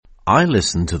I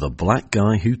listen to the Black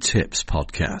Guy Who Tips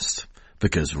podcast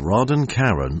because Rod and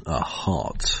Karen are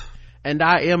hot. And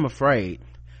I am afraid.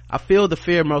 I feel the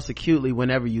fear most acutely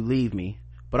whenever you leave me.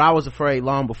 But I was afraid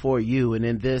long before you, and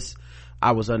in this,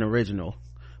 I was unoriginal.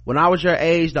 When I was your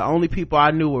age, the only people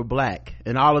I knew were black,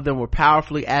 and all of them were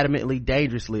powerfully, adamantly,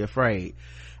 dangerously afraid.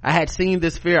 I had seen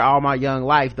this fear all my young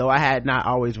life, though I had not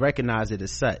always recognized it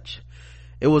as such.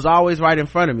 It was always right in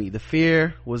front of me. The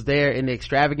fear was there in the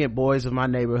extravagant boys of my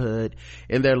neighborhood,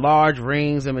 in their large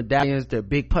rings and medallions, their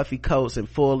big puffy coats and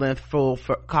full-length,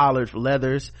 full-collared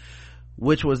leathers,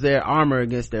 which was their armor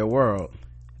against their world.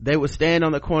 They would stand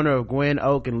on the corner of Gwen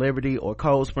Oak and Liberty, or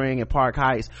Cold Spring and Park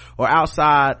Heights, or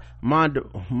outside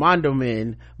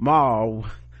Mondawmin Mall.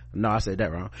 No, I said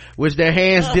that wrong. With their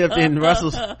hands dipped in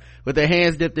Russell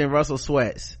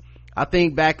sweats. I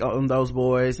think back on those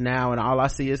boys now, and all I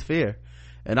see is fear.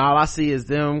 And all I see is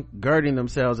them girding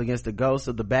themselves against the ghosts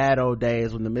of the bad old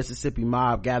days when the Mississippi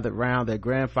mob gathered round their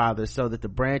grandfathers so that the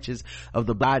branches of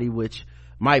the body which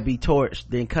might be torched,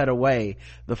 then cut away.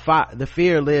 The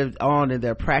fear lived on in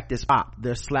their practice pop,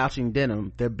 their slouching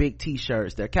denim, their big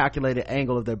t-shirts, their calculated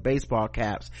angle of their baseball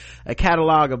caps, a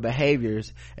catalog of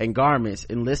behaviors and garments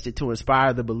enlisted to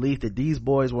inspire the belief that these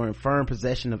boys were in firm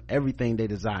possession of everything they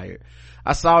desired.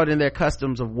 I saw it in their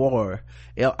customs of war.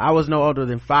 I was no older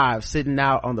than 5, sitting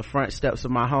out on the front steps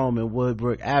of my home in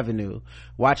Woodbrook Avenue,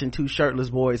 watching 2 shirtless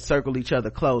boys circle each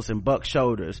other close and buck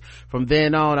shoulders. From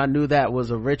then on, I knew that was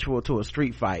a ritual to a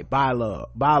street fight,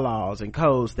 bylaws and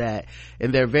codes that,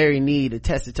 in their very need,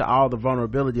 attested to all the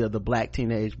vulnerability of the black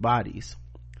teenage bodies.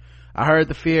 I heard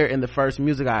the fear in the first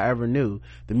music I ever knew,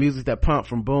 the music that pumped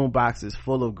from boom boxes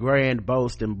full of grand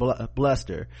boast and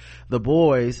bluster. The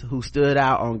boys who stood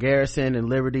out on Garrison and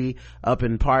Liberty up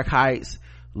in Park Heights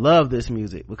loved this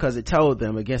music because it told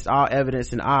them, against all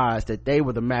evidence and odds, that they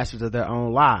were the masters of their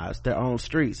own lives, their own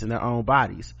streets, and their own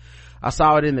bodies. I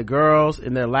saw it in the girls,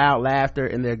 in their loud laughter,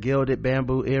 in their gilded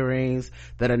bamboo earrings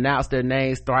that announced their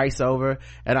names thrice over,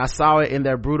 and I saw it in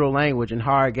their brutal language and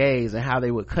hard gaze, and how they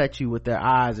would cut you with their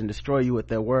eyes and destroy you with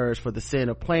their words for the sin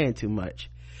of playing too much.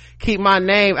 "Keep my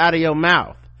name out of your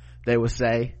mouth," they would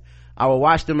say. I would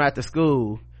watch them after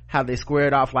school, how they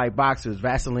squared off like boxers,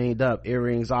 Vaselined up,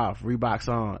 earrings off, Reeboks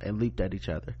on, and leaped at each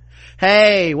other.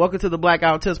 Hey, welcome to the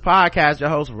Blackout Tips podcast. Your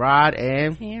host Rod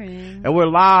and Karen, and we're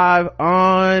live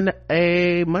on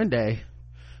a Monday.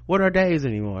 What are days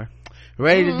anymore?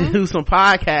 Ready to do some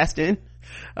podcasting.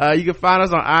 You can find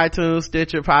us on iTunes,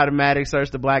 Stitcher, Podomatic. Search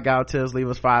the Blackout Tips, leave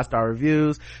us 5-star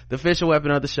reviews. The official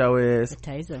weapon of the show is a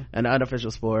taser, and the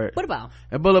unofficial sport, what about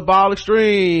a bullet ball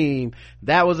extreme.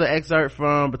 That was an excerpt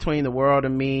from Between the World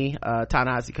and Me,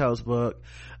 Ta-Nehisi Coates' book,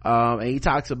 and he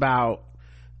talks about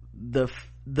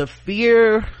the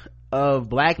fear of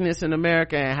blackness in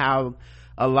America and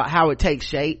how it takes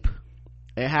shape,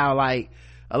 and how like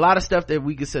a lot of stuff that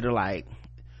we consider like,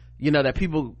 you know, that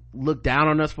people look down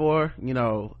on us for, you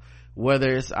know, whether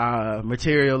it's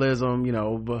materialism, you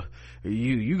know,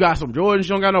 you got some Jordans, you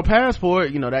don't got no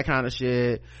passport, you know, that kind of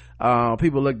shit.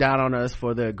 People look down on us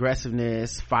for the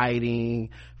aggressiveness, fighting,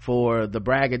 for the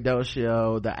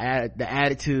braggadocio, the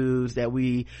attitudes that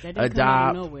we adopt. Come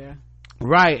out of nowhere.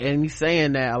 Right, and he's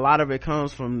saying that a lot of it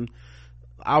comes from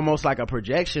almost like a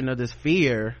projection of this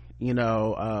fear, you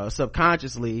know,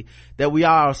 subconsciously, that we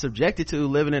are subjected to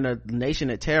living in a nation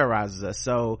that terrorizes us.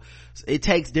 So it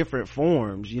takes different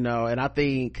forms, you know, and I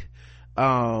think, you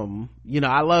know,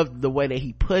 I love the way that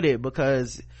he put it,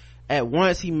 because at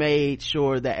once he made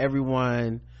sure that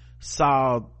everyone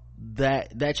saw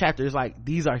that chapter is like,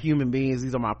 these are human beings,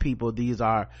 these are my people, these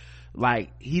are,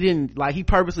 like, he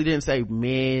purposely didn't say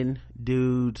men,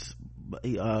 dudes,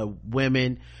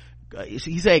 women.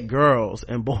 He said girls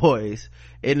and boys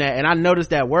in that, and I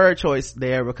noticed that word choice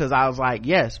there because I was like,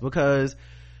 yes, because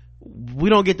we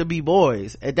don't get to be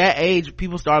boys at that age.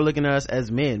 People start looking at us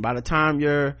as men. By the time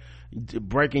you're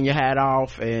breaking your hat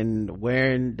off and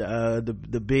wearing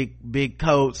the big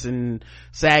coats and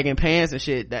sagging pants and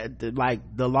shit, that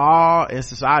like the law and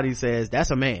society says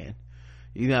that's a man.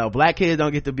 You know, black kids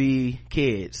don't get to be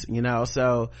kids, you know.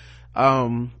 So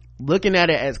looking at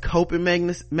it as coping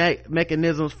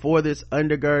mechanisms for this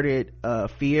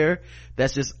undergirded fear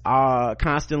that's just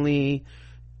constantly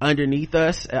underneath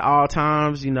us at all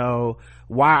times, you know,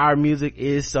 why our music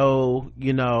is so,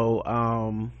 you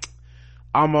know,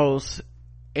 almost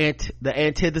the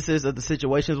antithesis of the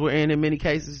situations we're in many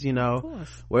cases, you know,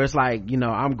 where it's like, you know,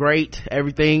 I'm great,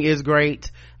 everything is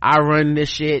great, I run this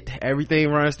shit, everything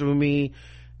runs through me,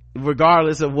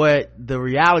 regardless of what the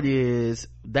reality is.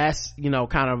 That's, you know,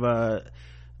 kind of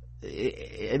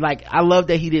like, I love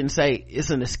that he didn't say it's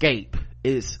an escape,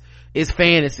 it's it's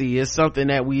fantasy, it's something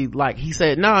that we like. He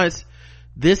said no,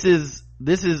 this is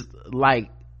like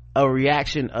a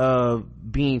reaction of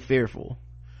being fearful,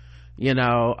 you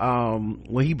know.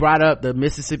 When he brought up the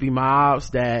Mississippi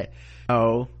mobs that, you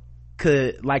know,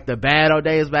 could, like the bad old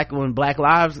days back when Black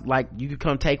Lives, like you could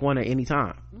come take one at any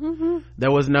time.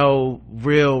 There was no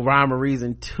real rhyme or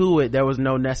reason to it. There was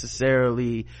no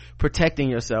necessarily protecting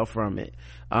yourself from it.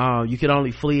 You could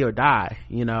only flee or die,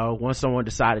 you know, once someone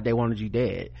decided they wanted you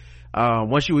dead.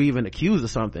 Once you were even accused of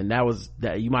something,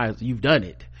 you've done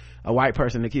it. A white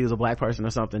person accuse a black person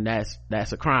of something,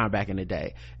 that's a crime back in the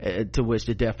day, to which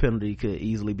the death penalty could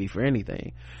easily be for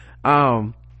anything.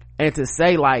 And to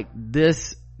say like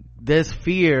this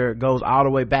fear goes all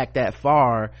the way back that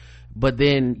far, but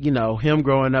then, you know, him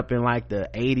growing up in like the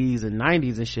 80s and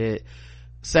 90s and shit,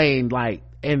 saying like,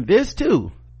 and this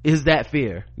too is that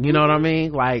fear, you know what I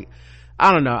mean? Like,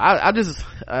 I don't know, I just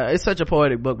it's such a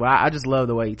poetic book, but I just love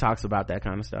the way he talks about that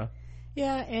kind of stuff.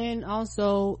 Yeah, and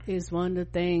also it's one of the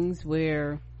things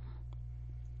where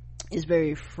it's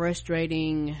very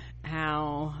frustrating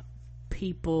how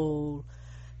people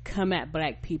come at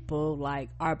black people, like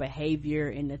our behavior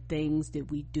and the things that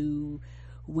we do,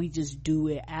 we just do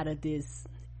it out of this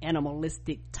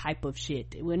animalistic type of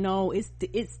shit. Well, no, it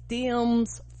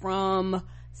stems from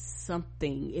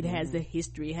something. It has a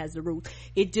history, it has a root.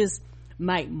 It just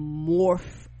might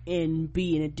morph and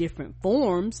be in a different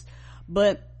forms,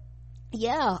 but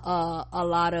yeah, a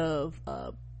lot of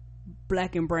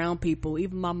black and brown people,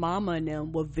 even my mama and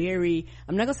them, were very,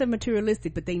 I'm not gonna say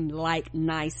materialistic, but they like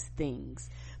nice things,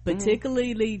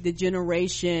 particularly the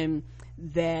generation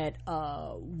that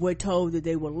were told that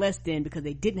they were less than because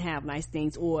they didn't have nice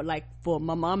things, or like for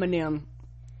my mom and them,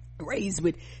 raised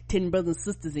with 10 brothers and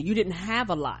sisters and you didn't have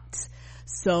a lot.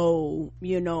 So,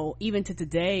 you know, even to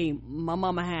today, my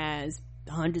mama has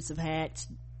hundreds of hats,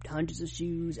 hundreds of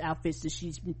shoes, outfits that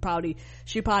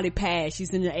she probably passed.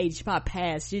 She's in the age, she probably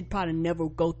passed. She'd probably never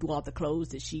go through all the clothes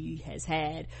that she has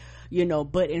had, you know,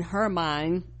 but in her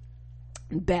mind,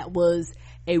 that was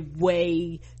a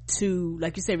way to,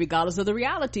 like you said, regardless of the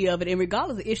reality of it, and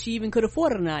regardless of if she even could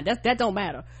afford it or not, that don't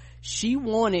matter. She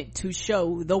wanted to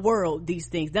show the world these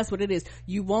things. That's what it is.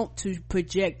 You want to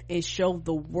project and show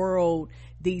the world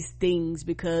these things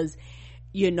because,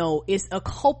 you know, it's a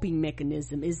coping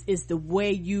mechanism. It's the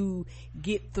way you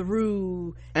get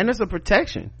through, and it's a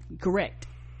protection. Correct.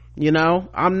 You know,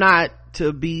 I'm not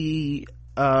to be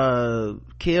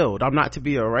killed, I'm not to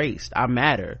be erased, I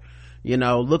matter. You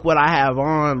know, look what I have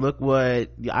on, look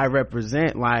what I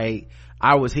represent, like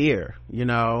I was here, you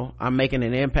know, I'm making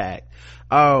an impact.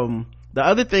 The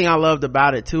other thing I loved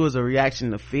about it too, as a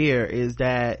reaction to fear, is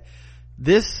that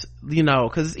this, you know,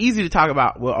 because it's easy to talk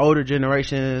about, well, older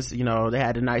generations, you know, they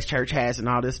had the nice church hats and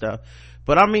all this stuff,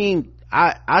 but I mean,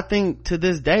 I think to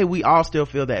this day we all still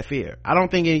feel that fear. I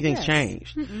don't think anything's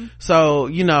changed. So,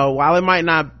 you know, while it might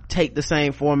not take the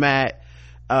same format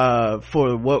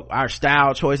for what our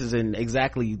style choices and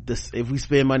exactly this, if we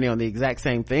spend money on the exact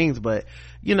same things, but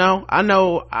you know, I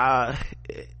know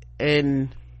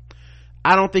and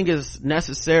I don't think it's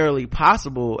necessarily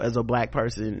possible as a black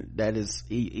person that is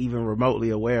even remotely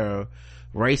aware of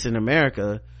race in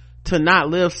America to not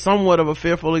live somewhat of a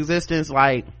fearful existence.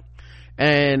 Like,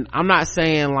 and I'm not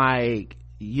saying like,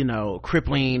 you know,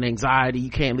 crippling anxiety,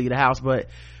 you can't leave the house, but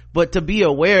to be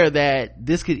aware that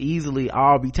this could easily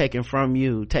all be taken from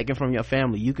you, taken from your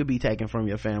family. You could be taken from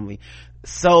your family.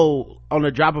 So on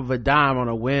a drop of a dime, on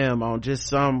a whim, on just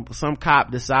some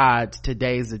cop decides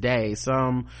today's the day,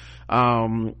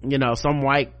 you know, some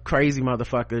white crazy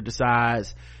motherfucker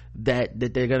decides that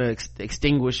they're gonna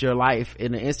extinguish your life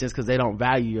in an instance because they don't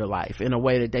value your life in a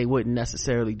way that they wouldn't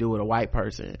necessarily do with a white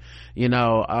person, you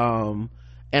know.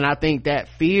 And I think that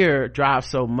fear drives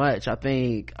so much. I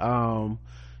think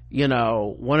you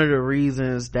know, one of the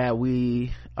reasons that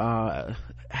we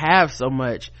have so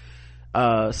much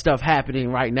stuff happening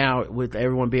right now with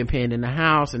everyone being pinned in the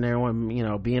house and everyone, you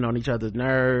know, being on each other's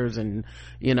nerves and,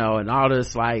 you know, and all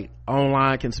this like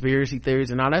online conspiracy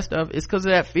theories and all that stuff, it's because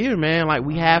of that fear, man. Like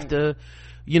we have to,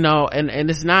 you know, and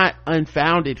it's not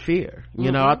unfounded fear,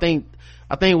 you know. I think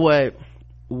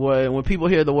when people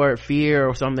hear the word fear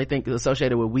or something, they think it's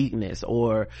associated with weakness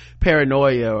or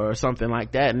paranoia or something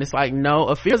like that, and it's like, no,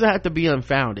 a fear doesn't have to be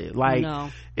unfounded. Like,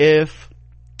 if,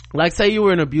 like, say you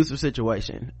were in an abusive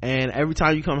situation and every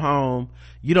time you come home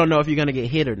you don't know if you're gonna get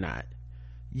hit or not,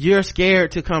 you're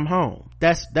scared to come home.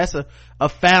 That's a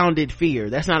founded fear.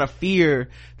 That's not a fear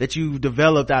that you've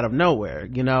developed out of nowhere,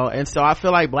 you know. And so I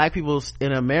feel like black people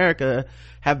in America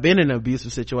have been in an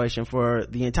abusive situation for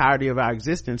the entirety of our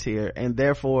existence here, and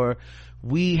therefore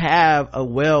we have a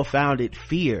well-founded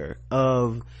fear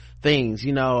of things,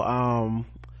 you know.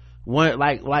 One,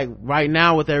 like right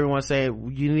now with everyone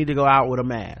saying you need to go out with a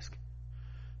mask,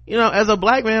 you know, as a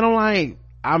black man, I'm like,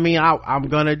 I mean, I'm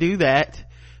gonna do that,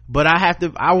 but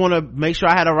I want to make sure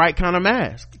I had the right kind of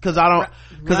mask, because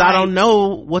I don't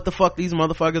know what the fuck these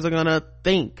motherfuckers are gonna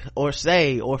think or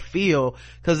say or feel,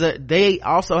 because they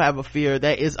also have a fear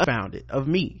that is unfounded of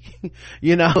me.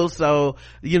 You know, so,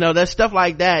 you know, there's stuff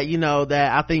like that, you know,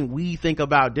 that I think we think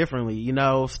about differently. You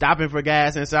know, stopping for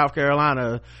gas in South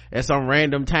Carolina at some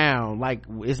random town, like,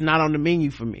 it's not on the menu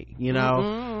for me, you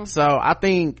know. So I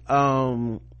think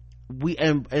we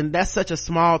and that's such a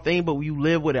small thing, but you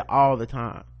live with it all the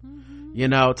time. You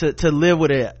know, to live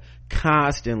with it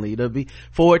constantly,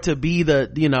 for it to be the,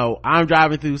 you know, I'm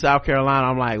driving through South Carolina,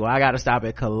 I'm like, well, I gotta stop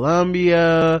at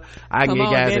Columbia, I can get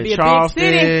gas at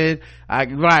Charleston,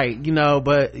 right, you know,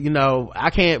 but, you know, I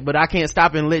can't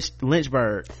stop in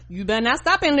Lynchburg. You better not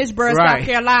stop in Lynchburg, right. South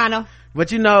Carolina.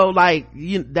 But, you know, like,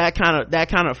 that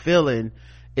kind of feeling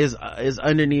is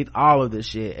underneath all of this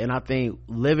shit, and I think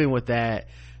living with that,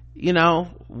 you know,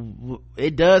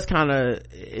 it does kind of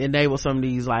enable some of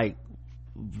these, like,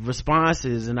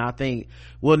 responses, and I think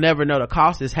we'll never know the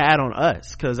cost it's had on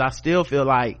us, because I still feel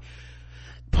like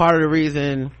part of the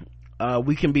reason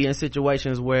we can be in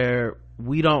situations where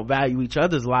we don't value each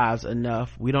other's lives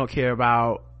enough, we don't care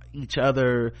about each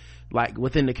other, like,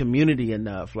 within the community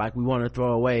enough. Like, we want to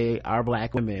throw away our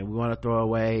black women, we want to throw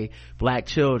away black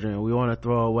children, we want to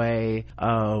throw away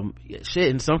shit,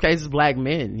 in some cases black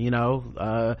men, you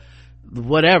know,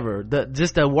 whatever.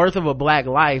 Just the worth of a black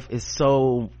life is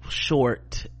so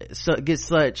short, so it gets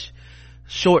such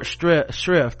short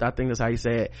shrift, I think that's how you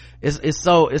say it. It's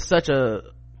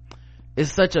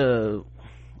such a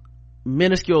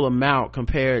minuscule amount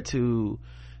compared to,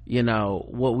 you know,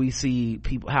 what we see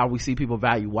people, how we see people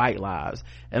value white lives,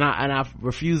 and I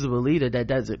refuse to believe that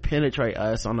doesn't penetrate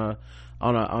us on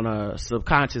a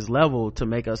subconscious level to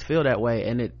make us feel that way,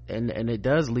 and it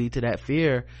does lead to that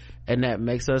fear, and that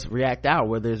makes us react out,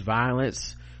 whether it's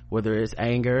violence, whether it's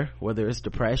anger, whether it's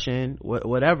depression,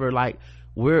 whatever. Like,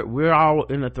 we're all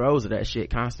in the throes of that shit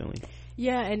constantly.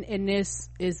 Yeah, and this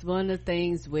is one of the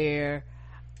things where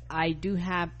I do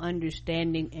have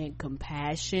understanding and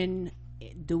compassion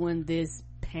during this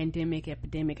pandemic,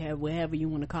 epidemic, whatever you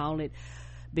want to call it,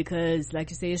 because,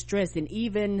 like you say, it's stress, and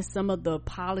even some of the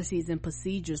policies and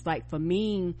procedures, like for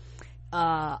me,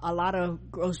 a lot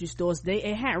of grocery stores,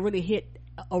 it hadn't really hit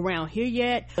around here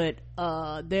yet, but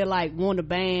they're like, want to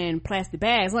ban plastic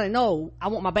bags. Like, no, I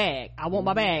want my bag, I want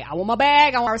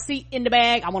a receipt in the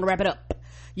bag, I want to wrap it up,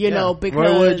 you know,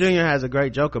 because Roy Wood Jr. has a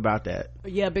great joke about that.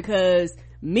 Yeah, because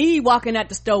me walking out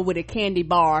the store with a candy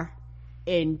bar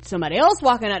and somebody else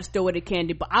walking out the store with a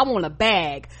candy, but I want a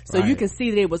bag, so right. You can see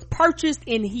that it was purchased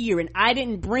in here and I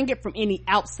didn't bring it from any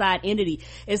outside entity.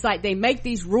 It's like they make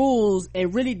these rules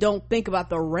and really don't think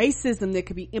about the racism that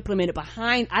could be implemented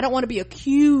behind. I don't want to be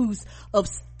accused of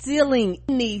stealing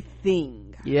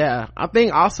anything. Yeah, I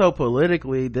think also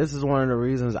politically, this is one of the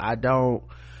reasons I don't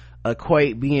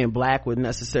equate being black with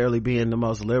necessarily being the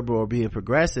most liberal or being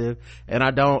progressive, and I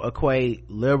don't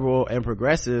equate liberal and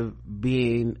progressive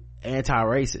being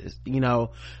anti-racist. You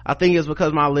know, I think it's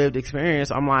because my lived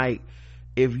experience, I'm like,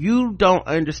 if you don't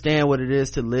understand what it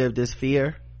is to live this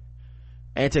fear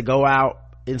and to go out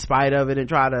in spite of it and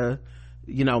try to,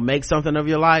 you know, make something of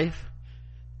your life,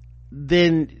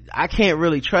 then I can't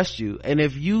really trust you. And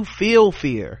if you feel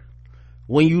fear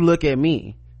when you look at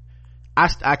me,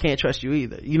 I can't trust you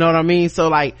either. You know what I mean? So,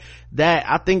 like, that,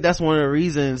 I think that's one of the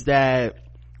reasons that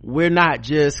we're not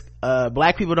just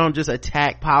black people don't just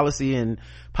attack policy and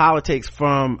politics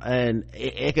from an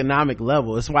economic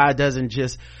level. It's why it doesn't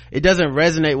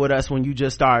resonate with us when you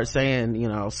just start saying, you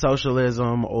know,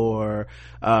 socialism or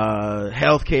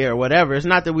healthcare or whatever. It's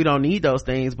not that we don't need those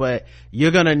things, but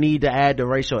you're gonna need to add the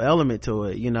racial element to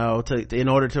it, you know, in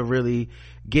order to really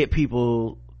get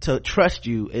people to trust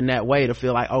you in that way, to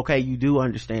feel like, okay, you do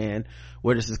understand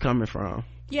where this is coming from.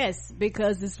 Yes,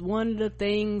 because it's one of the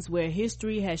things where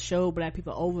history has showed black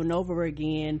people over and over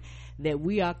again that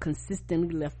we are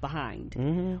consistently left behind.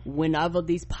 Mm-hmm. Whenever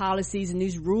these policies and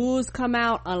these rules come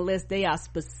out, unless they are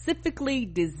specifically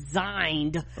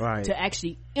designed right. to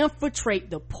actually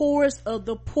infiltrate the poorest of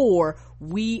the poor,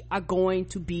 we are going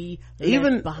to be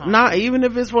left behind. Even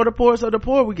if it's for the poorest of the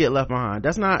poor, we get left behind.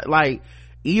 That's not like,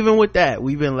 even with that,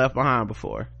 we've been left behind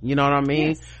before. You know what I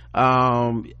mean? Yes.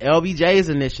 LBJ's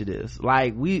initiatives,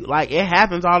 like it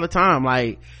happens all the time.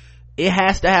 Like, it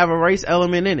has to have a race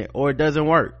element in it or it doesn't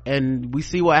work. And we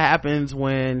see what happens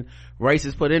when race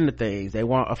is put into things. They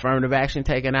want affirmative action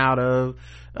taken out of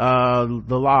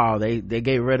the law. They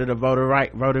get rid of the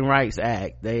Voting Rights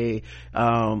Act. They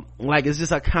like, it's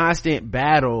just a constant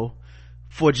battle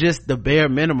for just the bare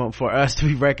minimum for us to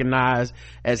be recognized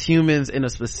as humans in a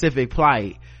specific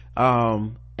plight.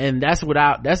 And that's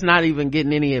not even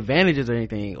getting any advantages or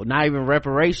anything, or not even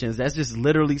reparations. That's just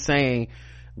literally saying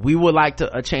we would like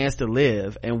a chance to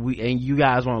live, and you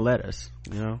guys won't let us,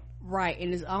 you know? Right.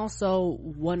 And it's also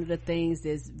one of the things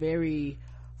that's very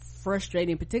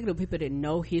frustrating, particularly people that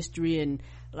know history. And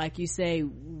like you say,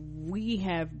 we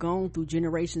have gone through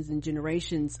generations and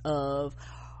generations of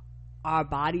our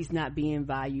bodies not being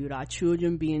valued, our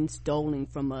children being stolen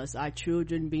from us, our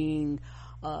children being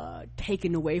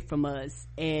taken away from us.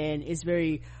 And it's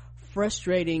very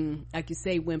frustrating, like you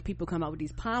say, when people come out with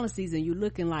these policies and you're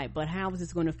looking like, but how is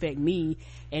this going to affect me?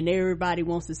 And everybody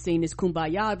wants to sing this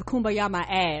kumbaya. Kumbaya my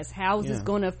ass. How is this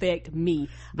going to affect me?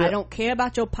 I don't care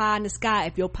about your pie in the sky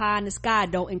if your pie in the sky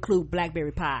don't include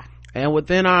blackberry pie. And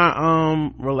within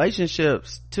our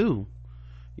relationships too,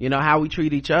 you know, how we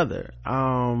treat each other.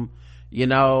 You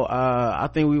know, I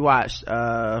think we watched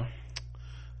what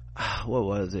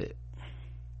was it,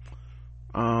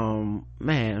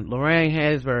 Lorraine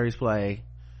Hansberry's play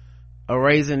A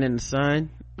Raisin in the Sun.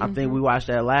 I think we watched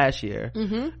that last year,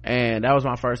 and that was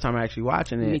my first time actually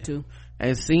watching it. Me too.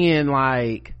 And seeing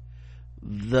like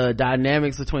the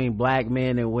dynamics between black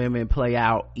men and women play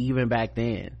out even back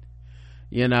then,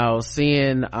 you know,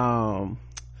 seeing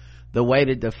the way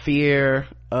that the fear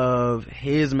of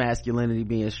his masculinity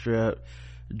being stripped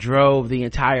drove the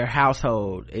entire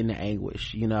household into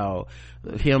anguish, you know,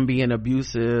 him being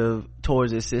abusive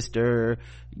towards his sister,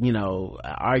 you know,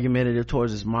 argumentative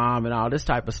towards his mom and all this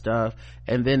type of stuff,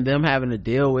 and then them having to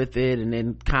deal with it, and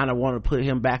then kind of want to put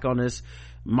him back on this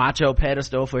macho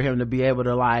pedestal for him to be able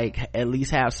to like at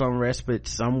least have some respite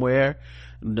somewhere,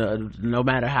 no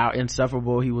matter how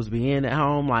insufferable he was being at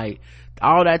home. Like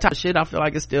all that type of shit, I feel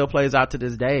like it still plays out to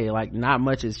this day. Like not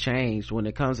much has changed when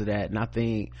it comes to that. And I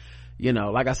think, you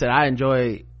know, like I said, I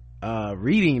enjoy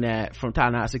reading that from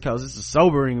Ta-Nehisi Coates. It's a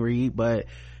sobering read, but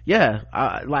yeah,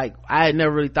 like I had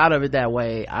never really thought of it that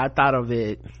way. I thought of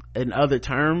it in other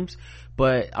terms,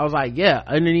 but I was like, yeah,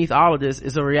 underneath all of this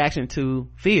is a reaction to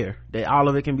fear that all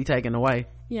of it can be taken away.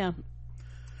 Yeah.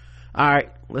 All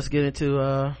right, let's get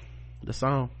into the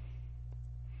song.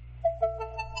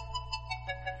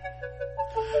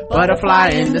 Butterfly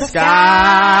in the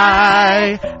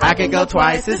sky, I can go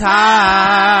twice as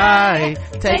high.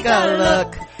 Take a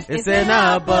look, it's in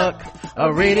a book,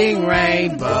 a reading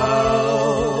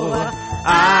rainbow.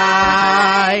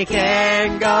 I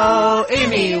can go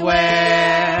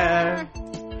anywhere.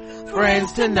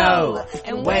 Friends to know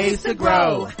and ways to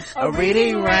grow, a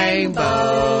reading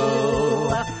rainbow.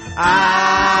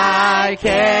 I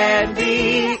can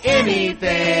be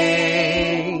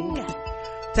anything.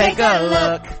 Take a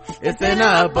look, it's in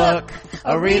a book,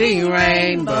 a reading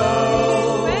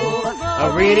rainbow,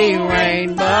 a reading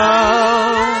rainbow.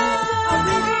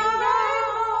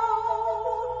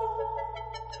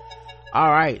 All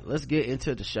right, let's get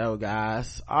into the show,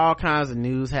 guys. All kinds of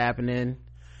news happening.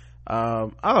 I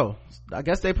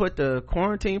guess they put the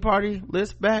quarantine party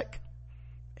list back.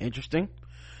 Interesting.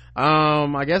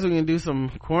 I guess we can do some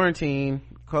quarantine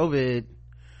COVID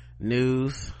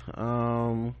news.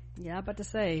 Yeah, I'm about to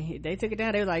say, they took it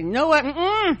down. They were like, you know what?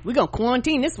 We're gonna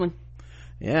quarantine this one.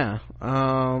 Yeah.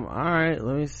 All right,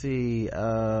 let me see.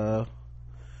 I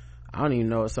don't even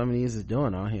know what some of these is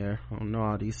doing on here. I don't know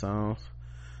all these songs.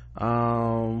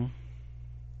 I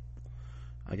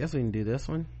guess we can do this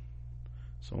one.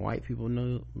 Some white people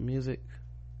know music.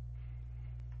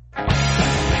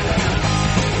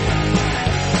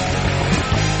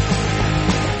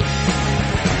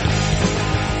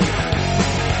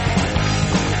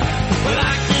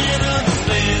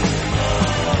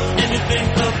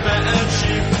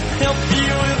 Help you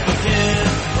if I can.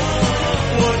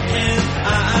 What can I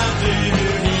do?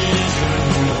 Here's your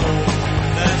home.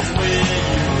 That's where you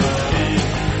will be.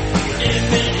 In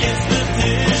the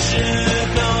institution,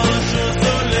 cause you're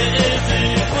so lazy.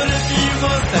 What if you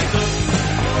must act up?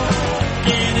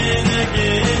 Again and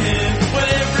again. Well,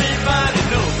 everybody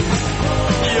knows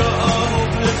you're a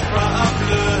hopeless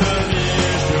problem.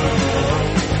 Here's your home.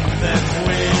 That's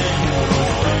where you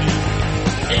will be.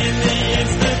 In the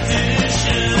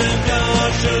institution,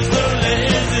 cause you're so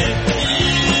lazy.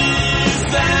 You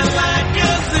sound like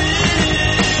you're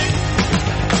sick.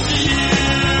 You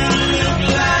look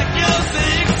like you're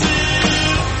sick too.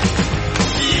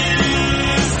 You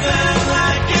sound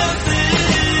like you're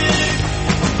sick.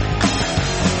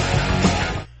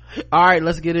 All right,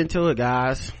 let's get into it,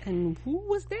 guys. And who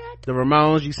was that? The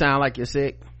Ramones, You Sound Like You're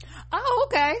Sick. Oh,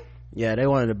 okay. Yeah, they're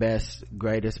one of the best,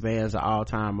 greatest bands of all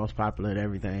time, most popular and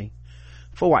everything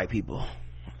for white people,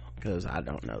 because I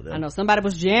don't know them. I know somebody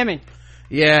was jamming.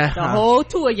 Yeah, The whole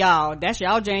two of y'all, that's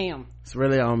y'all jam. it's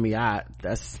really on me.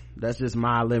 That's just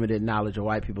my limited knowledge of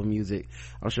white people music.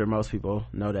 I'm sure most people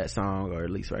know that song or at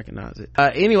least recognize it.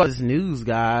 Anyways, news,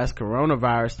 guys.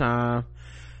 Coronavirus time.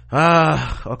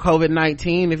 Or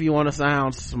COVID-19 if you want to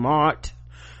sound smart.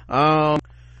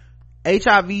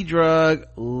 HIV drug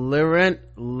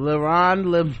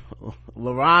leronlimab,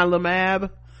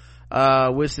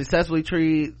 which successfully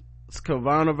treats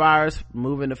coronavirus,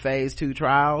 moving to phase 2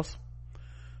 trials.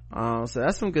 So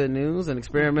that's some good news. An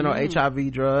experimental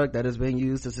HIV drug that is being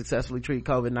used to successfully treat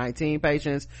COVID-19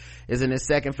 patients is in its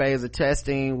second phase of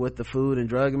testing with the Food and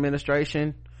Drug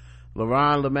Administration.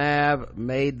 Leronlimab,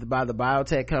 made by the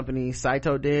biotech company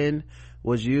Cytodin,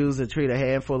 was used to treat a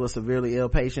handful of severely ill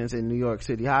patients in New York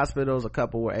City hospitals. A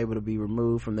couple were able to be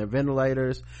removed from their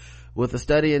ventilators, with a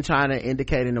study in China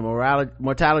indicating the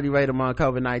mortality rate among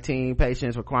COVID-19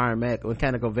 patients requiring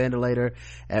mechanical ventilator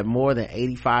at more than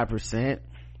 85%.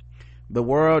 The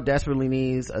world desperately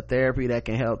needs a therapy that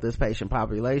can help this patient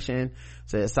population,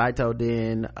 said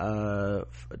Cytodyn,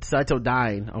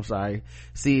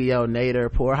 CEO Nader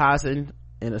Pourhassan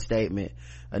in a statement.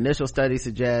 Initial studies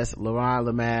suggest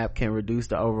leronlimab can reduce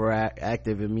the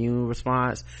overactive immune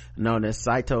response known as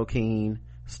cytokine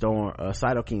storm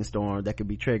that can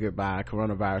be triggered by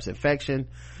coronavirus infection.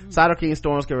 Cytokine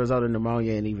storms can result in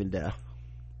pneumonia and even death.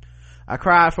 I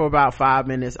cried for about 5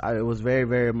 minutes. It was very,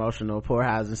 very emotional,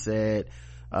 Pourhassan said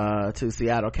to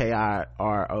Seattle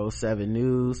KIRO7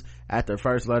 News after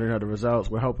first learning of the results.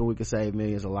 We're hoping we can save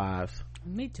millions of lives.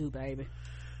 Me too, baby.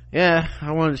 Yeah,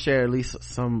 I wanted to share at least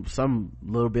some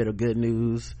little bit of good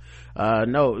news.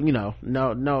 No,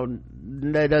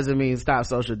 that doesn't mean stop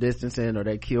social distancing or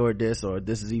they cured this or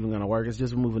this is even going to work. It's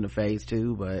just moving to phase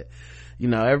 2, but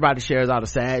everybody shares all the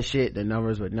sad shit, the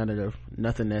numbers, but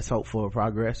nothing that's hopeful or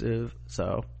progressive.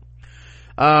 So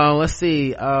let's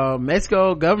see.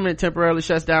 Mexico government temporarily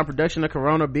shuts down production of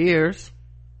Corona beers.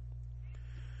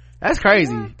 That's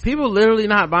crazy. What? People literally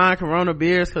not buying Corona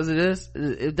beers because of this.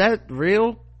 Is that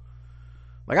real?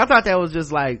 Like, I thought that was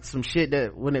just like some shit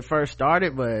that when it first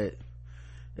started, but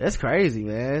that's crazy,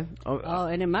 man. Oh,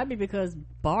 and it might be because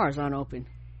bars aren't open.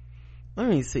 Let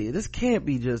me see. That can't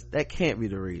be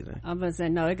the reason. I'm gonna say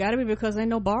no, it gotta be because ain't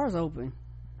no bars open.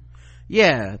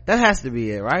 Yeah, that has to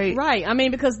be it, right? Right. I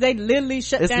mean, because they literally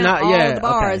shut down all the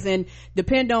bars, and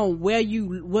depend on where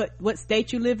what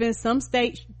state you live in. Some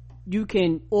states you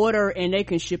can order and they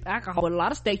can ship alcohol, but a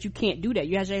lot of states you can't do that.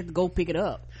 You actually have to go pick it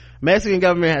up. Mexican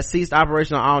government has ceased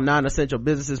operation on all non-essential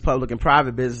businesses, public and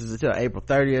private businesses, until April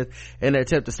 30th in an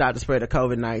attempt to stop the spread of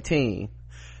COVID-19.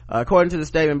 According to the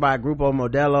statement by Grupo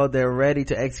Modelo, they're ready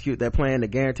to execute their plan to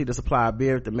guarantee the supply of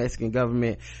beer if the Mexican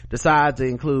government decides to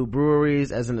include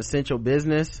breweries as an essential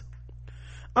business.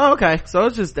 Oh, okay. So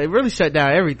it's just, they really shut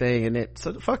down everything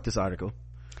so fuck this article.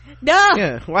 Duh.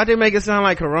 Yeah. Why'd they make it sound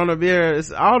like Corona beer?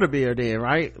 It's all the beer then,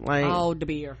 right? Like, all the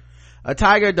beer. A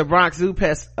tiger at the Bronx Zoo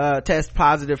test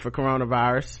positive for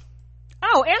coronavirus.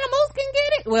 Oh, animals can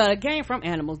get it? Well, it came from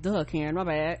animals. Duh, Karen, my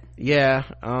bad. Yeah.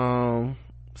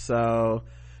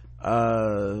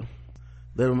 The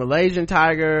Malaysian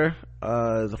tiger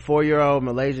is a 4-year-old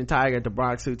Malaysian tiger at the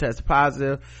Bronx Zoo tested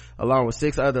positive, along with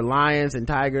 6 other lions and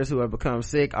tigers who have become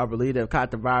sick are believed to have caught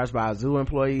the virus by a zoo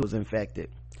employee who was infected.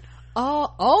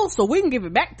 Oh, so we can give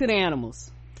it back to the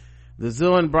animals. The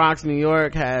zoo in Bronx, New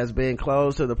York has been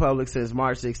closed to the public since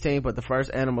March 16th, but the first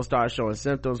animal started showing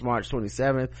symptoms March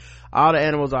 27th. All the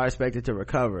animals are expected to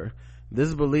recover. This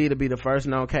is believed to be the first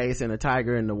known case in a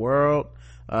tiger in the world.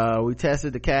 We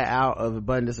tested the cat out of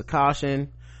abundance of caution.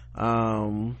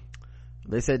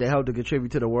 They said they hope to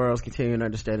contribute to the world's continuing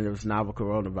understanding of this novel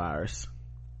coronavirus.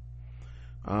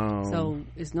 So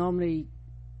it's normally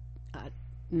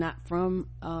not from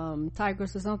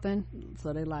tigers or something,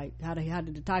 so they like, how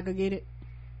did the tiger get it?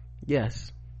 Yes.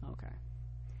 Okay.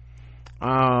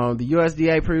 The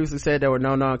USDA previously said there were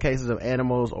no known cases of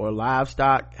animals or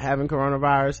livestock having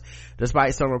coronavirus,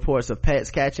 despite some reports of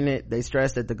pets catching it. They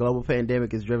stressed that the global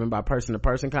pandemic is driven by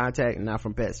person-to-person contact and not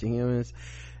from pets to humans.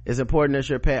 It's important to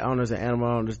assure pet owners and animal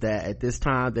owners that at this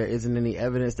time there isn't any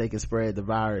evidence they can spread the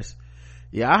virus.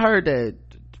 Yeah, I heard that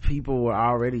people were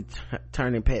already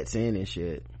turning pets in and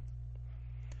shit.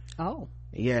 Oh.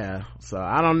 Yeah, so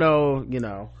I don't know,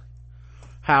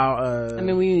 how I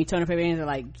mean, when you turn a pet in,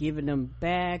 like giving them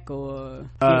back or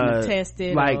getting them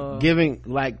tested, like or...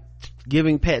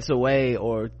 giving pets away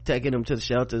or taking them to the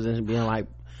shelters and being like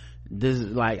this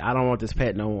is like, I don't want this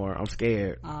pet no more, I'm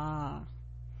scared.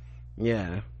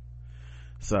 Yeah,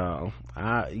 so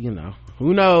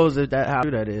who knows if that how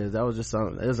true that is. That was just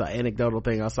it was an anecdotal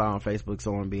thing I saw on Facebook,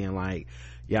 someone being like,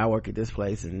 yeah, I work at this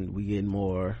place and we get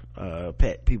more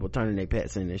pet people turning their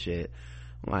pets in and shit.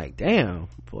 I'm like, damn,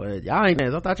 boy, y'all ain't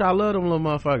fans. I thought y'all loved them little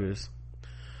motherfuckers.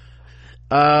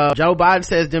 Joe Biden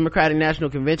says Democratic National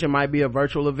Convention might be a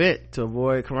virtual event to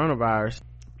avoid coronavirus.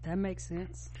 That makes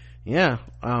sense. Yeah,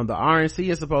 the RNC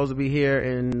is supposed to be here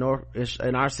in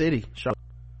our city,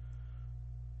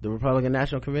 the Republican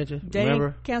National Convention. They remember?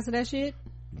 didn't cancel that shit?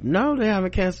 No, they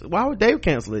haven't canceled. Why would they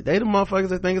cancel it? They the motherfuckers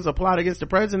that think it's a plot against the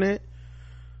president.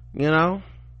 Now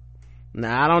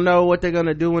I don't know what they're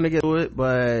gonna do when they get to it,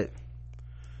 but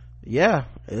yeah,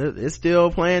 it's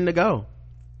still planned to go.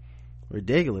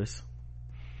 Ridiculous.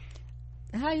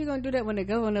 How you gonna do that when the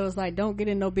governor was like, don't get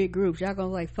in no big groups? Y'all gonna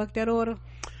like fuck that order?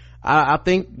 I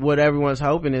think what everyone's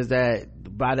hoping is that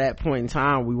by that point in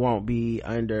time we won't be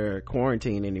under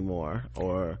quarantine anymore,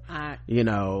 or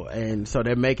and so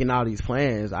they're making all these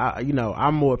plans.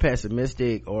 I'm more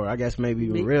pessimistic, or I guess maybe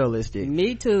even realistic.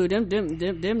 Me too. Them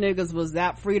niggas was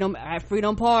at Freedom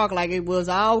Park like it was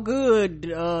all good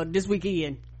this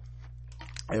weekend.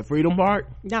 At Freedom Park?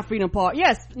 Not Freedom Park.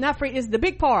 Yes, not free. It's the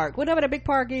big park, whatever the big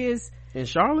park is in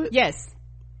Charlotte. Yes,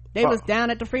 they was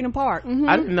down at the Freedom Park.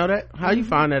 I didn't know that. How you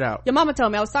find that out? Your mama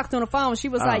told me. I was talking to her on the phone. She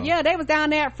was like, yeah, they was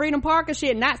down there at Freedom Park and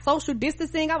shit, not social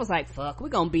distancing. I was like, fuck, we're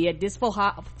gonna be at this forever.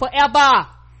 Yeah,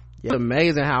 it's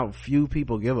amazing how few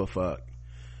people give a fuck.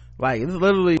 Like, it's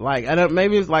literally like,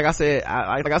 maybe it's like I said,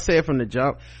 like I said from the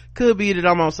jump, could be that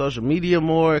I'm on social media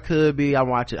more, it could be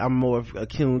I'm more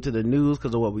attuned to the news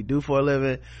because of what we do for a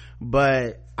living,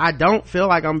 but I don't feel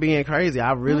like I'm being crazy.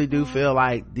 I really do feel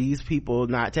like these people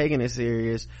not taking it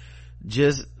serious,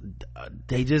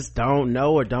 they just don't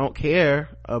know or don't care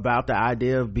about the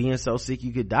idea of being so sick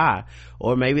you could die,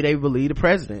 or maybe they believe the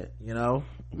president, that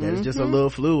it's just a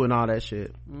little flu and all that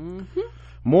shit.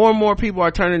 More and more people are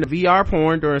turning to VR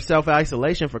porn during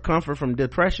self-isolation for comfort from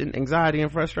depression, anxiety,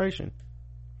 and frustration.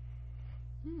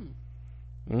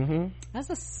 That's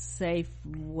a safe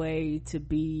way to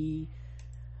be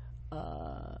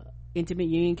intimate.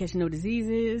 You ain't catching no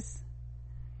diseases,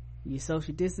 you're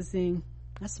social distancing.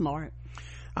 That's smart.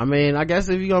 I mean, I guess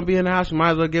if you're gonna be in the house, you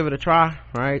might as well give it a try,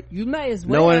 right? You may as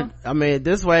well.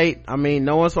 This way,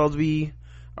 no one's supposed to be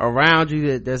around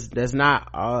you that's not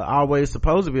always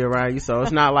supposed to be around you, so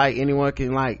it's not like anyone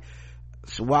can like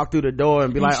walk through the door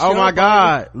and be like, oh my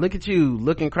god, look at you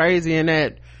looking crazy in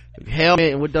that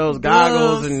helmet and with those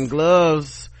goggles and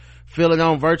gloves feeling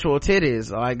on virtual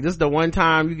titties. Like, this is the one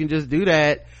time you can just do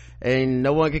that and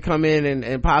no one can come in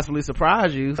and possibly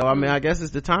surprise you. So I guess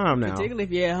it's the time now, particularly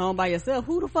if you're at home by yourself.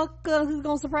 Who the fuck who's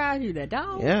gonna surprise you? That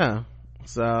dog? Yeah,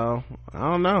 so I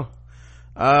don't know.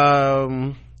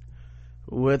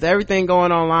 With everything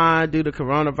going online due to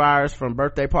coronavirus, from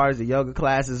birthday parties to yoga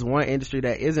classes, one industry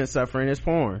that isn't suffering is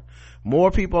porn.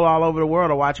 More people all over the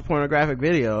world are watching pornographic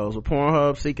videos, with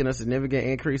Pornhub seeking a significant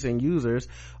increase in users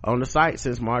on the site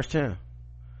since March 10th.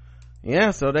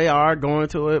 Yeah, so they are going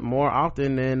to it more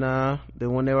often than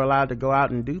when they were allowed to go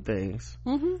out and do things.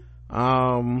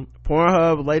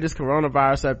 Pornhub latest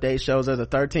coronavirus update shows there's a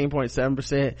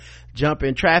 13.7% jump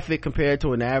in traffic compared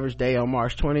to an average day on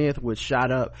March 20th, which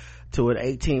shot up to an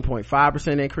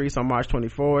 18.5% increase on March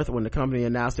 24th when the company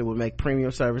announced it would make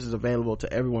premium services available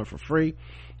to everyone for free.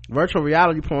 Virtual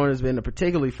reality porn has been a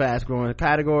particularly fast growing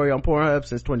category on Pornhub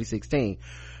since 2016.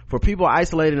 For people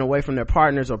isolated away from their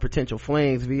partners or potential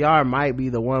flings, VR might be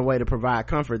the one way to provide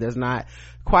comfort that's not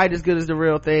quite as good as the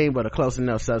real thing, but a close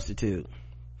enough substitute.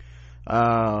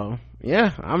 Yeah,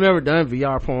 I've never done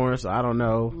VR porn, so I don't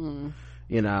know.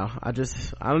 I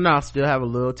don't know, I still have a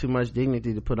little too much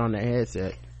dignity to put on the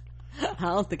headset. I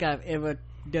don't think I've ever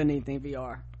done anything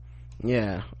VR.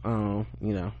 Yeah,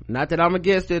 not that I'm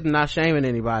against it, not shaming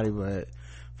anybody, but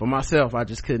for myself, I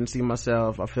just couldn't see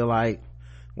myself. I feel like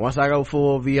once I go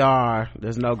full VR,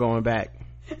 there's no going back.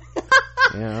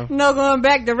 No going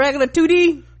back to regular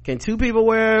 2D. Can two people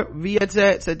wear VR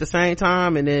headsets at the same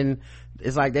time and then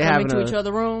it's like they're having each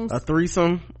other rooms, a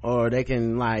threesome, or they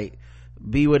can like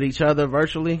be with each other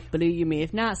virtually? Believe you me,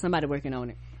 if not, somebody working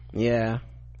on it. Yeah,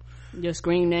 your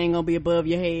screen ain't gonna be above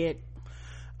your head.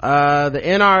 The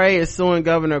NRA is suing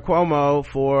Governor Cuomo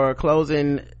for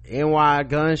closing NY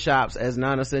gun shops as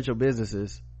non-essential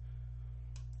businesses.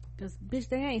 Cause bitch,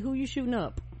 they ain't. Who you shooting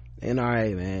up?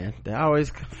 NRA, man, they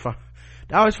always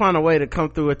find a way to come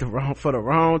through at the wrong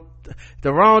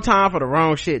time for the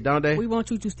wrong shit, don't they? We want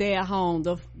you to stay at home.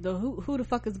 Who the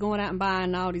fuck is going out and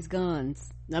buying all these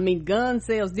guns? I mean, gun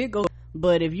sales did go,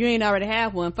 but if you ain't already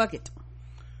have one, fuck it.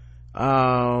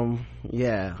 Yeah,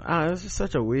 it's just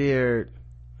such a weird,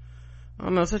 I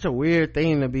don't know, such a weird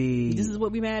thing to be. This is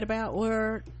what we mad about.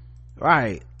 Word.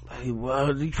 Right. Like,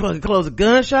 well, you fucking close a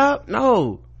gun shop?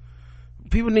 No,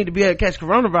 people need to be able to catch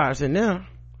coronavirus in there.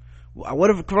 What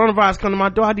if a coronavirus come to my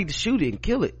door? I need to shoot it and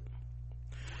kill it.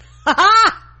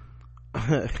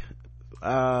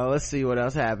 Let's see what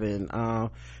else happened.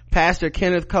 Pastor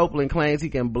Kenneth Copeland claims he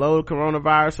can blow the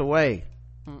coronavirus away.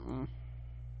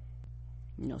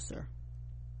 No, sir.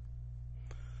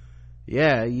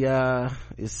 Yeah, he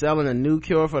is selling a new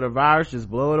cure for the virus. Just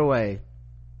blow it away.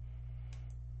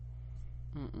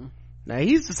 Now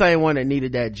he's the same one that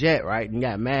needed that jet, right? And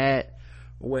got mad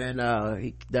when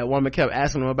that woman kept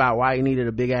asking him about why he needed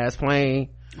a big ass plane.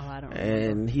 I don't and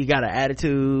remember. He got an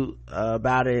attitude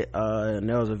about it, and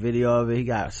there was a video of it. He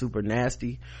got super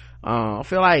nasty. I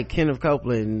feel like Kenneth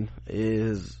Copeland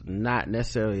is not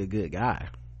necessarily a good guy.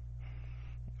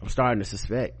 I'm starting to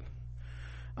suspect.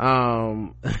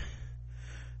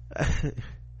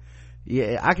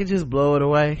 Yeah, I could just blow it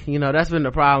away. You know, that's been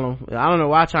the problem. I don't know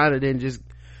why China didn't just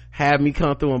have me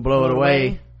come through and blow it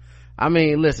away. I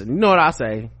mean, listen, you know what I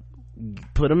say?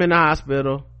 Put him in the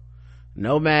hospital,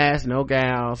 no mask, no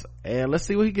gowns, and let's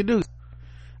see what he can do.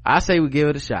 I say we give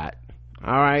it a shot.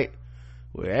 All right,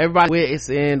 where everybody where it's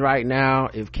in right now,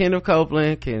 if Kenneth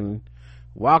Copeland can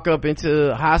walk up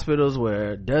into hospitals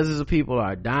where dozens of people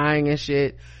are dying and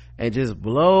shit and just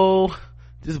blow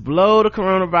the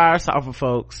coronavirus off of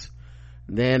folks,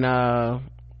 then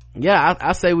yeah,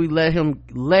 I say we let him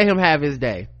have his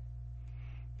day.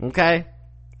 Okay,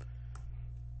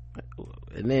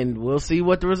 and then we'll see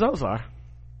what the results are.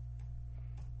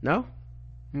 No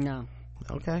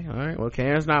Okay, all right, well,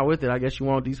 Karen's not with it. I guess you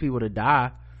want these people to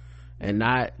die and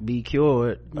not be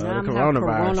cured of the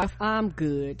coronavirus. I'm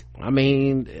good. I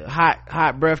mean,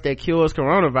 hot breath that cures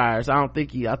coronavirus. I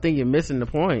think you're missing the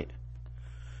point.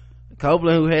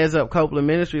 Copeland, who heads up Copeland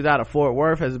Ministries out of Fort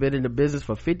Worth, has been in the business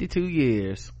for 52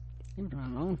 years. It's been a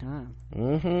long time.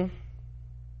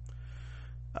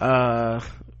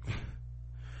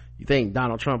 You think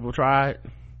Donald Trump will try it?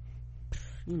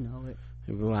 You know it.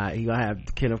 He gonna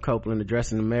have Kenneth Copeland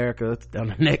addressing America on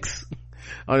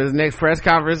his next press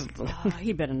conference.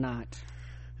 He better not.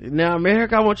 Now,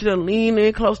 America, I want you to lean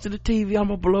in close to the TV. I'm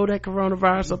gonna blow that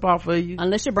coronavirus up off of you.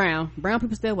 Unless you're brown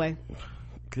people stay away.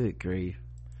 Good grief,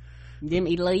 them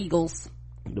illegals.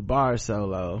 the bar is so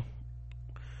low.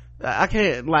 I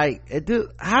can't, like, I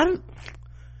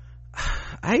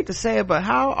hate to say it, but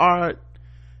how are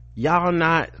y'all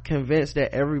not convinced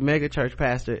that every mega church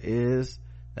pastor is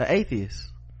an atheist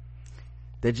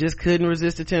that just couldn't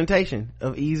resist the temptation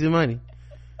of easy money?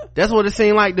 That's what it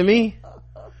seemed like to me.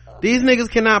 These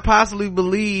niggas cannot possibly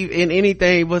believe in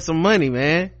anything but some money,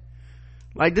 man.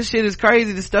 Like, this shit is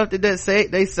crazy. The stuff that they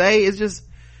say is just,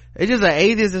 it's just an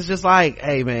atheist. It's just like,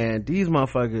 hey man, these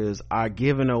motherfuckers are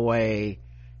giving away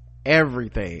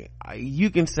everything. You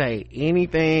can say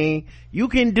anything, you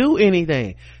can do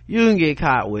anything. You can get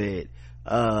caught with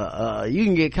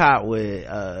being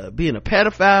a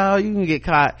pedophile, you can get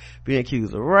caught being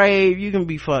accused of rape, you can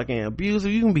be fucking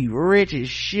abusive, you can be rich as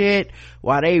shit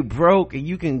while they broke, and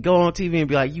you can go on TV and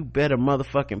be like, you better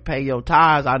motherfucking pay your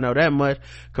tithes. I know that much.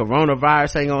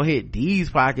 Coronavirus ain't gonna hit these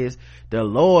pockets. The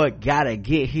Lord gotta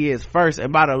get his first,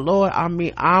 and by the Lord I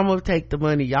mean I'm gonna take the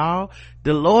money, y'all.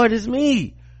 The Lord is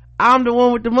me. I'm the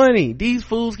one with the money. These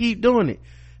fools keep doing it.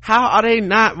 How are they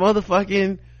not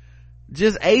motherfucking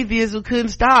just atheists who couldn't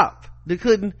stop? They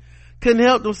couldn't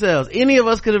help themselves. Any of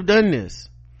us could have done this,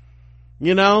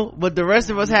 you know, but the rest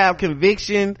of us have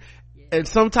conviction and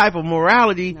some type of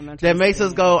morality that makes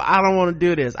us go, I don't want to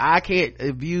do this. I can't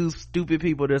abuse stupid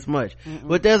people this much.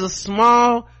 But there's a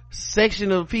small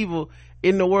section of people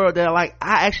in the world that are like,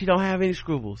 I actually don't have any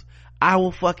scruples. I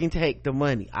will fucking take the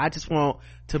money. I just want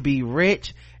to be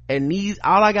rich, and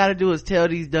all I gotta do is tell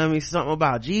these dummies something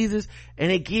about Jesus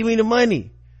and they give me the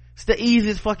money. It's the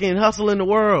easiest fucking hustle in the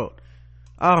world.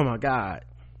 Oh my god.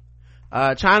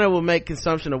 China will make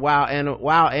consumption of wild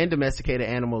and domesticated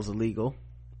animals illegal,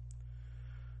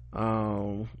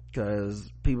 because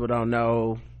people don't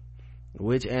know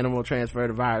which animal transferred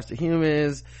the virus to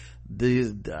humans.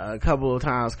 A couple of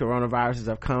times coronaviruses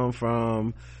have come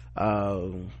from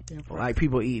like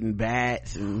people eating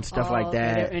bats and stuff like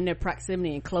that, and their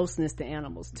proximity and closeness to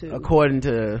animals too, according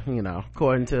to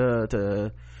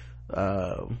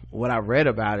what I read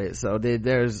about it. So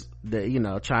there's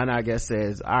China, I guess,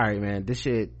 says, all right man, this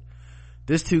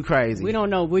too crazy. We don't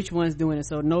know which one's doing it,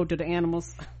 so no to the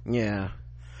animals. Yeah.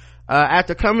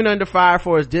 After coming under fire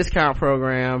for its discount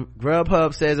program,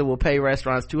 Grubhub says it will pay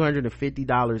restaurants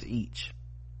 $250 each.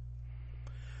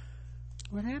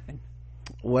 What happened?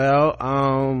 Well,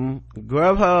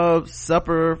 Grubhub's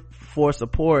Supper for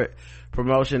Support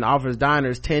promotion offers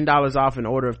diners $10 off an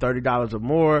order of $30 or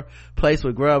more placed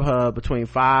with Grubhub between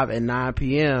 5 and 9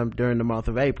 p.m. during the month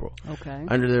of April. Okay.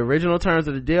 Under the original terms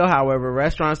of the deal, however,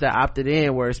 restaurants that opted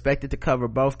in were expected to cover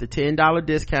both the $10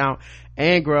 discount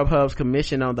and Grubhub's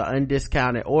commission on the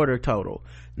undiscounted order total,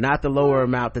 not the lower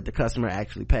amount that the customer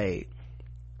actually paid.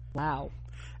 Wow.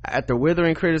 After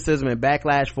withering criticism and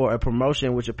backlash for a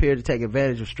promotion which appeared to take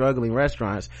advantage of struggling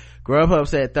restaurants, Grubhub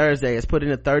said Thursday it's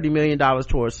putting $30 million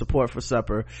towards support for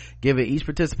Supper, giving each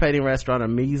participating restaurant a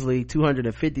measly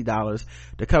 $250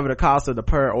 to cover the cost of the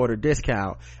per order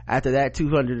discount. After that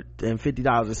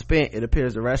 $250 is spent, it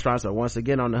appears the restaurants are once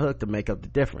again on the hook to make up the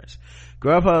difference.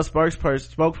 Grubhub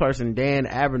spokesperson Dan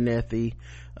Abernethy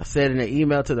said in an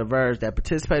email to The Verge that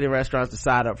participating restaurants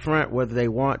decide up front whether they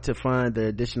want to fund the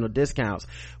additional discounts,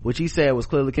 which he said was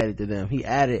clearly communicated to them. He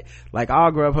added, like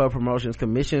all Grubhub promotions,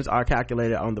 commissions are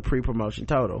calculated on the pre-promotion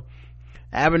total.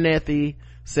 Abernethy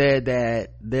said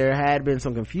that there had been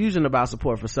some confusion about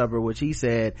support for Supper, which he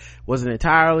said was an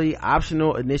entirely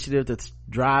optional initiative to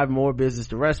drive more business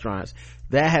to restaurants.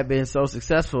 That had been so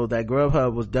successful that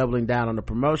Grubhub was doubling down on the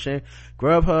promotion.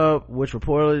 Grubhub, which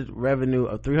reported revenue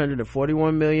of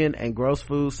 $341 million and gross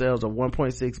food sales of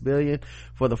 $1.6 billion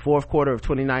for the fourth quarter of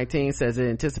 2019, says it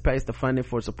anticipates the funding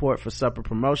for support for Supper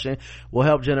promotion will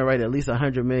help generate at least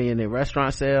 $100 million in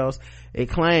restaurant sales. It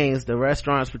claims the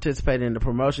restaurants participating in the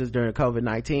promotions during the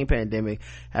COVID-19 pandemic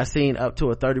have seen up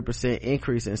to a 30%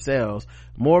 increase in sales.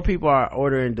 More people are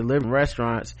ordering delivery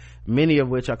restaurants, many of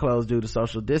which are closed due to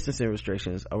social distancing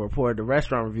restrictions. A report of the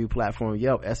restaurant review platform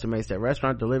Yelp estimates that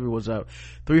restaurant delivery was up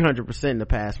 300% in the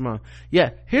past month.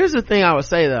 Yeah, here's the thing I would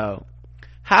say though.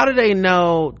 How do they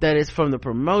know that it's from the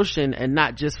promotion and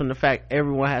not just from the fact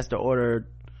everyone has to order,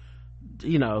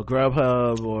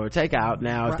 Grubhub or takeout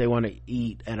now if they want to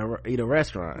eat at a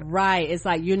restaurant? Right. It's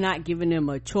like you're not giving them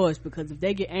a choice, because if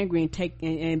they get angry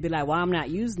and be like, well, I'm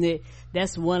not using it,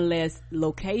 that's one less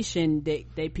location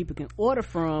that people can order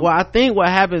from. Well, I think what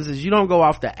happens is you don't go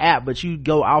off the app, but you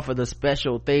go off of the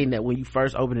special thing that when you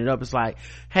first open it up, it's like,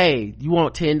 hey, you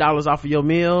want $10 off of your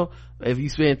meal? If you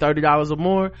spend $30 or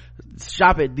more,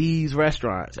 shop at these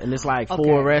restaurants, and it's like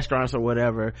 4 restaurants or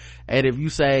whatever. And if you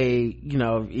say,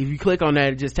 if you click on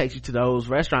that, it just takes you to those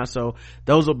restaurants. So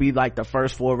those will be like the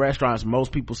first 4 restaurants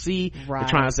most people see. Right. They're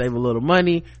trying to save a little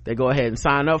money. They go ahead and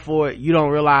sign up for it. You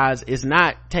don't realize it's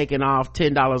not taking off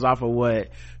 $10 off of what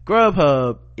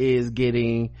Grubhub is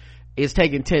getting. It's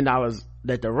taking $10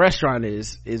 that the restaurant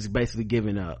is basically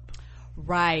giving up.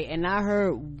 Right. And I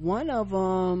heard one of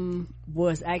them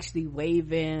was actually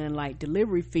waiving like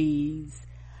delivery fees,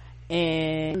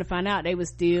 and to find out they were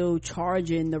still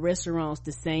charging the restaurants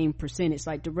the same percentage.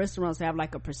 Like the restaurants have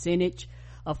like a percentage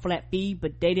of flat fee,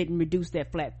 but they didn't reduce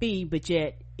that flat fee, but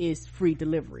yet it's free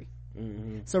delivery.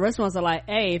 Mm-hmm. So restaurants are like,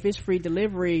 hey, if it's free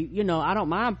delivery, I don't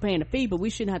mind paying the fee, but we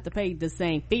shouldn't have to pay the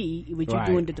same fee when you're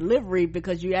doing the delivery,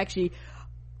 because you actually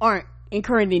aren't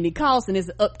incurring any costs, and it's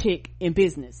an uptick in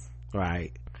business.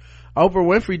 Right. Oprah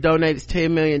Winfrey donates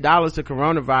 $10 million to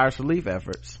coronavirus relief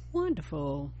efforts.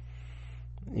 Wonderful.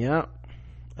 Yep.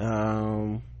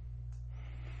 I'm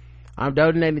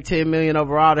donating $10 million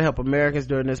overall to help Americans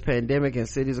during this pandemic in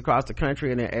cities across the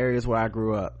country and in areas where I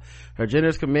grew up. Her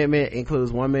generous commitment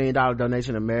includes $1 million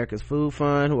donation to America's Food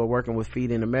Fund, who are working with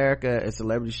Feeding America, and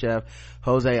celebrity chef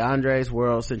Jose Andres'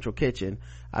 World Central Kitchen.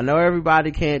 I know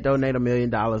everybody can't donate $1 million,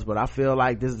 but I feel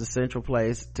like this is the central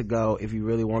place to go if you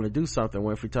really want to do something,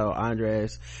 Winfrey told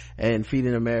Andres and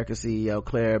Feeding America CEO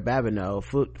Claire Babineau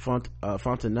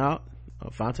Fontenot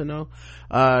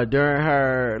during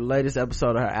her latest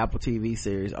episode of her Apple TV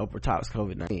series Oprah Talks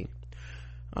COVID-19.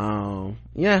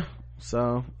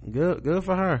 So good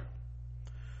for her.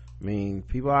 I mean,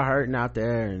 people are hurting out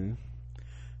there, and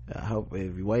I hope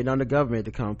if you're waiting on the government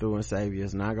to come through and save you,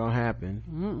 it's not gonna happen.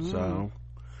 Mm-mm. So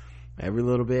every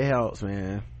little bit helps,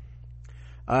 man.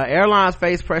 Airlines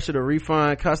face pressure to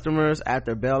refund customers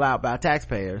after bailout by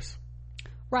taxpayers.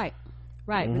 Right.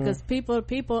 Mm-hmm. Because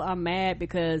people are mad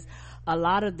because a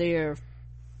lot of their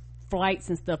flights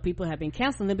and stuff, people have been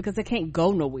canceling them because they can't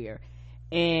go nowhere.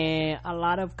 And a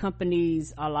lot of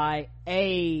companies are like,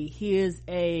 hey, here's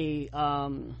a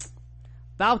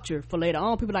voucher for later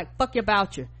on. People are like, fuck your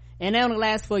voucher, and they only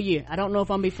last for a year. I don't know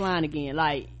if I'm gonna be flying again.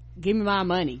 Like, give me my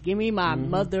money, give me my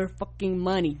motherfucking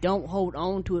money. Don't hold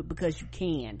on to it because you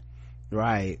can.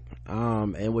 Right.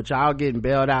 And with y'all getting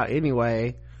bailed out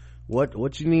anyway,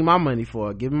 what you need my money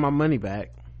for? Give me my money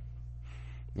back.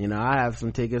 I have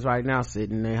some tickets right now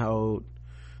sitting there hold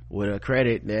with a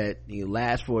credit that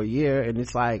lasts for a year, and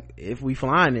it's like, if we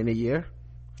flying in a year,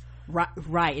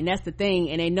 Right, and that's the thing,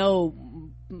 and they know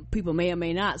people may or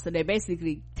may not, so they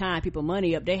basically tying people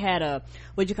money up. They had a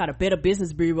Better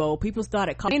Business Bureau. People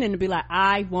started calling in to be like,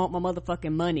 I want my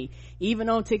motherfucking money, even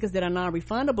on tickets that are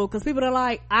non-refundable, because people are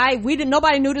like,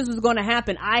 nobody knew this was going to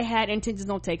happen. I had intentions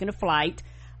on taking a flight,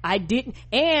 I didn't,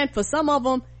 and for some of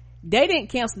them, they didn't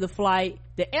cancel the flight,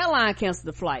 the airline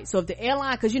canceled the flight. So if the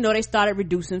airline, because they started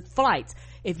reducing flights,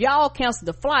 if y'all cancel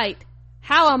the flight,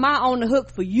 how am I on the hook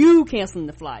for you canceling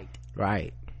the flight?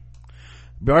 Right.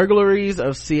 Burglaries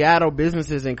of Seattle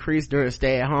businesses increased during a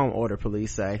stay-at-home order,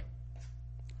 police say.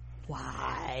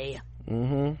 Why?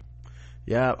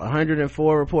 Yeah,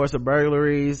 104 reports of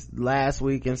burglaries last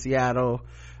week in Seattle,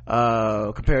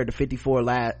 compared to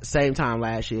 54 same time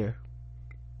last year.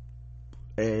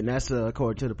 And that's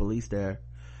according to the police there.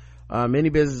 Many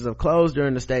businesses have closed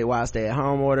during the statewide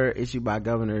stay-at-home order issued by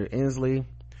Governor Inslee.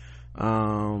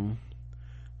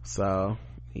 So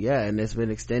yeah, and it's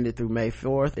been extended through May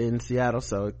 4th in Seattle,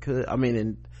 so it could,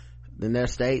 in their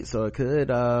state, so it could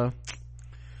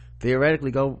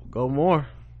theoretically go more.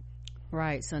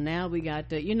 Right, so now we got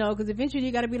the, because eventually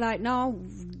you got to be like, no,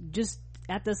 just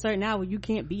after a certain hour you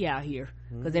can't be out here,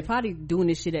 because they're probably doing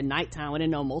this shit at nighttime when they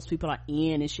know most people are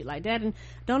in and shit like that, and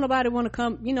don't nobody want to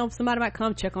come, somebody might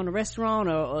come check on the restaurant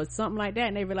or something like that,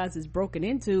 and they realize it's broken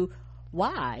into.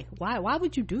 Why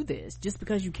would you do this just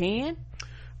because you can?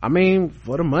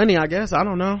 For the money, I guess. I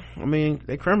don't know.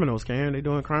 They criminals, Karen. They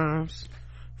doing crimes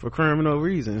for criminal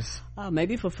reasons.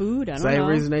 Maybe for food. I don't know. Same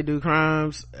reason they do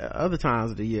crimes other times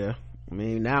of the year.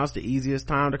 Now it's the easiest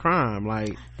time to crime.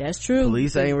 Like, that's true.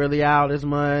 Police ain't really out as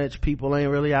much. People ain't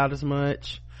really out as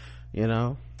much.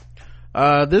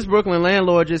 This Brooklyn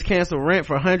landlord just canceled rent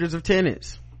for hundreds of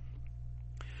tenants.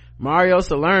 Mario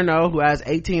Salerno, who has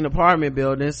 18 apartment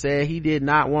buildings, said he did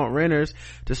not want renters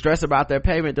to stress about their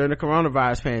payment during the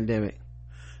coronavirus pandemic.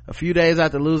 A few days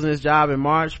after losing his job in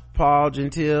March, Paul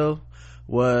Gentile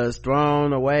was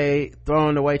throwing away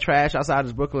trash outside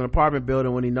his Brooklyn apartment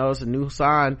building when he noticed a new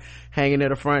sign hanging at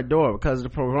the front door. Because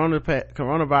of the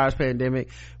coronavirus pandemic,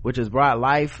 which has brought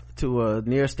life to a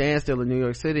near standstill in New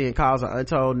York City and caused an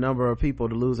untold number of people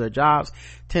to lose their jobs,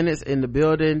 tenants in the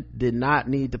building did not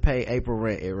need to pay April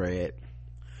rent, it read.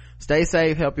 Stay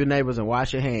safe, help your neighbors, and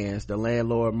wash your hands, the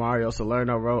landlord Mario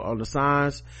Salerno wrote on the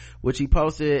signs, which he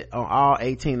posted on all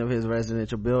 18 of his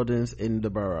residential buildings in the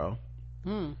borough.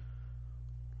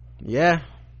 Yeah,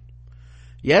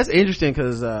 it's interesting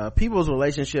because people's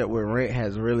relationship with rent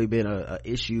has really been a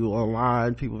issue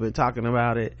online. People have been talking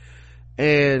about it,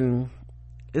 and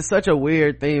it's such a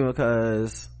weird thing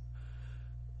because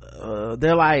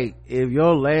they're like, if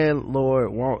your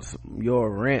landlord wants your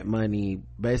rent money,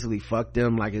 basically fuck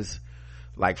them. Like, it's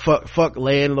like fuck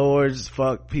landlords,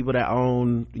 fuck people that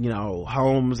own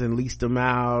homes and lease them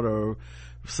out or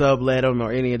sublet them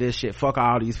or any of this shit. Fuck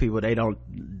all these people. They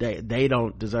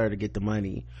don't deserve to get the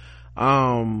money,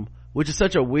 which is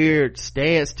such a weird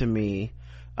stance to me,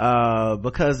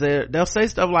 because they'll say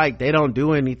stuff like they don't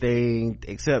do anything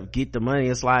except get the money.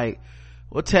 It's like,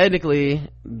 well, technically,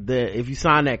 if you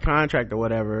sign that contract or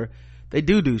whatever, they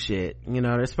do shit.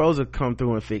 They're supposed to come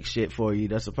through and fix shit for you.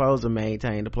 They're supposed to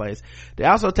maintain the place. They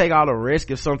also take all the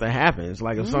risk if something happens.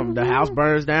 Like, if the house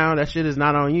burns down, that shit is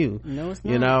not on you. No, it's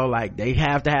not. Like, they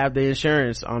have to have the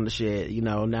insurance on the shit.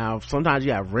 Now sometimes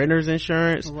you have renter's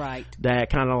insurance, right, that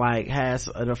kind of like has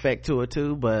an effect to it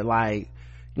too. But like,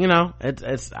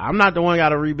 it's I'm not the one got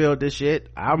to rebuild this shit.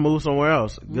 I'll move somewhere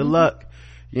else. Good luck.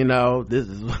 This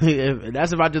is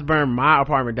that's if I just burn my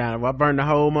apartment down. If I burn the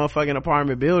whole motherfucking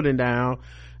apartment building down,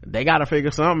 they gotta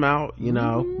figure something out,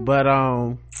 but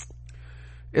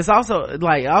it's also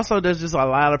there's just a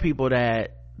lot of people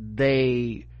that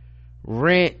they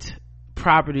rent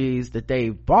properties that they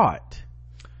bought,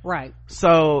 right?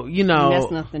 So and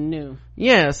that's nothing new.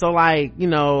 Yeah, so like,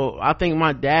 I think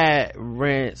my dad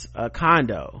rents a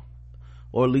condo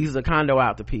or leases a condo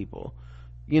out to people,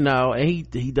 and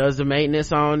he does the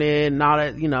maintenance on it and all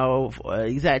that.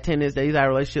 He's had tenants that he's had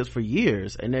relationships for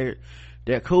years, and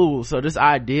they're cool. So this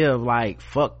idea of like,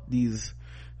 fuck these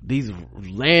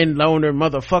landowner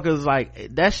motherfuckers,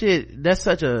 like, that shit, that's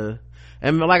such a,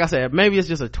 and like I said, maybe it's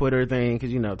just a Twitter thing,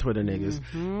 because Twitter niggas,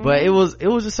 but it was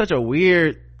just such a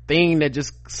weird thing that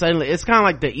just suddenly, it's kind of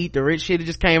like the eat the rich shit. It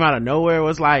just came out of nowhere. It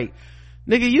was like,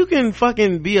 nigga, you can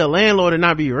fucking be a landlord and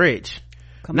not be rich.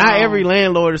 Not every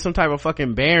landlord is some type of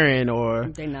fucking baron or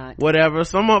they're not. Whatever.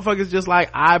 Some motherfuckers just like,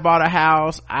 I bought a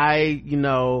house, I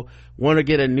want to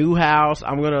get a new house,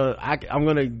 I'm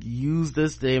gonna use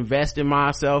this to invest in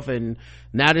myself, and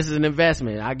now this is an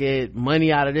investment. I get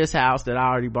money out of this house that I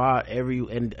already bought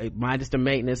and minus the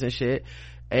maintenance and shit,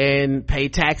 and pay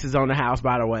taxes on the house,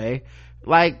 by the way,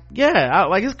 Like, yeah,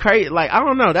 like it's crazy. Like, I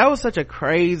don't know, that was such a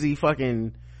crazy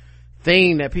fucking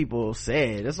thing that people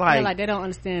said. It's like, like they don't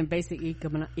understand basic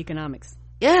economics.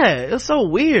 Yeah, it's so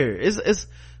weird. It's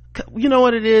you know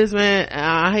what it is, man.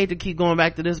 I hate to keep going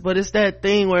back to this, but it's that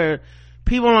thing where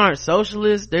people aren't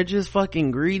socialists, they're just fucking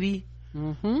greedy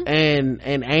and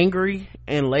angry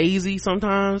and lazy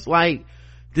sometimes. Like,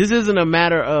 this isn't a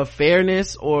matter of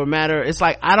fairness or it's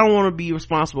like, I don't want to be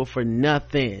responsible for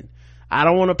nothing. I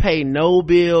don't want to pay no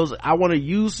bills. I want to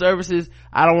use services.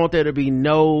 I don't want there to be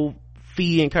no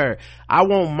fee incurred. I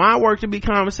want my work to be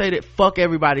compensated. Fuck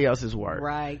everybody else's work.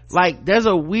 Right. Like, there's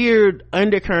a weird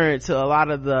undercurrent to a lot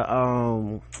of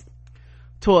the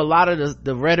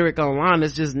rhetoric online.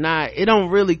 It's just not, it don't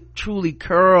really truly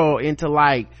curl into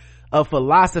like a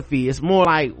philosophy. It's more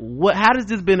like, how does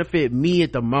this benefit me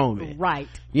at the moment? Right.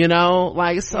 You know,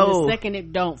 like, so and the second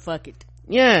it don't, fuck it.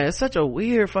 Yeah, it's such a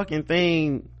weird fucking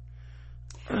thing.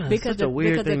 Because the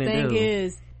thing do.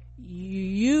 is,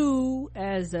 you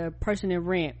as a person in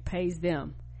rent pays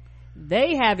them.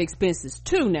 They have expenses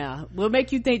too now. Will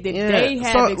make you think that they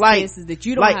have expenses that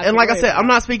you don't have. And like I said, I'm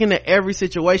not speaking to every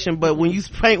situation, but when you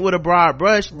paint with a broad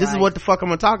brush, this is what the fuck I'm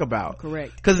gonna talk about.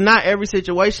 Correct. Because not every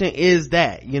situation is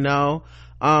that, you know.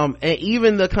 And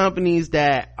even the companies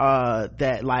that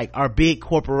like are big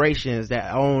corporations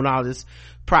that own all this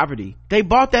property, they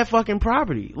bought that fucking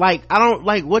property. Like, I don't,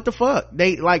 like, what the fuck?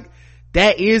 They, like,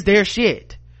 that is their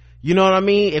shit. You know what I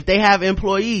mean? If they have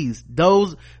employees,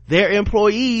 their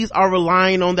employees are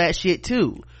relying on that shit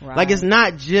too. Right. Like, it's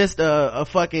not just a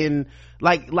fucking,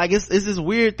 like it's this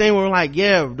weird thing where we're like,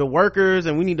 yeah, the workers,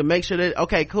 and we need to make sure that,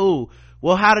 okay, cool.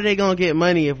 Well, how are they gonna get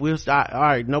money if we'll start,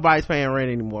 alright, nobody's paying rent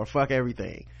anymore, fuck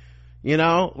everything. You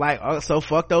know? Like, so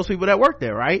fuck those people that work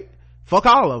there, right? Fuck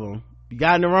all of them. You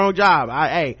got in the wrong job.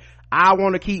 I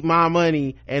want to keep my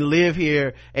money and live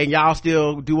here, and y'all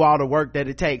still do all the work that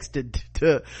it takes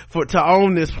to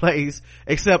own this place,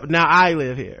 except now I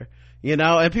live here, you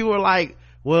know. And people are like,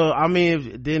 well, I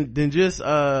mean, then just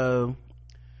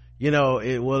you know,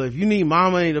 if you need my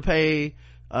money to pay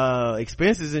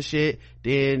expenses and shit,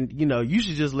 then, you know, you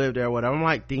should just live there or whatever. I'm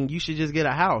like, then you should just get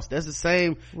a house. That's the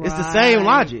same. Right. It's the same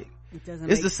logic.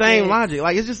 It's the same logic.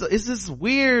 Like, it's this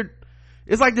weird,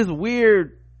 it's like this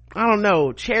weird, I don't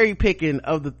know, cherry picking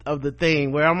of the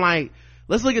thing where I'm like,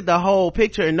 let's look at the whole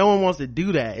picture, and no one wants to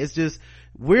do that. It's just,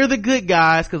 we're the good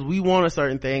guys because we want a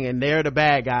certain thing, and they're the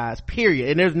bad guys, period.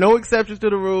 And there's no exceptions to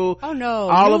the rule. Oh no.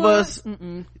 All of us,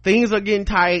 things are getting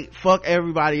tight, fuck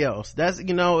everybody else. That's,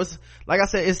 you know, it's like I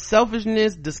said, it's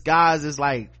selfishness disguised as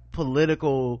like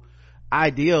political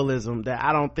idealism that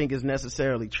I don't think is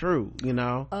necessarily true, you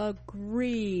know.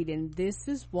 Agreed. And this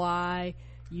is why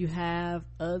you have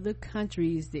other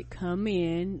countries that come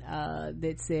in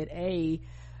that said, hey,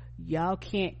 y'all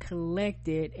can't collect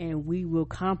it and we will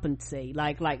compensate.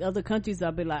 Like other countries,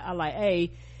 I'll be like,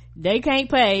 hey, they can't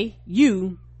pay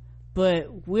you,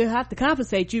 but we'll have to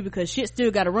compensate you because shit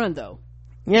still gotta run though.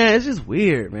 Yeah, it's just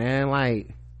weird, man. Like,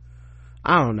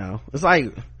 I don't know, it's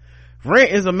like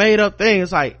rent is a made up thing.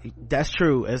 It's like, that's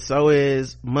true, and so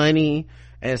is money,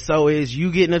 and so is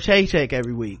you getting a paycheck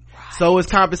every week. Right. So is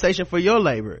compensation for your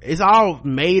labor. It's all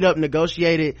made up,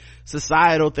 negotiated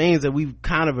societal things that we've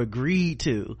kind of agreed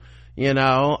to, you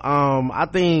know. I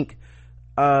think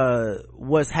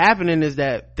what's happening is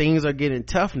that things are getting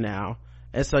tough now,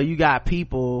 and so you got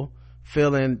people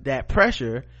feeling that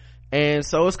pressure, and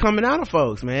so it's coming out of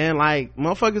folks, man. Like,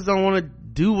 motherfuckers don't want to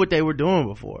do what they were doing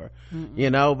before. You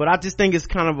know. But I just think it's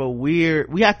kind of a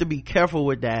weird, we have to be careful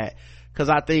with that, because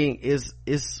I think it's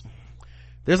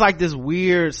there's like this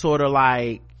weird sort of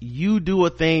like, you do a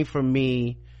thing for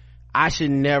me, I should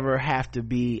never have to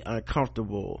be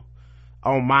uncomfortable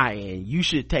on my end. You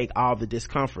should take all the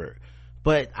discomfort.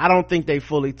 But I don't think they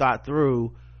fully thought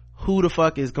through who the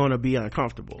fuck is gonna be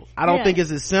uncomfortable. I don't think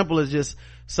it's as simple as just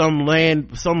some man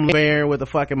with a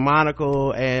fucking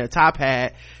monocle and a top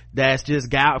hat that's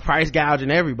just price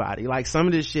gouging everybody. Like, some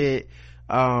of this shit,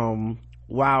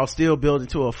 while still building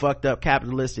to a fucked up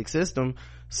capitalistic system,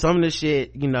 some of this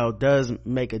shit, you know, does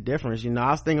make a difference. You know,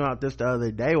 I was thinking about this the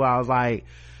other day where I was like,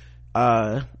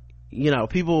 you know,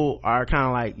 people are kind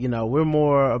of like, you know, we're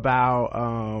more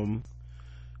about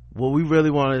what we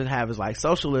really want to have is like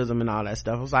socialism and all that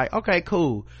stuff. I was like, okay,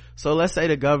 cool. So let's say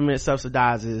the government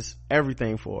subsidizes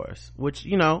everything for us, which,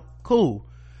 you know, cool,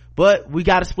 but we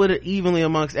got to split it evenly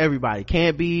amongst everybody.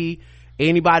 Can't be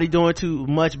anybody doing too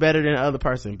much better than the other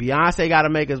person. Beyonce got to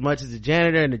make as much as the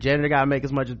janitor, and the janitor got to make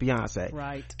as much as Beyonce.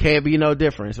 Right. Can't be no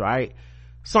difference, right?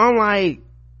 So I'm like,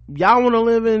 y'all want to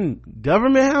live in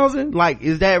government housing? Like,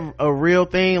 is that a real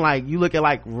thing? Like, you look at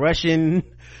like Russian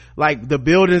like the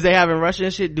buildings they have in Russia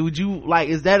and shit, would you like,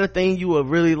 is that a thing you would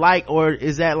really like, or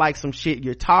is that like some shit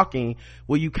you're talking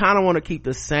where you kind of want to keep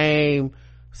the same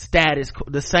status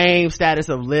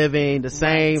of living, the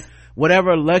same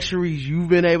whatever luxuries you've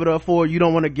been able to afford, you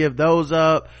don't want to give those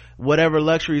up. Whatever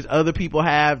luxuries other people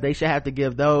have, they should have to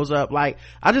give those up. Like,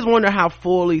 I just wonder how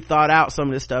fully thought out some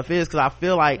of this stuff is, because I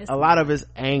feel like a lot of it's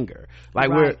anger. Like,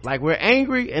 we're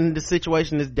angry and the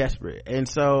situation is desperate. And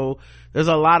so there's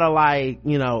a lot of like,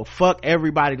 you know, fuck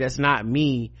everybody that's not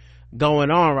me going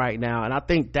on right now. And I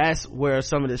think that's where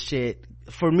some of this shit,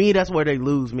 for me, that's where they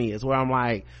lose me, is where I'm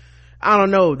like, I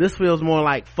don't know, this feels more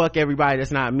like fuck everybody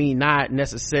that's not me, not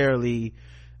necessarily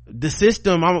the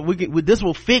system. This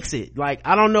will fix it. Like,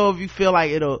 I don't know if you feel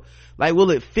like it'll, like, will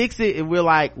it fix it if we're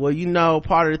like, well, you know,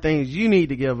 part of the things you need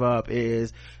to give up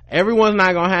is everyone's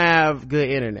not gonna have good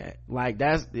internet. Like,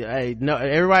 that's, hey, no,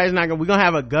 everybody's not gonna, we're gonna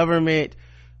have a government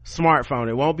smartphone.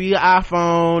 It won't be an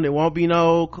iPhone. It won't be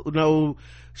no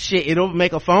shit. It'll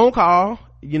make a phone call,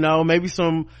 you know, maybe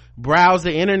some browse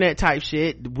the internet type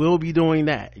shit. We'll be doing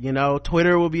that, you know.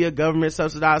 Twitter will be a government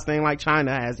subsidized thing like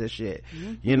China has this shit.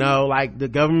 You know, like the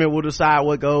government will decide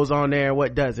what goes on there and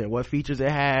what doesn't, what features it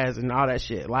has and all that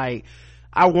shit. Like,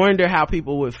 I wonder how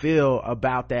people would feel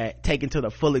about that taken to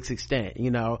the fullest extent, you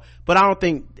know. But I don't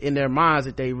think in their minds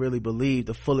that they really believe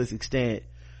the fullest extent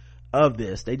of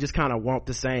this. They just kind of want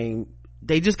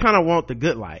the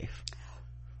good life.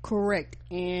 Correct.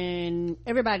 And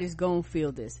everybody's going to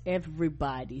feel this.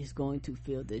 Everybody's going to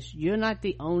feel this. You're not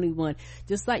the only one.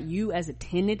 Just like you as a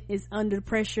tenant is under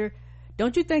pressure,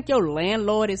 don't you think your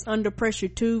landlord is under pressure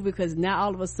too? Because now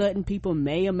all of a sudden people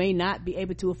may or may not be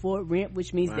able to afford rent,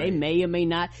 which means they may or may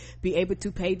not be able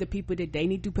to pay the people that they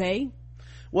need to pay.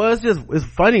 Well, it's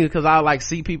funny because I like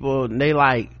see people and they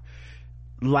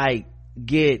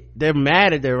they're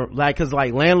mad at their, like, cause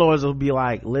like landlords will be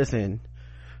like, listen,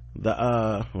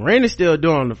 the rent is still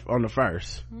due on the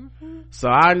 1st. So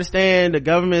I understand the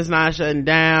government's not shutting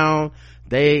down.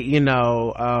 They, you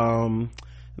know,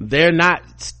 they're not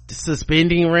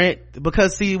suspending rent,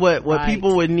 because see what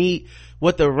people would need,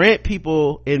 what the rent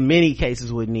people in many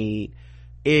cases would need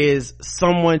is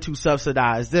someone to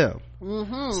subsidize them.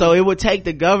 So it would take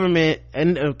the government,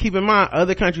 and keep in mind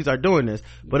other countries are doing this,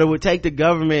 but it would take the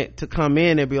government to come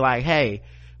in and be like, hey,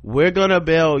 we're gonna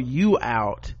bail you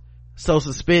out, so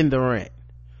suspend the rent.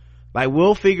 Like,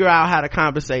 we'll figure out how to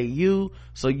compensate you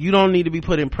so you don't need to be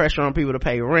putting pressure on people to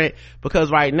pay rent, because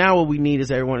right now what we need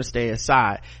is everyone to stay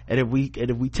inside. And if we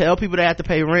tell people they have to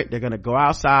pay rent, they're gonna go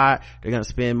outside, they're gonna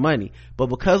spend money. But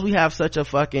because we have such a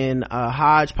fucking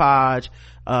hodgepodge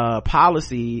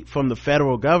policy from the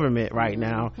federal government right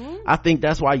now, I think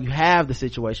that's why you have the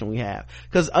situation we have.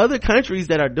 Because other countries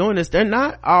that are doing this, they're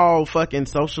not all fucking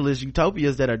socialist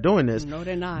utopias that are doing this. No,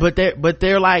 they're not. But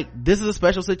they're like, this is a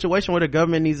special situation where the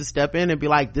government needs to step in and be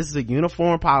like, this is a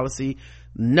uniform policy.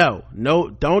 No,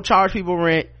 don't charge people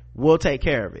rent, we'll take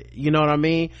care of it, you know what I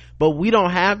mean? But we don't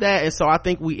have that, and so I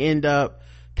think we end up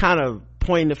kind of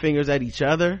pointing the fingers at each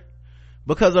other,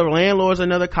 because our landlord's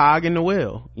another cog in the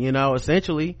wheel, you know,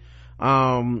 essentially.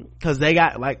 Cause they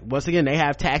got, like, once again, they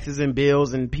have taxes and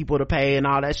bills and people to pay and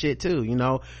all that shit too, you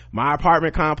know. My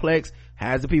apartment complex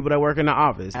has the people that work in the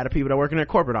office, had the people that work in their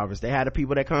corporate office, they had the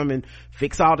people that come and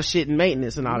fix all the shit and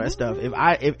maintenance and all that stuff.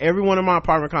 If everyone in my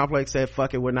apartment complex said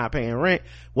fuck it, we're not paying rent,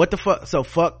 what the fuck? So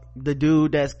fuck the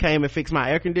dude that's came and fixed my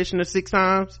air conditioner 6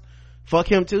 times,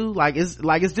 fuck him too.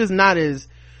 It's just not as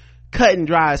cut and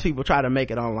dry as people try to make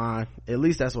it online. At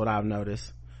least that's what I've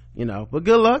noticed, you know. But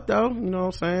good luck though, you know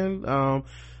what I'm saying.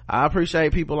 I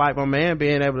appreciate people like my man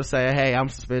being able to say, hey, I'm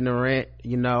suspending rent,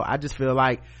 you know. I just feel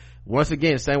like, once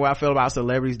again, same way I feel about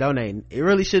celebrities donating, it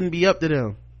really shouldn't be up to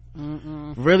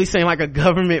them. Really seem like a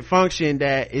government function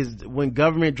that is, when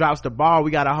government drops the ball, we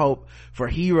gotta hope for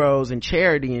heroes and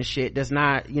charity and shit. That's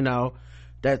not, you know,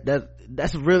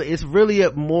 that's really, it's really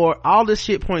a more, all this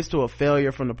shit points to a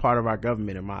failure from the part of our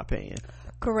government, in my opinion.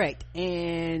 Correct.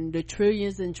 And the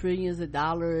trillions and trillions of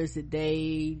dollars that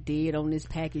they did on this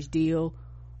package deal,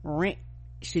 rent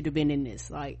should have been in this.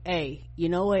 Like, hey, you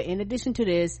know what, in addition to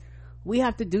this, we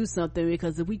have to do something,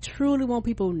 because if we truly want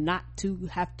people not to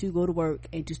have to go to work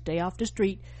and to stay off the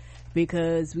street,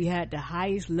 because we had the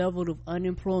highest level of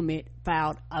unemployment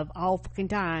filed of all fucking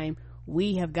time,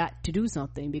 we have got to do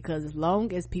something. Because as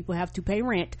long as people have to pay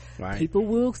rent, people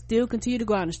will still continue to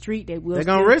go on the street. They're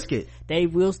gonna risk it. They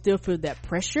will still feel that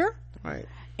pressure, right?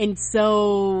 And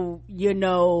so, you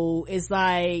know, it's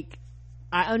like,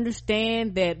 I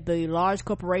understand that the large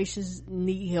corporations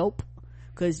need help,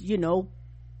 because, you know,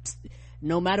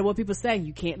 no matter what people say,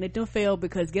 you can't let them fail,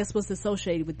 because guess what's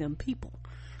associated with them people?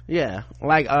 Yeah,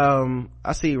 like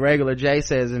I see Regular J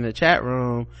says in the chat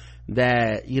room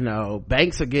that, you know,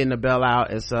 banks are getting a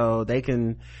bailout, and so they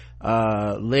can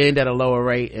lend at a lower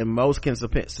rate, and most can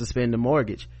suspend the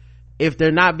mortgage. If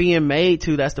they're not being made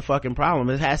to, that's the fucking problem.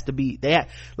 It has to be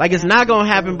like, it's not gonna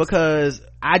happen because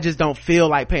I just don't feel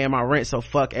like paying my rent, so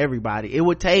fuck everybody. It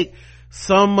would take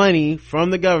some money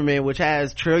from the government, which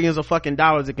has trillions of fucking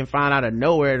dollars it can find out of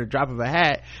nowhere at the drop of a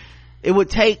hat. It would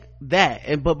take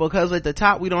that, but because at the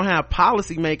top we don't have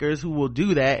policymakers who will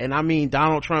do that, and I mean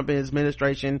Donald Trump and his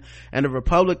administration and the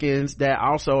Republicans that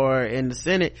also are in the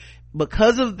Senate,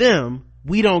 because of them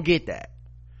we don't get that.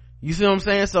 You see what I'm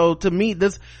saying? So to me,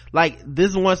 this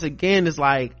once again is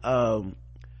like, I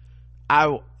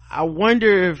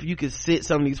wonder if you could sit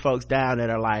some of these folks down that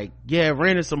are like, yeah,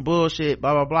 rent is some bullshit,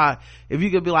 blah blah blah. If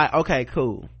you could be like, okay,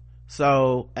 cool,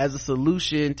 so as a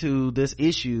solution to this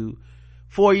issue,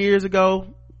 4 years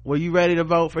ago, were you ready to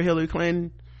vote for Hillary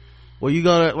Clinton? Were you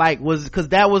gonna, like, cause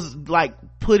that was like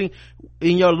putting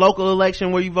in your local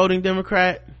election, were you voting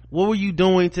Democrat? What were you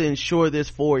doing to ensure this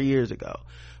 4 years ago?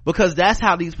 Because that's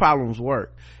how these problems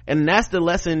work. And that's the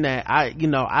lesson that I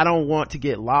don't want to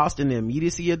get lost in the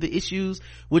immediacy of the issues,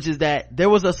 which is that there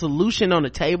was a solution on the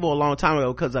table a long time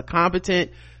ago, because a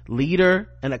competent leader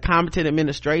and a competent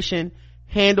administration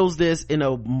handles this in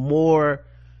a more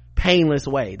painless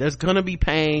way. There's gonna be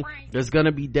pain, there's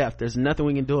gonna be death, there's nothing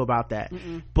we can do about that.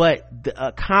 But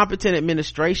a competent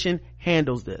administration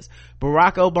handles this.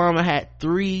 Barack Obama had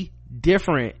 3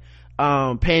 different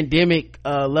pandemic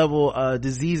level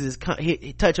diseases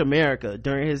touch America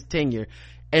during his tenure,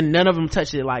 and none of them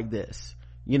touched it like this.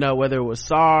 You know, whether it was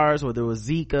SARS, whether it was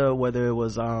Zika, whether it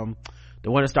was the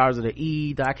one that starts with an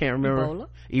E that I can't remember,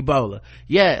 Ebola.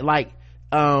 Yeah, like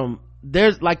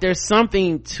there's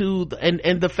something to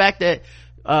and the fact that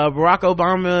Barack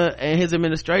Obama and his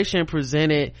administration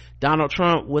presented Donald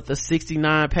Trump with a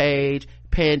 69-page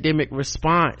pandemic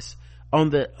response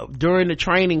during the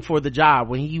training for the job,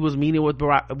 when he was meeting with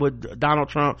Donald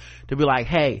Trump to be like,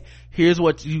 hey, here's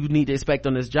what you need to expect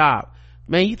on this job.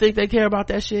 Man, you think they care about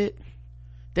that shit?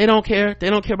 They don't care. They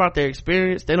don't care about their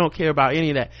experience. They don't care about any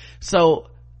of that. So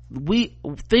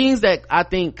things that I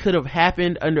think could have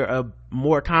happened under a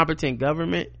more competent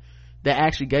government that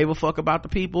actually gave a fuck about the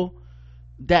people,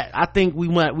 that I think we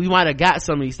might have got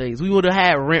some of these things. We would have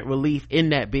had rent relief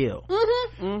in that bill.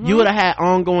 You would have had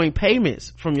ongoing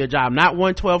payments from your job, not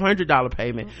one $1,200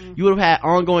 payment. You would have had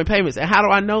ongoing payments. And how do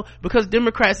I know? Because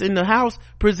Democrats in the House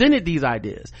presented these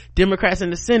ideas. Democrats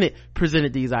in the Senate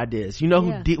presented these ideas. You know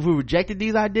who rejected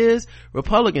these ideas?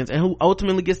 Republicans. And who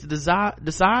ultimately gets to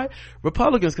decide?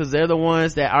 Republicans, because they're the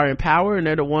ones that are in power, and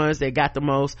they're the ones that got the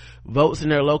most votes in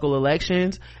their local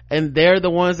elections, and they're the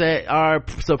ones that are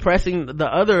suppressing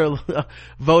the other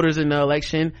voters in the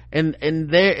election, and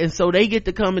so they get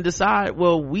to come and decide,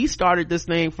 well, we started this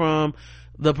thing from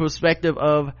the perspective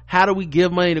of how do we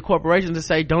give money to corporations to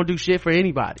say don't do shit for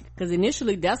anybody, because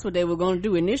initially that's what they were going to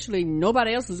do. Initially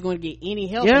nobody else was going to get any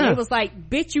help, and it was like,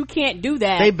 bitch, you can't do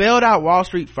that. They bailed out Wall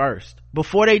Street first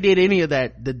before they did any of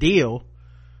that. The deal,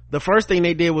 the first thing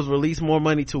they did was release more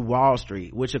money to Wall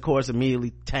Street, which of course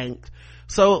immediately tanked.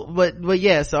 So but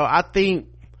yeah, so I think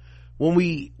when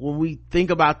we think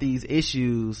about these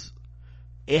issues,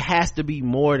 it has to be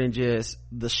more than just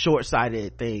the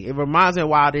short-sighted thing. It reminds me of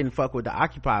why I didn't fuck with the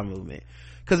Occupy movement,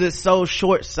 because it's so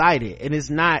short-sighted, and it's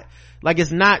not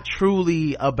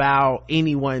truly about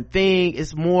any one thing.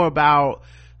 It's more about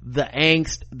the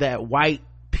angst that white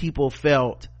people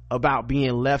felt about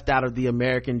being left out of the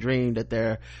American dream that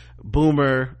their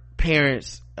boomer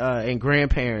parents and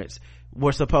grandparents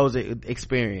were supposed to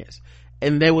experience.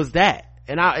 And there was that,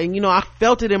 and I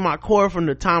felt it in my core from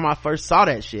the time I first saw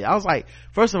that shit. I was like,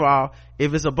 first of all,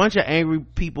 if it's a bunch of angry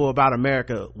people about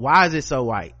America, why is it so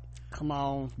white? Come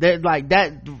on, that like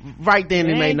that right then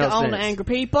it made no sense. The angry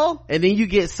people. And then you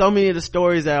get so many of the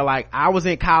stories that are like, I was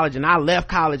in college and I left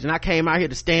college and I came out here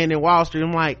to stand in Wall Street.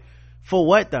 I'm like, for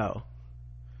what though?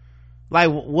 Like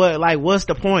what? Like what's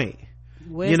the point?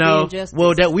 Where's the injustice?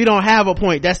 Well, that we don't have a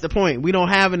point. That's the point. We don't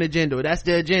have an agenda. That's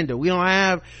the agenda. We don't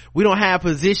have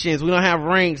positions. We don't have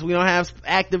ranks. We don't have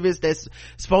activists that's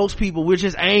spokespeople. We're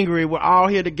just angry. We're all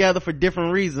here together for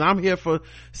different reasons. I'm here for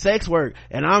sex work,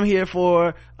 and I'm here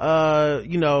for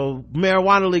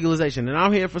marijuana legalization, and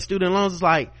I'm here for student loans. It's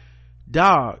like,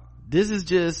 dog, this is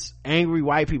just angry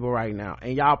white people right now,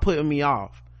 and y'all putting me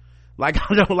off. Like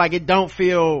it don't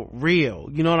feel real.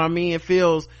 You know what I mean? It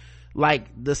feels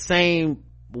like the same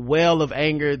well of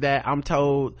anger that I'm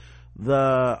told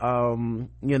the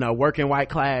working white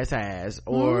class has,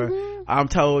 or I'm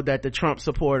told that the Trump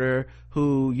supporter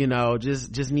who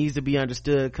just needs to be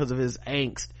understood because of his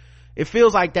angst it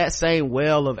feels like that same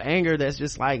well of anger that's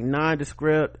just like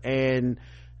nondescript and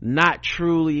not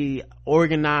truly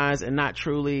organized and not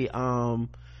truly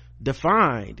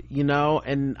defined, you know.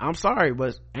 And I'm sorry,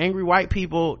 but angry white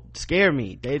people scare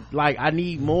me. They like, I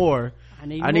need more. I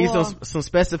need some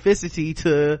specificity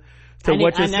to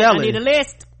what you're selling. I need a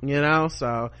list, you know.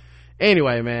 So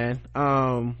anyway, man,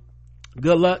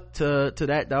 good luck to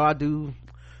that though.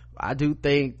 I do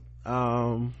think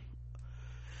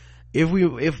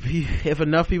if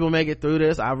enough people make it through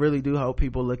this, I really do hope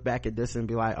people look back at this and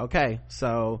be like, okay,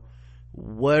 so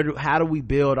how do we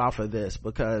build off of this?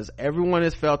 Because everyone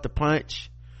has felt the punch,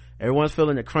 everyone's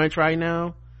feeling the crunch right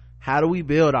now. How do we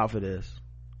build off of this?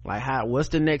 Like, what's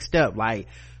the next step? Like,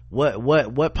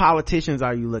 what politicians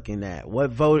are you looking at?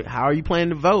 How are you planning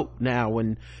to vote now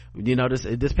when, you know,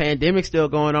 this pandemic's still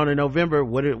going on in November?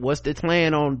 What's the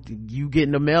plan on you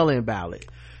getting the mail-in ballot?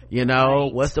 You know,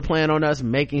 right. What's the plan on us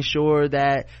making sure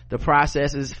that the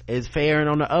process is fair and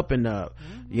on the up and up?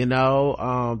 Mm-hmm. You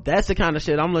know, that's the kind of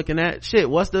shit I'm looking at. Shit,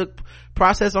 what's the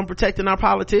process on protecting our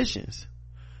politicians?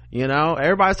 You know,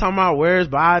 everybody's talking about where's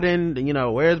Biden, you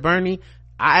know, where's Bernie?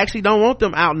 I actually don't want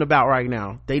them out and about right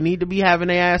now. They need to be having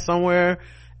their ass somewhere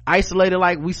isolated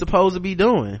like we supposed to be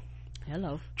doing.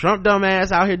 Hello. Trump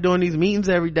dumbass out here doing these meetings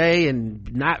every day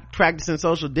and not practicing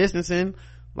social distancing.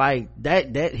 Like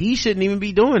that he shouldn't even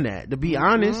be doing that, to be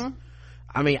honest.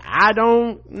 I mean, I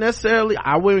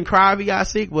wouldn't cry if he got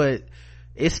sick, but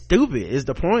it's stupid is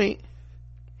the point.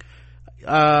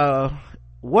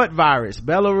 What virus?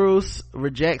 Belarus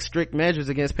rejects strict measures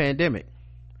against pandemic.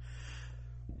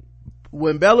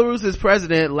 When Belarus's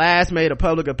president last made a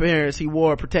public appearance, he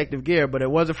wore protective gear, but it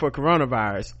wasn't for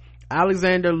coronavirus.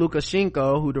 Alexander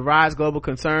Lukashenko, who derides global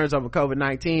concerns over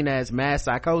COVID-19 as mass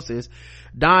psychosis,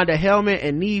 donned a helmet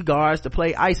and knee guards to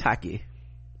play ice hockey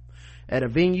at a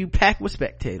venue packed with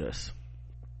spectators.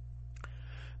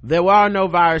 There are no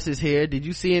viruses here. Did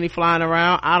you see any flying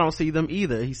around? I don't see them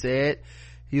either, he said.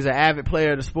 He's an avid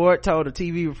player of the sport, told a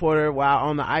TV reporter while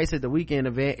on the ice at the weekend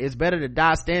event, it's better to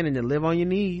die standing than live on your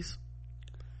knees.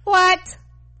 What?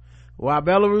 While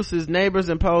Belarus's neighbors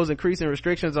impose increasing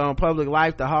restrictions on public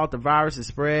life to halt the virus's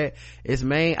spread, its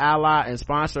main ally and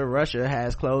sponsor, Russia,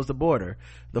 has closed the border.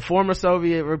 The former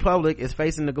Soviet Republic is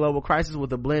facing the global crisis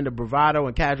with a blend of bravado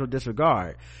and casual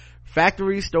disregard.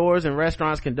 Factories, stores, and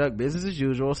restaurants conduct business as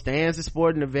usual. Stands and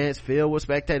sporting events filled with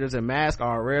spectators in masks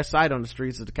are a rare sight on the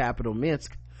streets of the capital,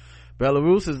 Minsk.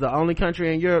 Belarus is the only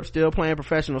country in Europe still playing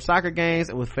professional soccer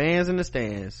games with fans in the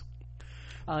stands.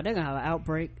 Oh, they're gonna have an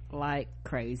outbreak like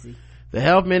crazy. The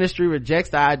health ministry rejects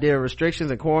the idea of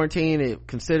restrictions and quarantine. It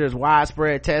considers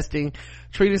widespread testing,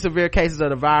 treating severe cases of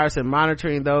the virus, and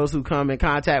monitoring those who come in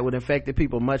contact with infected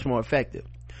people much more effective.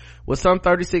 With some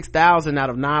 36,000 out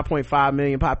of 9.5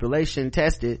 million population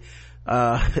tested,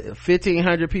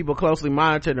 1,500 people closely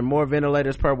monitored, and more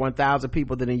ventilators per 1,000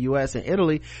 people than in the U.S. and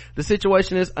Italy, the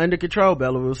situation is under control,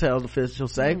 Belarus health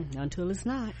officials say. Until it's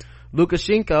not.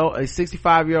 Lukashenko, a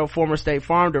 65-year-old former state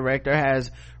farm director, has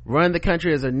run the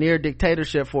country as a near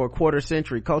dictatorship for a quarter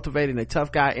century, cultivating a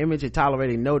tough guy image and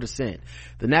tolerating no dissent.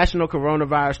 The national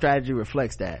coronavirus strategy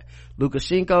reflects that.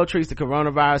 Lukashenko treats the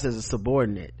coronavirus as a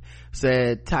subordinate,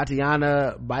 said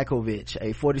Tatiana Baikovich,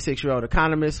 a 46-year-old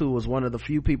economist who was one of the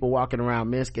few people walking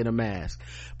around Minsk in a mask.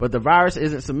 But the virus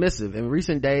isn't submissive. In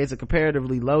recent days, a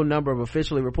comparatively low number of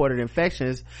officially reported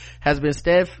infections has been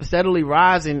steadily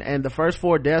rising, and the first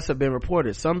 4 deaths have been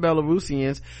reported. Some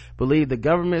Belarusians believe the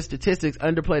government statistics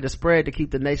underplay the spread to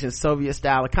keep the nation's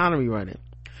Soviet-style economy running.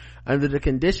 Under the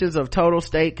conditions of total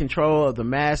state control of the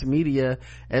mass media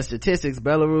and statistics,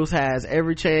 Belarus has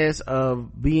every chance of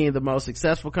being the most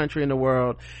successful country in the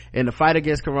world in the fight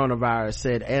against coronavirus,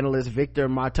 said analyst Viktor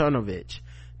Martinovich.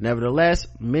 Nevertheless,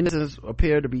 ministers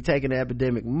appear to be taking the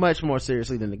epidemic much more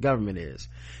seriously than the government is.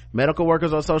 Medical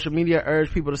workers on social media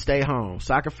urge people to stay home.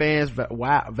 Soccer fans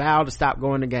vow to stop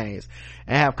going to games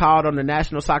and have called on the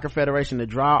National Soccer Federation to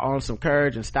draw on some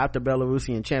courage and stop the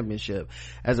Belarusian championship,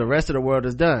 as the rest of the world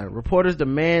has done. Reporters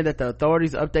demand that the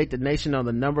authorities update the nation on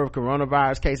the number of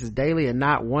coronavirus cases daily and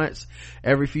not once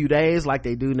every few days like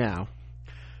they do now.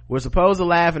 We're supposed to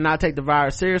laugh and not take the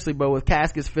virus seriously, but with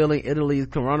caskets filling Italy's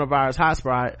coronavirus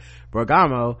hotspot,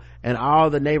 Bergamo, and all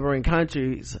the neighboring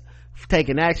countries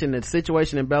taking action, the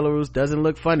situation in Belarus doesn't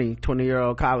look funny,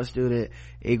 20-year-old college student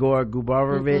Igor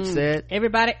Gubarovich said.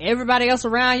 Everybody else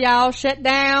around y'all shut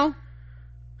down.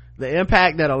 The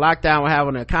impact that a lockdown will have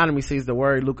on the economy seems to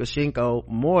worry Lukashenko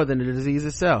more than the disease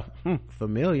itself.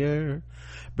 Familiar.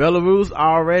 Belarus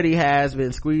already has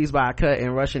been squeezed by a cut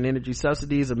in Russian energy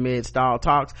subsidies amid stalled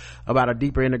talks about a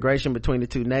deeper integration between the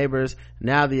two neighbors.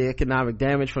 Now the economic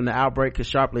damage from the outbreak could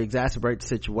sharply exacerbate the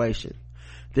situation.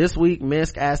 This week,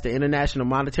 Minsk asked the International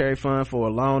Monetary Fund for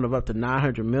a loan of up to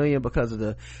 $900 million because of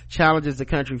the challenges the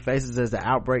country faces as the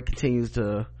outbreak continues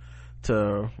to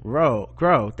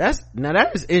grow.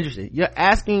 That is interesting. You're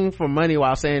asking for money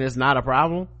while saying it's not a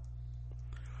problem.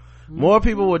 More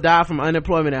people will die from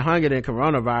unemployment and hunger than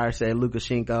coronavirus, said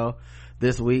Lukashenko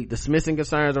this week, dismissing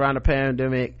concerns around the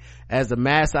pandemic as a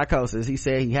mass psychosis. He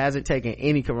said he hasn't taken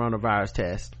any coronavirus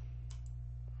test.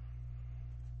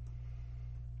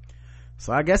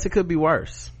 So I guess it could be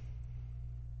worse.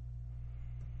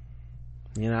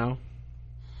 You know?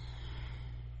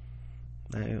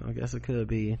 I guess it could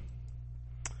be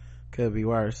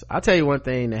worse. I'll tell you one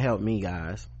thing that helped me,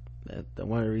 guys.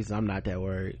 One of the reasons I'm not that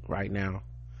worried right now.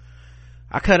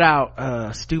 I cut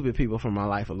out stupid people from my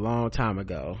life a long time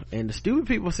ago, and the stupid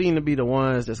people seem to be the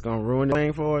ones that's gonna ruin the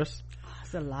thing for us.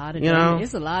 It's a lot of dummies.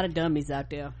 It's a lot of dummies out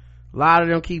there. A lot of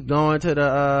them keep going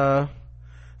to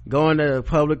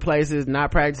public places,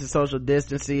 not practicing social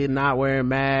distancing, not wearing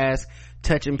masks,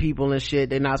 touching people and shit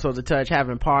they're not supposed to touch,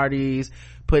 having parties,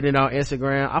 putting it on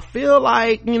Instagram. I feel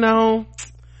like,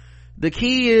 the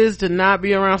key is to not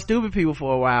be around stupid people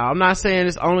for a while. I'm not saying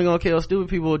it's only gonna kill stupid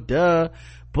people,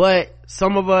 but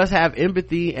some of us have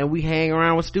empathy and we hang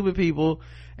around with stupid people,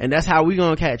 and that's how we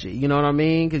gonna catch it. You know what I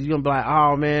mean? Because you're gonna be like,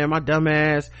 oh man, my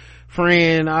dumbass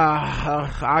friend,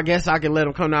 I guess I can let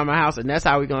him come down my house, and that's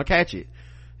how we gonna catch it.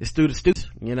 It's through the stupid,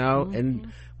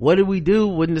 and what do we do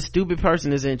when the stupid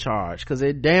person is in charge? Because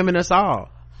they're damning us all.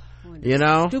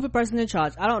 Stupid person in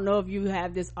charge. I don't know if you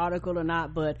have this article or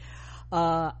not, but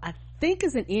I think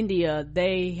it's in India.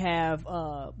 They have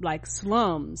like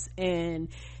slums, and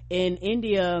in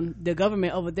India the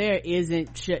government over there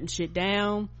isn't shutting shit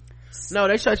down. No,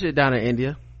 they shut shit down in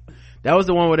India. That was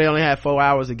the one where they only had 4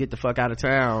 hours to get the fuck out of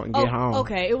town and get home.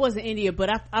 Okay, it wasn't India, but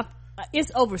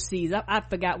it's overseas. I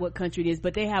forgot what country it is,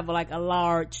 but they have like a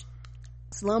large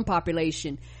slum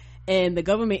population, and the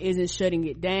government isn't shutting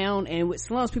it down. And with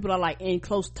slums, people are like in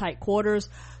close tight quarters,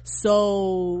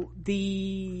 so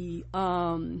the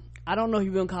I don't know if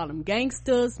you're gonna call them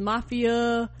gangsters,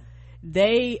 mafia,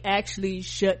 they actually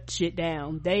shut shit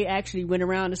down. They actually went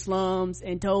around the slums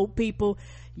and told people,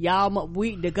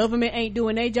 the government ain't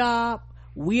doing their job,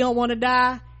 we don't want to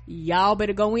die, y'all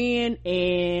better go in,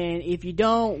 and if you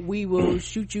don't, we will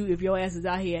shoot you if your ass is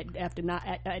out here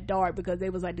at dark, because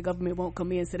they was like, the government won't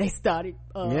come in, so they started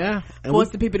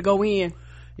forcing people to go in.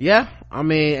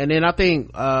 And then I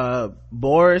think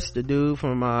Boris, the dude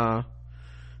from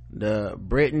the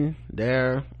Britain,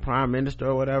 their prime minister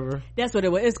or whatever, that's what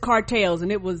it was. It's cartels, and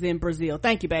it was in Brazil.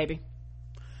 Thank you, baby.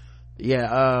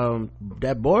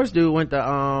 That Boris dude went to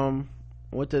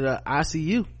the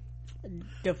ICU.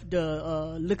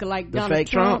 The lookalike the Donald fake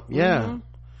Trump.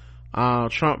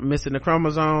 Trump missing the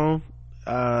chromosome,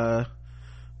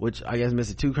 which I guess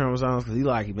missing 2 chromosomes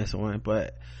because he missing one,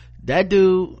 but that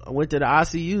dude went to the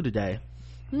ICU today.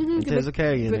 Intensive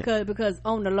care unit. Because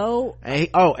on the low,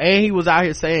 and he was out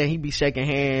here saying he be shaking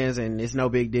hands and it's no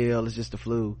big deal, it's just the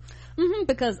flu.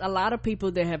 Because a lot of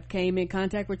people that have came in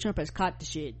contact with Trump has caught the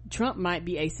shit. Trump might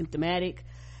be asymptomatic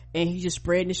and he's just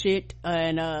spreading the shit,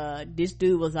 and this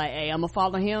dude was like, hey, I'm gonna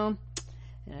follow him,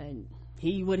 and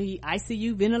he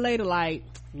ICU ventilator, like,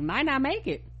 he might not make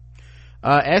it.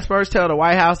 Experts tell the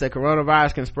White House that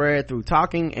coronavirus can spread through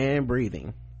talking and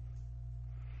breathing.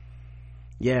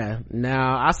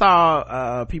 Now I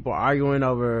saw people arguing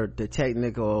over the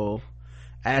technical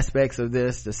aspects of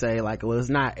this, to say like, well, it's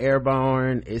not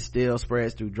airborne, it still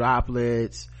spreads through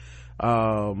droplets,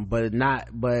 but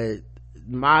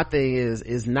my thing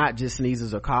is not just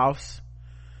sneezes or coughs.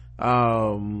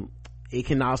 It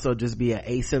can also just be an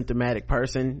asymptomatic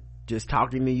person just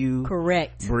talking to you,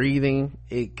 correct, breathing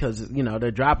it, because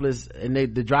the droplets, and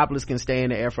the droplets can stay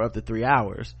in the air for up to 3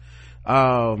 hours.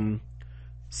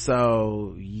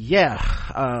 So it's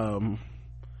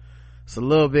a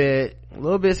little bit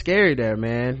scary there,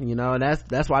 man. And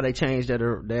that's why they changed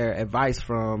their advice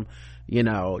from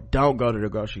don't go to the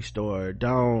grocery store,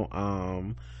 don't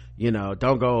go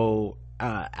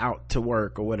out to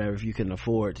work or whatever if you can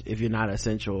afford, if you're not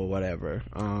essential or whatever.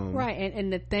 Right.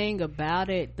 And the thing about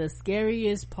it, the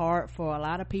scariest part for a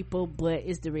lot of people, but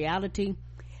it's the reality,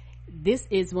 this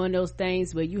is one of those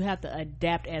things where you have to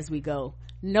adapt as we go.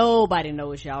 Nobody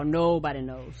knows, y'all. Nobody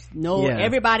knows.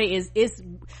 Everybody it's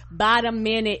by the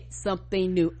minute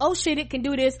something new. Oh shit, it can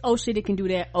do this. Oh shit, it can do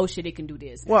that. Oh shit, it can do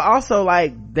this. Well, also,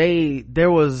 like, there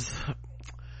was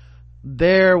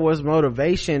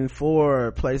motivation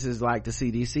for places like the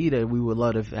CDC that we would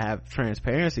love to have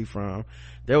transparency from.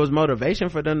 There was motivation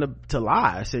for them to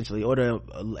lie, essentially, or to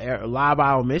lie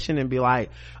by omission and be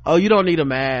like, oh, you don't need a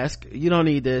mask, you don't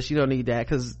need this, you don't need that,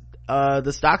 because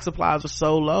the stock supplies are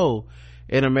so low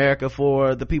in America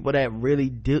for the people that really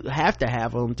do have to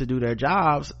have them to do their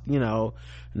jobs,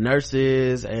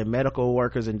 nurses and medical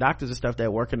workers and doctors and stuff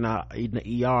that work in the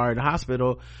ER and the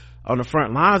hospital on the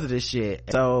front lines of this shit.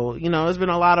 So, there's been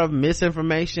a lot of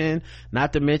misinformation,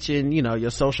 not to mention,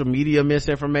 your social media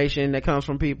misinformation that comes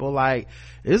from people. Like,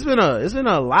 it's been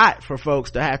a lot for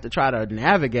folks to have to try to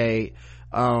navigate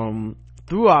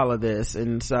through all of this.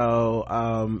 And so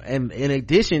and in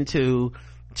addition to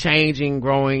changing,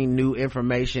 growing new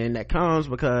information that comes,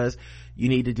 because you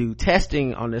need to do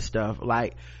testing on this stuff,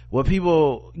 like what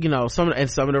people, some of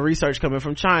the research coming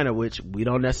from China, which we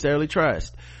don't necessarily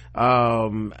trust,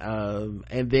 and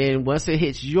then once it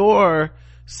hits your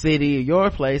city or your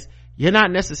place, you're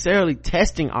not necessarily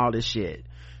testing all this shit.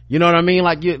 You know what I mean?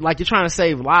 Like you're trying to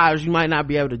save lives, you might not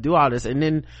be able to do all this. And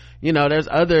then there's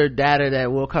other data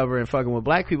that we'll cover in Fucking with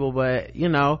Black People, but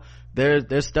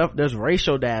there's stuff, there's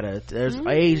racial data, there's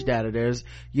age data, there's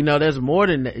more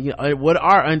than what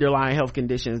are underlying health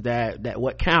conditions that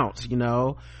what counts,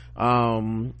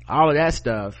 all of that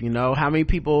stuff. How many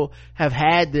people have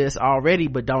had this already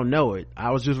but don't know it?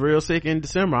 I was just real sick in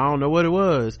December, I don't know what it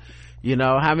was.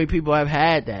 How many people have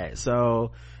had that?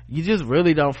 So you just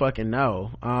really don't fucking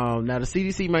know. Now the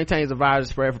CDC maintains the virus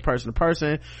spread from person to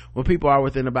person when people are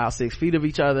within about 6 feet of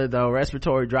each other, though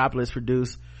respiratory droplets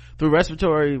produced when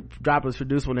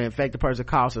the infected person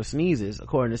coughs or sneezes,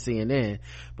 according to CNN.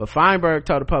 But Feinberg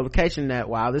told the publication that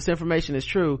while this information is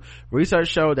true, research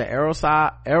showed that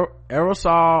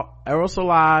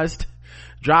aerosolized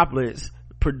droplets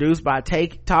produced by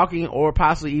talking or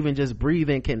possibly even just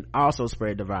breathing can also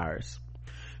spread the virus.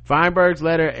 Feinberg's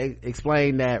letter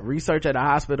explained that research at a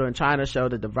hospital in China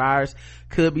showed that the virus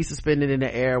could be suspended in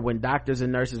the air when doctors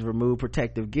and nurses removed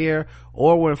protective gear,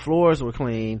 or when floors were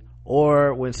clean,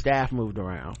 or when staff moved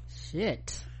around.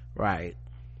 Shit. Right.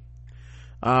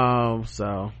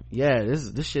 So yeah,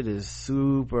 this shit is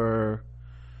super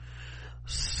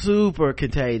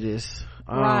contagious.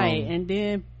 Right. And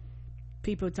then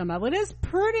people talking about, well, it's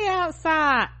pretty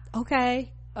outside.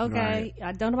 Okay. Right.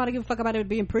 I don't know how to give a fuck about it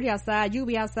being pretty outside. You'll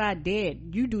be outside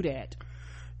dead. You do that.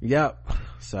 Yep.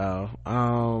 So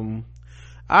all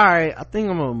right, I think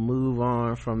I'm gonna move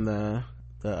on from the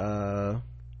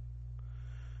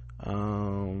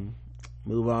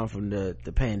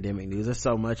pandemic news. There's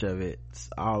so much of it, it's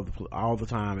all the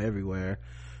time, everywhere.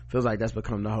 Feels like that's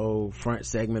become the whole front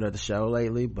segment of the show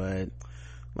lately. But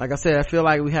like I said, I feel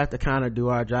like we have to kind of do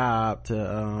our job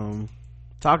to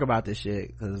talk about this shit,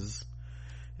 because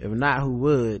if not, who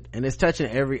would? And it's touching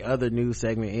every other news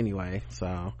segment anyway.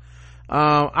 So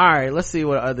all right, let's see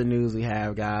what other news we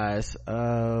have, guys.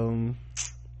 All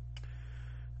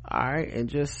right, and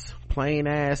just plain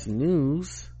ass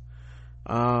news.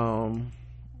 Well,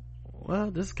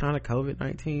 this is kind of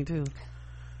COVID-19 too.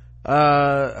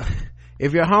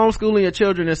 If you're homeschooling your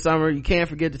children this summer, you can't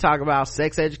forget to talk about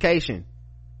sex education.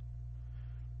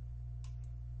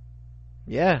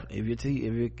 Yeah, if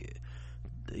you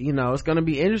it's going to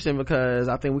be interesting, because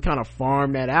I think we kind of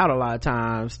farm that out a lot of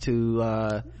times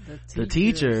to the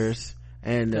teachers,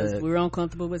 and we're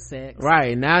uncomfortable with sex.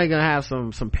 Right, now you're going to have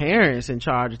some parents in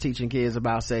charge of teaching kids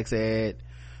about sex ed.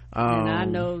 And I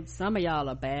know some of y'all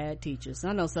are bad teachers.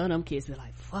 I know some of them kids be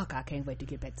like, fuck, I can't wait to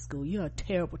get back to school. You're a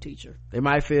terrible teacher. They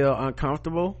might feel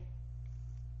uncomfortable.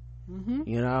 I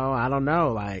don't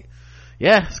know. Like,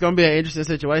 yeah, it's gonna be an interesting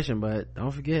situation. But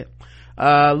don't forget,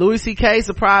 Louis C.K.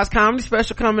 surprise comedy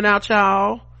special coming out,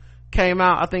 y'all. Came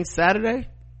out, I think, Saturday. I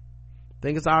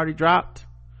think it's already dropped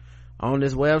on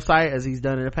this website, as he's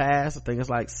done in the past. I think it's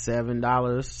like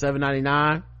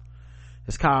 $7.99.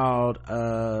 It's called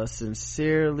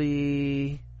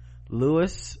Sincerely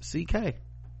Louis C.K.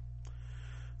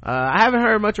 I haven't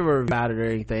heard much of a review about it or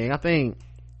anything. I think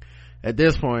at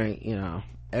this point,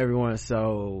 everyone's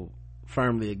so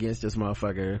firmly against this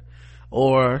motherfucker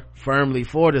or firmly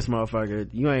for this motherfucker,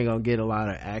 you ain't gonna get a lot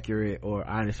of accurate or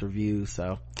honest reviews.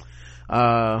 So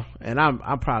and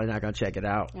I'm probably not gonna check it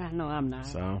out. I know I'm not.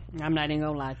 So I'm not even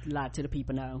gonna lie to the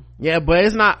people now. Yeah,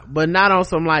 but not on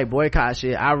some like boycott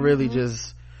shit. I really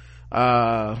just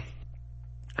I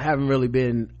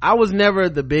I was never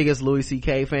the biggest Louis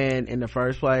C.K. fan in the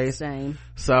first place. Same.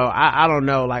 So I don't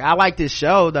know. Like, I like this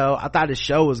show though. I thought this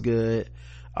show was good.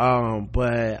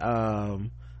 But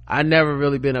I never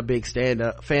really been a big fan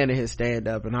of his stand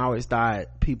up, and I always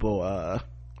thought people, I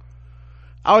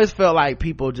always felt like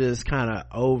people just kind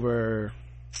of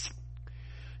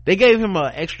they gave him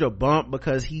an extra bump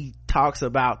because he talks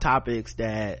about topics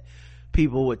that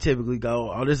people would typically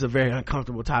go, oh, this is a very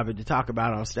uncomfortable topic to talk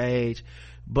about on stage.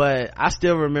 But I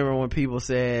still remember when people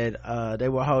said they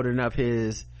were holding up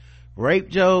his rape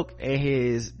joke and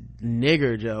his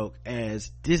nigger joke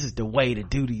as this is the way to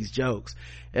do these jokes.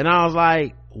 And I was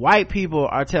like, white people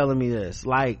are telling me this.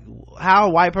 Like, how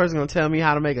a white person gonna tell me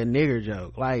how to make a nigger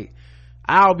joke? Like,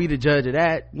 I'll be the judge of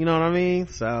that, you know what I mean?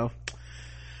 So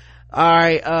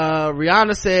alright,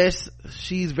 Rihanna says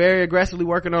she's very aggressively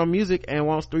working on music and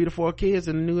wants 3 to 4 kids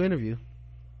in a new interview.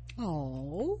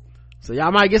 Oh, so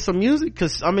y'all might get some music,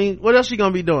 cause I mean, what else she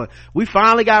gonna be doing? We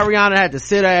finally got Rihanna had to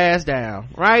sit her ass down,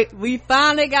 right? we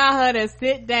finally got her to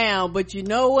sit down, but you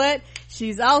know what?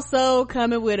 She's also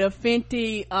coming with a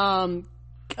Fenty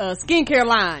skincare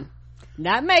line,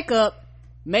 not makeup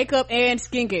and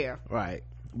skincare. Right,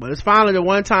 but it's finally the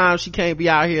one time she can't be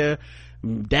out here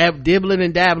dibbling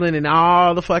and dabbling in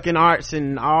all the fucking arts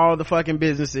and all the fucking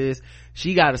businesses.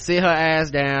 She gotta sit her ass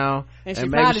down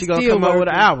and maybe she gonna come up with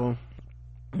an album.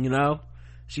 You know,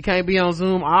 she can't be on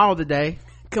Zoom all the day,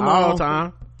 all the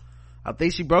time. I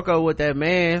think she broke up with that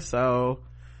man, so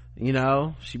you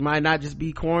know, she might not just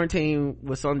be quarantined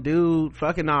with some dude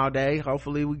fucking all day.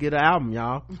 Hopefully we get an album,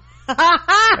 y'all.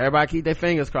 Everybody keep their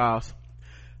fingers crossed.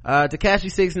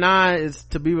 Tekashi 6ix9ine is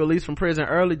to be released from prison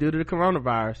early due to the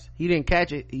coronavirus. He didn't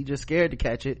catch it, he just scared to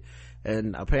catch it,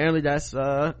 and apparently that's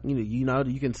you know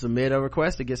you can submit a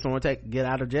request to get someone get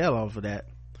out of jail over that.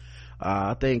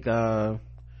 I think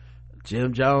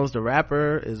Jim Jones the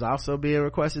rapper is also being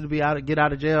requested to get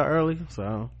out of jail early.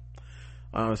 So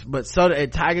but so the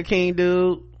Tiger King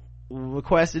dude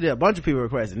requested it. A bunch of people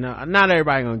requested. Now not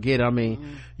everybody gonna get it. I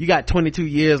mean, you got 22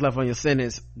 years left on your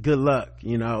sentence, good luck,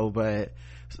 you know. But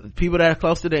people that are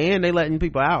close to the end, they letting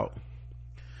people out.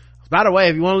 By the way,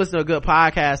 if you want to listen to a good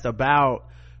podcast about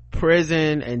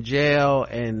prison and jail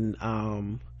and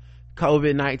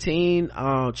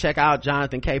COVID-19, check out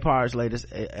Jonathan Capar's latest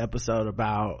episode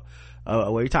about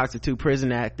where he talks to 2 prison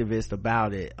activists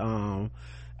about it.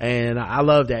 And I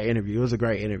love that interview. It was a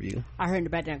great interview. I heard in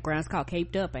the background it's called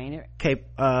Caped Up, ain't it?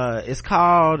 It's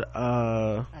called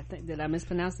I think, did I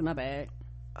mispronounce it? My bad.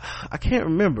 I can't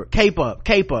remember. Cape Up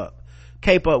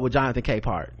with Jonathan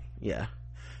Capehart. Yeah,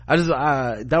 I just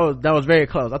that was very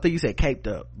close. I think you said Caped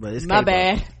Up, but it's my Cape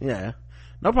bad Up. Yeah,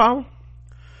 no problem.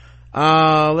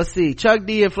 Let's see, Chuck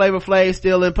D and Flavor Flav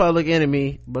still in Public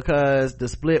Enemy because the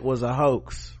split was a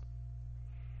hoax.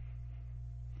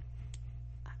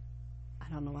 I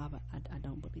don't know why, but I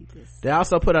don't believe this. They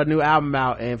also put a new album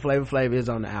out and Flavor Flav is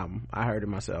on the album. I heard it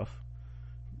myself.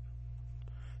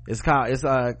 It's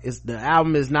the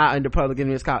album is not under Public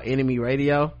Enemy. It's called Enemy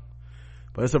Radio,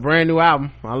 but it's a brand new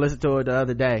album. I listened to it the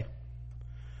other day.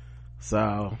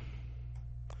 So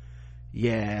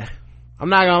yeah, I'm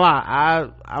not gonna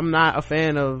lie, I'm not a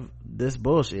fan of this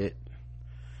bullshit.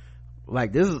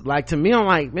 Like, this is like, to me, I'm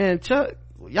like, man, Chuck,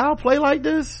 y'all play like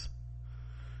this?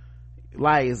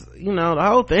 Like, you know, the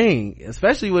whole thing,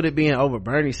 especially with it being over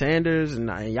Bernie Sanders and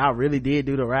y'all really did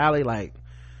do the rally. Like,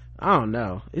 I don't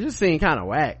know, it just seemed kind of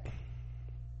whack.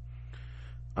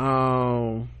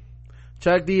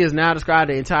 Chuck D has now described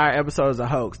the entire episode as a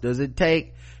hoax. Does it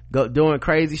take doing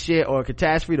crazy shit or a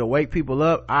catastrophe to wake people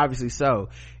up? Obviously so.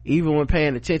 Even when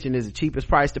paying attention is the cheapest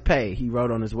price to pay, he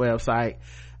wrote on his website.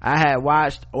 I had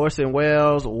watched Orson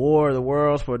Welles' War of the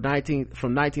Worlds from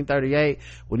 1938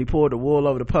 when he pulled the wool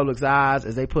over the public's eyes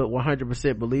as they put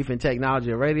 100% belief in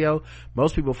technology and radio.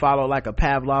 Most people follow like a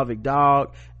Pavlovic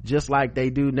dog, just like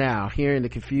they do now, hearing the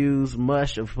confused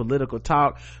mush of political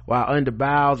talk while under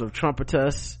boughs of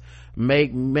trumpeters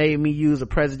made me use a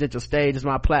presidential stage as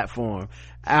my platform.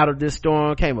 Out of this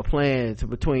storm came a plan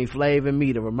between Flav and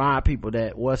me to remind people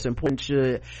that what's important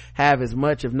should have as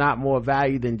much if not more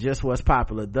value than just what's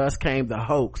popular. Thus came the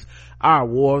hoax, our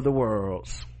War of the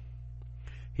Worlds.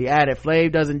 He added,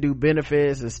 Flav doesn't do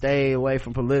benefits and stay away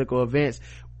from political events.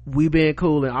 We been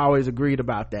cool and always agreed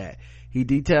about that. He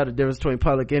detailed the difference between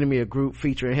Public Enemy, a group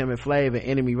featuring him and Flav, and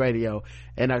Enemy Radio,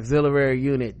 an auxiliary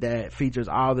unit that features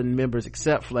all the members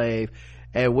except Flav,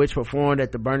 and which performed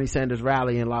at the Bernie Sanders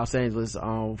rally in Los Angeles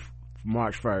on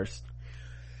March 1st.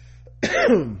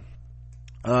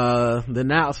 The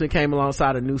announcement came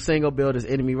alongside a new single billed as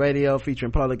Enemy Radio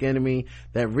featuring Public Enemy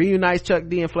that reunites Chuck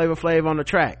D and Flavor Flav on the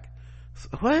track.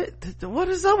 What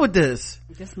is up with this?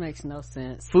 This makes no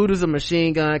sense. Food is a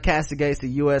Machine Gun castigates the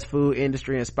U.S. food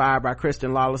industry, inspired by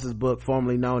Kristen Lawless's book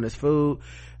formerly known as Food.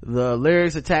 The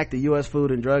lyrics attack the U.S.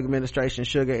 Food and Drug Administration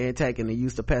sugar intake and the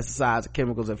use of pesticides and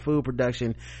chemicals in food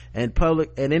production. And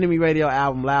an Enemy Radio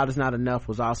album Loud Is Not Enough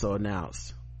was also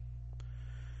announced.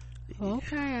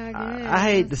 Okay, I guess. I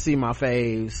hate to see my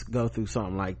faves go through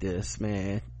something like this,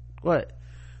 man. What?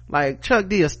 Like Chuck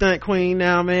D a stunt queen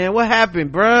now, man? What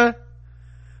happened, bruh?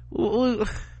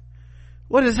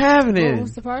 What is happening? What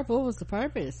was the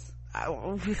purpose?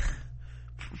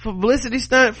 Publicity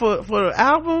stunt for the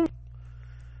album?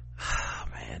 Oh,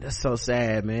 man, that's so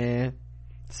sad, man.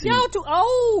 See, Y'all too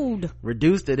old.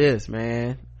 Reduced to this,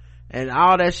 man. And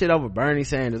all that shit over Bernie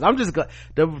Sanders. I'm just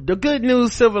the good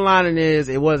news silver lining is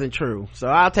it wasn't true. So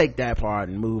I'll take that part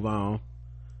and move on.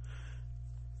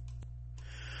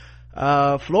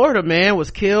 Florida man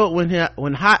was killed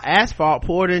when hot asphalt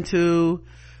poured into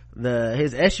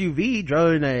his SUV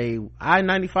during a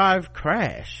I-95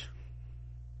 crash.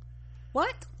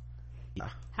 What?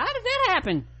 How did that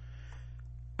happen?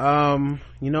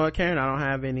 You know what, Karen? I don't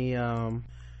have any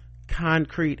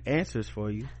concrete answers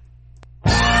for you.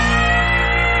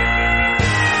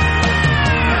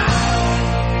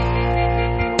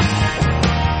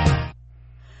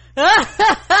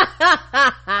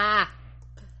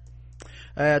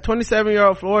 A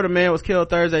 27-year-old Florida man was killed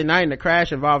Thursday night in a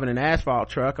crash involving an asphalt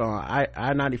truck on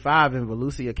I-95 in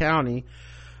Volusia County.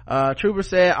 Trooper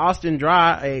said Austin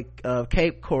Dry of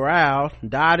Cape Coral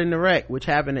died in the wreck, which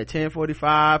happened at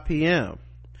 10:45 p.m.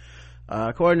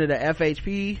 According to the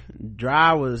FHP,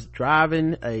 Dry was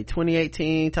driving a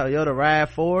 2018 Toyota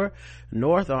RAV4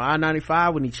 north on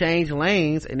I-95 when he changed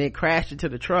lanes and then crashed into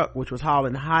the truck, which was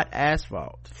hauling hot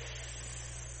asphalt.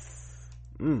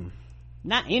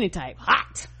 Not any type.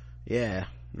 Hot. Yeah.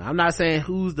 Now, I'm not saying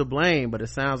who's to blame, but it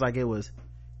sounds like it was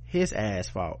his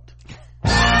asphalt.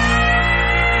 That's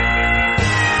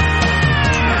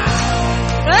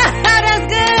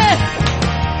good.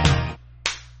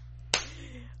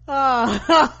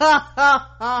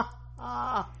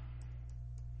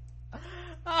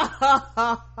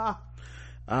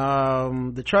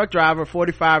 The truck driver,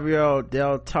 45-year-old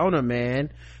Deltona man,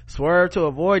 swerved to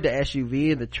avoid the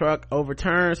SUV and the truck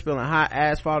overturned, spilling hot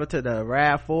asphalt into the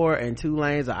RAV4 and 2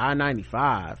 lanes of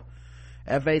I-95.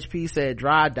 FHP said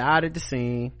Dry died at the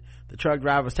scene. The truck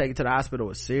driver was taken to the hospital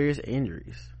with serious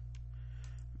injuries.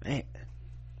 Man,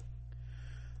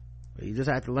 but you just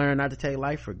have to learn not to take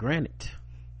life for granted.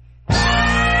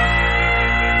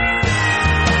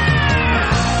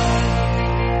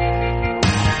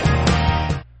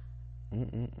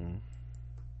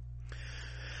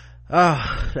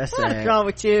 Oh, that's sad. What's wrong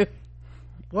with you?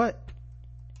 What?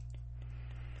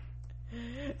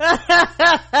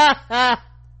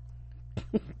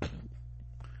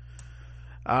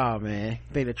 Oh man,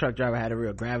 think the truck driver had a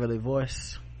real gravelly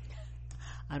voice?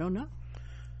 I don't know.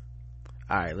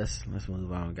 All right, let's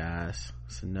move on, guys.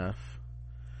 It's enough.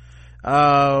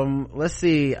 Let's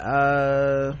see.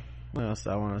 What else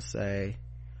I want to say?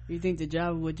 You think the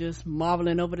driver was just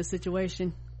marveling over the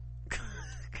situation?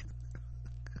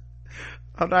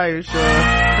 I'm not even sure.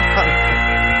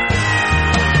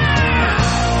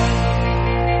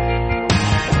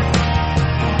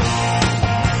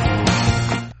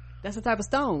 That's the type of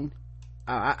stone.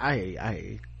 I hear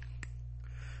you.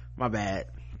 My bad.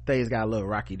 Things got a little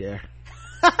rocky there.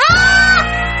 All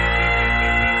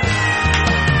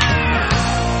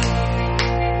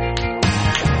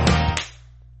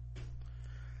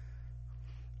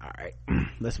right,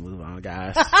 let's move on,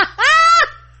 guys.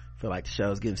 Feel like the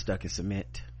show's getting stuck in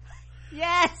cement.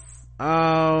 Yes.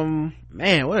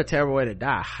 Man, what a terrible way to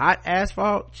die. Hot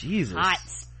asphalt? Jesus. Hot.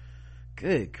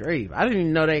 Good grief. I didn't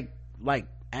even know like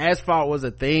asphalt was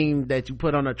a thing that you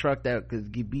put on a truck that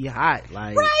could be hot.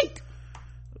 Like, right.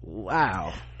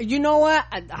 Wow. You know what?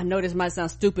 I know this might sound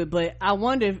stupid, but I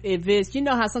wonder if it's, you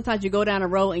know how sometimes you go down a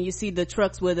road and you see the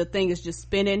trucks where the thing is just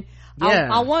spinning. Yeah.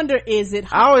 I wonder, is it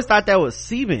hot? I always thought that was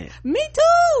cement. Me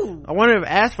too. I wonder if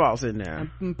asphalt's in there.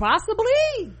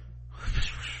 Possibly.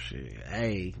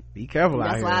 Hey, be careful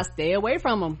out here. That's why I stay away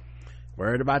from them.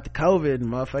 Worried about the COVID and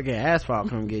motherfucking asphalt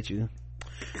come get you.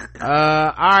 All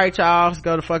right, y'all, let's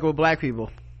go to fucking with black people.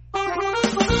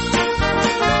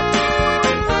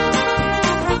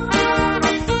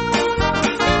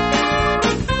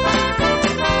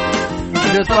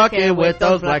 We're just fucking with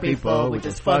those black people. We're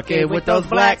just fucking with those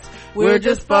blacks. We're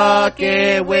just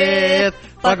fucking with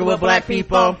black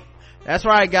people. That's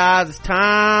right, guys. It's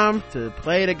time to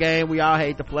play the game we all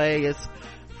hate to play. It's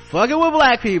Fucking with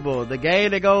Black People, the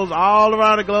game that goes all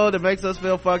around the globe that makes us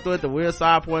feel fucked with. The weird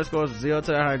side point scores 0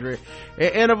 to 100 in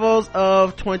intervals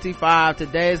of 25.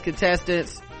 Today's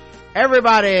contestants,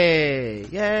 everybody,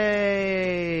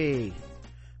 yay!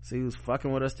 See who's fucking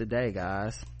with us today,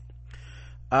 guys.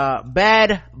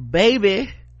 Bad Baby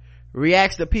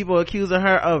reacts to people accusing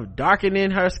her of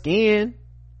darkening her skin.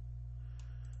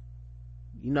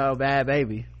 You know Bad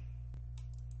Baby.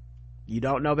 You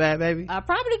don't know Bad Baby? I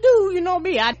probably do. You know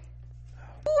me.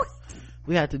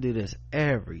 We have to do this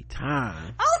every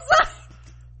time. Oh,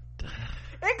 sorry.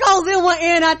 It goes in one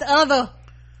ear and out the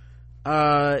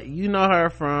other. You know her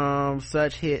from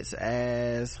such hits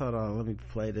as, hold on, let me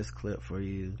play this clip for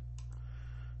you.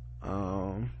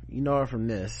 You know her from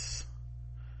this,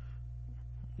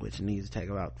 which needs to take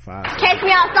about 5 seconds. Catch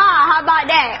me outside, how about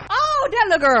that? Oh, that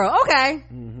little girl.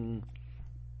 Okay.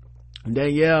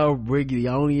 Danielle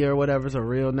Brigioni or whatever is her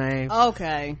real name.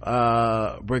 Okay.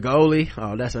 Brigoli.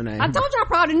 Oh, that's her name. I told you I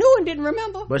probably knew and didn't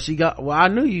remember. But she got, well, I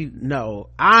knew you know.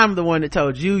 I'm the one that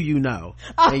told you you know.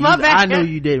 Oh, And my bad. I knew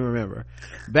you didn't remember.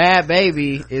 Bad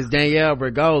Baby is Danielle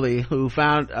Brigoli, who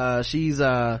found, she's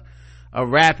a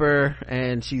rapper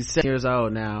and she's 7 years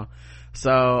old now.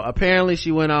 So apparently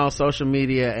she went on social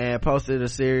media and posted a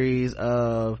series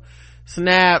of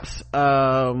snaps,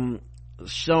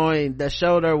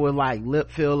 showed her with like lip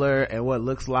filler and what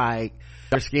looks like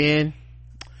her skin.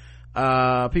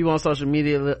 People on social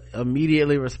media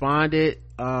immediately responded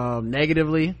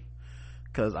negatively,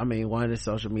 because I mean, one is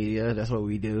social media, that's what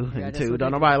we do, and two,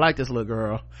 don't nobody like this little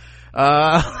girl.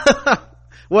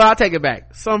 Well, I'll take it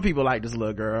back, some people like this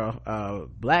little girl.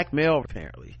 Black male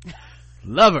apparently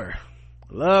love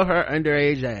her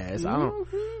underage ass.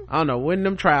 I don't know when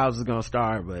them trials is gonna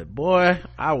start, but boy,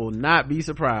 I will not be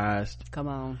surprised.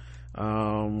 Come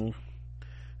on.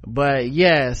 But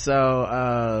yeah,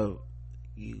 so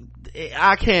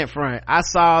I can't front. I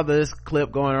saw this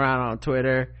clip going around on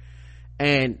Twitter,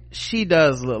 and she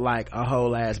does look like a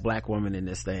whole ass black woman in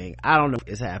this thing. I don't know what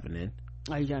is happening.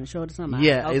 Are you trying to show it to somebody?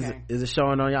 Yeah, okay. is it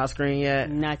showing on y'all screen yet?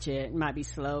 Not yet. It might be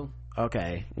slow.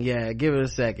 Okay, yeah, give it a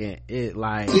second. It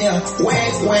like, Wait, let's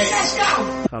go.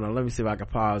 hold on, let me see if I can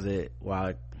pause it while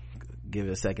I give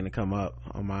it a second to come up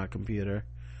on my computer.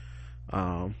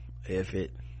 If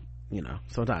it, you know,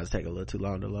 sometimes it take a little too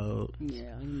long to load.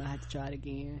 Yeah, you might have to try it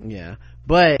again. Yeah,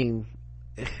 but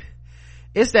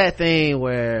it's that thing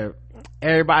where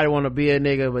everybody want to be a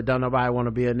nigga, but don't nobody want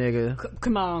to be a nigga.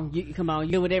 Come on, you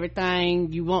do with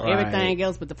everything. You want Right. everything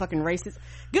else, but the fucking racist.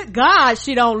 Good God,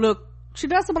 she don't look. She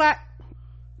does a black.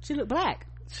 She look black,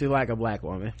 She like a black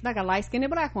woman. like a light skinned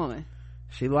black woman.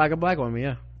 She like a black woman,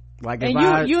 yeah. Like And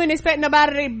if you ain't expect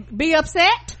nobody to be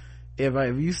upset. if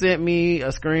you sent me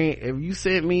a screen, if you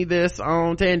sent me this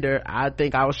on Tinder, I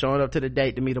think I was showing up to the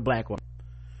date to meet a black woman.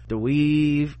 The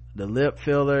weave, the lip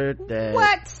filler, that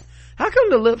What? how come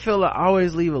the lip filler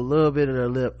always leave a little bit of the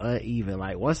lip uneven,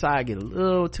 like one side get a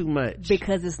little too much?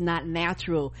 Because it's not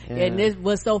natural. Yeah. And this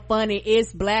was so funny.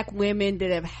 It's black women that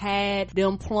have had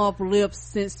them plump lips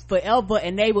since forever,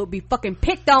 and they would be fucking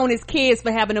picked on as kids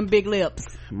for having them big lips.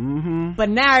 But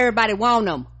now everybody want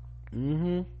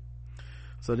them.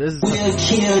 So this is We'll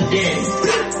kill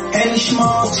that. Any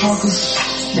small talkers,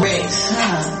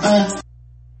 Rex.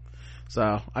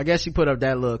 so I guess she put up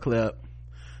that little clip.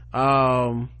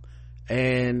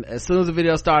 And as soon as the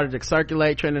video started to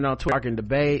circulate, trending on Twitter and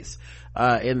debates,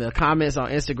 in the comments on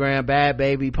Instagram, Bad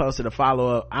Baby posted a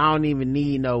follow-up. I don't even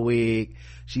need no wig,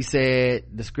 she said,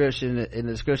 in the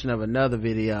description of another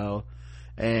video.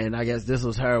 And I guess this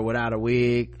was her without a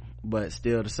wig, but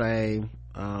still the same.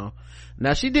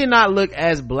 Now she did not look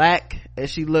as black as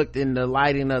she looked in the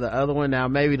lighting of the other one. Now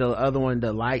maybe the other one,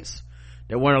 the lights,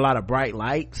 there weren't a lot of bright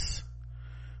lights,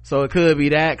 so it could be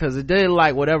that, because it did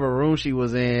like whatever room she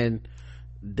was in,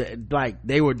 like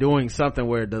they were doing something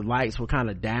where the lights were kind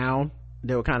of down,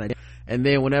 and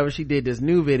then whenever she did this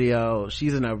new video,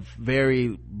 she's in a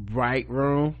very bright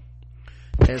room,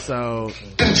 and so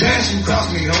We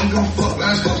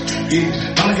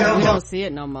don't see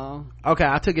it no more. okay,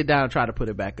 I took it down and tried to put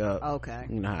it back up. Okay.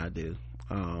 You know how I do.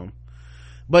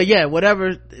 But yeah, whatever,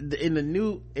 in the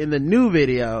new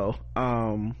video,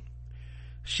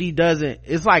 she doesn't,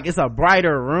 it's like it's a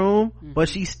brighter room, but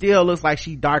she still looks like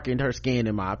she darkened her skin,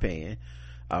 in my opinion.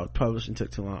 Publishing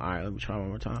took too long. All right, let me try one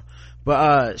more time.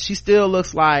 But she still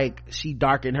looks like she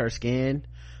darkened her skin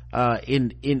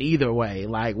in either way,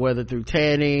 like whether through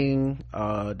tanning,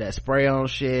 that spray on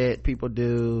shit people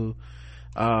do.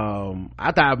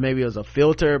 I thought maybe it was a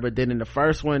filter, but then in the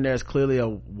first one there's clearly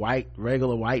a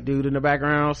regular white dude in the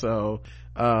background, so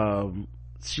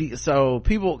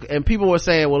people were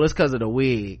saying, well, it's because of the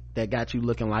wig that got you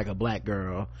looking like a black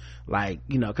girl, like,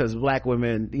 you know, because black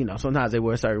women, you know, sometimes they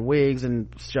wear certain wigs in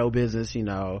show business, you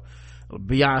know.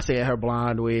 Beyonce and her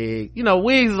blonde wig, you know,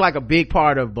 wigs is like a big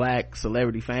part of black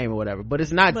celebrity fame or whatever, but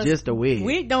it's not just a wig.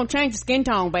 Wig don't change the skin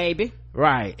tone, baby.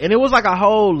 Right. And it was like a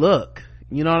whole look,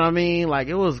 you know what I mean? Like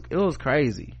it was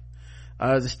crazy.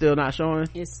 Is it still not showing?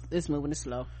 It's moving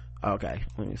slow. Okay,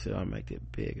 let me see. I'll make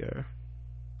it bigger.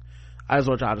 I just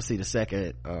want y'all to see the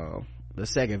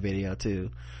second video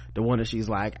too, the one that she's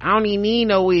like, I don't even need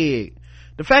no wig.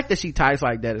 The fact that she types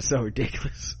like that is so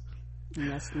ridiculous. And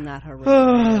that's not her.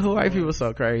 White people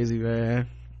so crazy, man.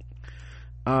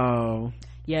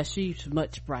 Yeah, she's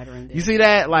much brighter in this. You see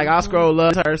that? Like, I'll scroll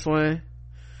up her first one,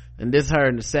 and this is her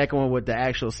in the second one with the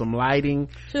actual some lighting.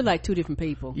 She look like two different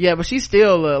people. Yeah, but she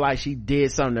still look like she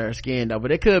did something to her skin though,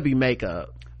 but it could be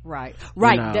makeup. Right.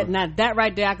 You know. That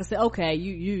right there, I can say, okay,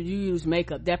 you use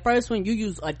makeup. That first one, you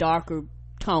use a darker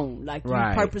tone, like you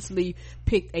purposely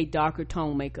picked a darker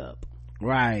tone makeup.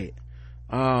 Right.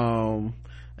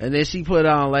 And then she put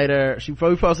on later, she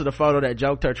posted a photo that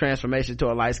joked her transformation to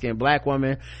a light-skinned black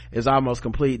woman is almost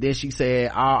complete. Then she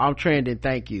said, I'm trending,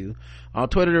 thank you. On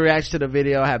Twitter, the reactions to the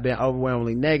video have been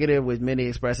overwhelmingly negative, with many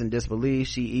expressing disbelief.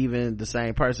 She even the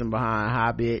same person behind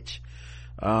Hi Bitch.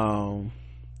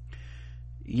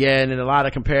 Yeah, and then a lot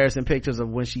of comparison pictures of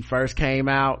when she first came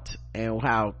out and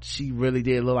how she really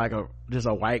did look like just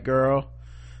a white girl.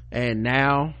 And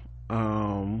now,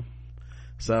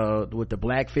 so with the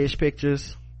blackfish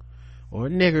pictures, or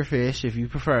niggerfish if you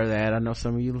prefer that. I know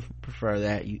some of you prefer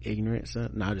that, you ignorant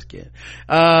son. No, I'm just kidding.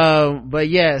 But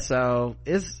yeah, so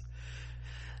it's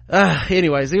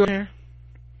anyway, zero here.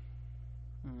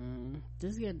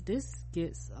 This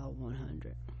gets a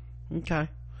 100. Okay.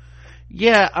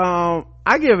 Yeah,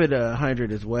 I give it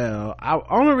 100 as well.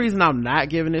 Only reason I'm not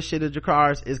giving this shit to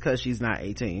Jakars is because she's not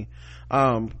 18.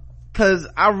 Because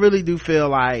I really do feel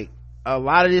like a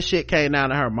lot of this shit came down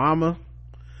to her mama.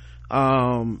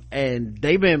 And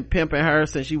they've been pimping her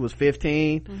since she was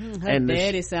 15. Her and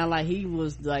daddy sound like he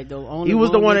was like the only he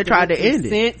was the one that tried to end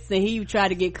it, and he tried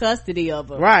to get custody of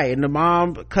her, right? And the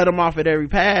mom cut him off at every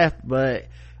path. But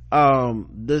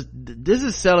this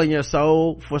is selling your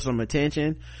soul for some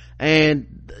attention.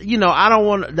 And you know, I don't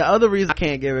want, the other reason I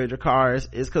can't give it a Jakars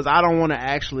is because I don't want to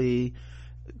actually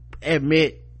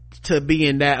admit to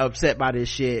being that upset by this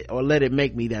shit, or let it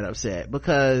make me that upset,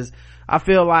 because I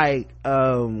feel like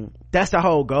that's the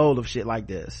whole goal of shit like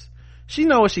this. She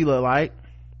know what she look like.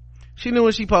 She knew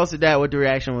when she posted that what the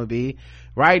reaction would be.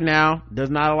 Right now there's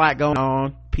not a lot going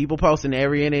on, people posting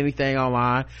every and anything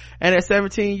online, and at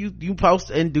 17 you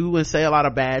post and do and say a lot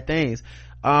of bad things.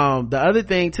 The other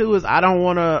thing too is I don't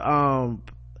want to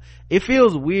it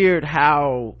feels weird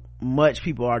how much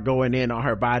people are going in on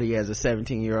her body as a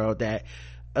 17-year-old, that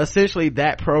essentially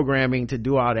that programming to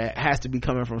do all that has to be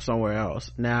coming from somewhere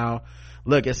else. Now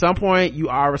look, at some point you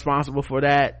are responsible for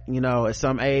that, you know, at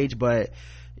some age, but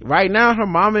right now her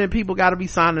mama and people got to be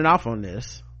signing off on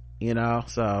this, you know.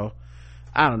 So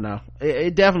I don't know,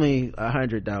 it definitely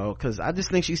 100 though, because I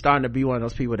just think she's starting to be one of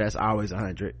those people that's always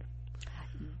 100.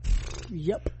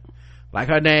 Yep. Like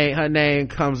her name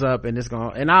comes up and it's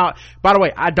gonna, and by the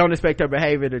way, I don't expect her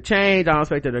behavior to change. I don't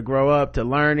expect her to grow up, to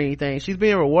learn anything. She's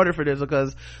being rewarded for this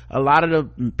because a lot of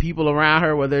the people around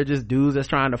her, whether it's just dudes that's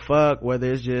trying to fuck, whether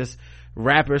it's just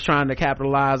rappers trying to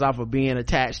capitalize off of being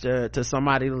attached to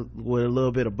somebody with a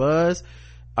little bit of buzz,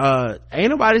 ain't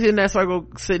nobody in that circle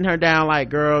sitting her down like,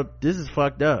 girl, this is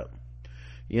fucked up.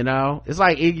 You know, it's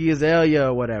like Iggy Azalea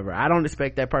or whatever. I don't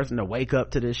expect that person to wake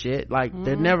up to this shit. Like,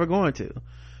 they're never going to.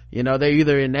 You know, they're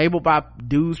either enabled by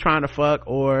dudes trying to fuck,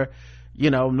 or, you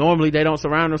know, normally they don't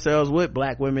surround themselves with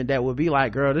black women that would be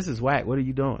like, girl, this is whack, what are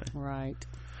you doing? Right.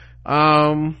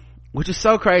 Which is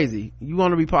so crazy. You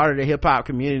want to be part of the hip-hop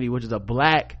community, which is a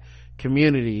black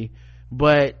community,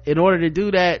 but in order to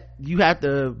do that you have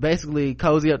to basically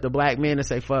cozy up to black men and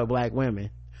say fuck black women.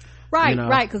 Right, you know?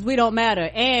 right, because we don't matter.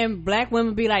 And black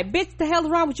women be like, bitch, the hell is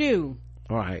wrong with you?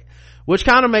 Right. Which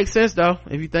kind of makes sense though,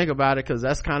 if you think about it, because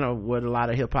that's kind of what a lot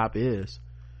of hip-hop is.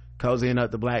 Cozying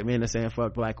up to black men and saying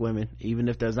fuck black women, even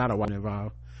if there's not a white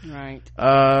involved. Right.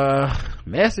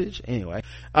 Message anyway.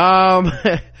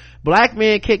 Black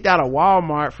men kicked out of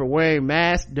Walmart for wearing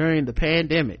masks during the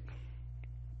pandemic.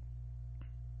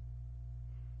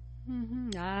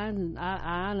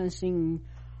 I done seen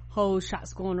whole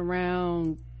shots going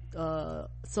around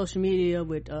social media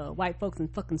with white folks in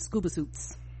fucking scuba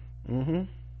suits.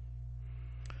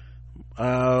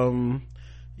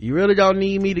 You really don't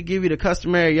need me to give you the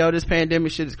customary, yo, this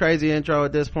pandemic shit is crazy intro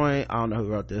at this point. I don't know who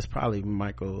wrote this. Probably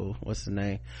Michael, what's the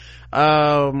name?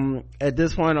 At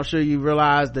this point, I'm sure you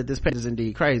realize that this page is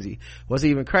indeed crazy. What's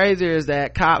even crazier is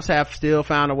that cops have still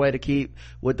found a way to keep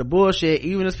with the bullshit,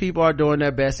 even as people are doing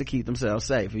their best to keep themselves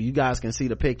safe. You guys can see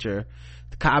the picture.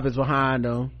 The cop is behind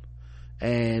them,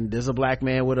 and there's a black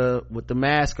man with the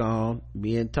mask on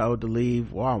being told to leave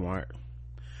Walmart.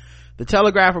 The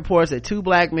Telegraph reports that 2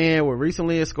 black men were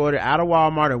recently escorted out of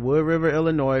Walmart in Wood River,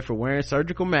 Illinois for wearing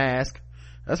surgical masks.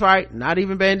 That's right, not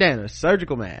even bandanas,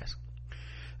 surgical masks.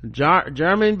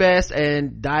 German Best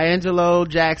and D'Angelo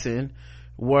Jackson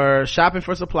were shopping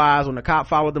for supplies when the cop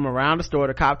followed them around the store.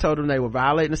 The cop told them they were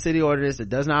violating the city ordinance that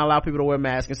does not allow people to wear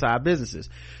masks inside businesses.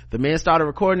 The men started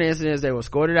recording the incident as they were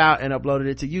escorted out and uploaded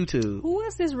it to YouTube. Who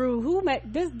is this rule? Who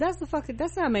made this? That's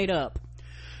not made up.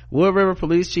 Wood River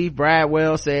Police Chief Brad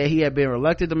Wells said he had been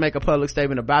reluctant to make a public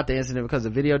statement about the incident because the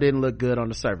video didn't look good on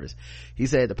the surface. He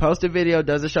said the posted video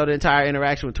doesn't show the entire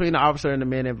interaction between the officer and the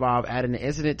men involved, adding the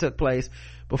incident took place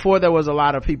before there was a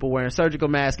lot of people wearing surgical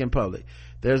masks in public.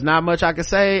 There's not much I can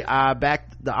say. I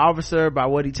backed the officer by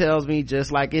what he tells me. Just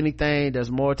like anything,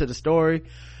 there's more to the story.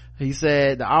 He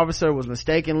said the officer was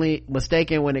mistaken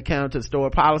when it came to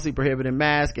store policy prohibiting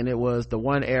masks, and it was the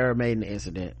one error made in the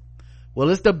incident. Well,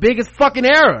 it's the biggest fucking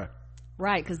error.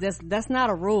 Right, because that's not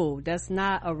a rule. That's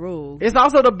not a rule. It's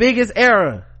also the biggest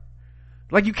error.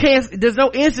 Like, you can't, there's no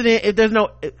incident if there's no,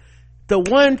 the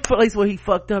one place where he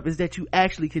fucked up is that you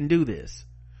actually can do this.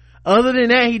 Other than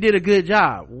that, he did a good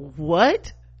job.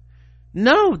 What?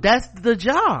 No, that's the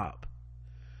job.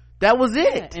 That was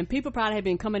it. Yeah, and people probably had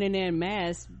been coming in there in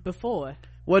masks before.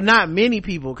 Well, not many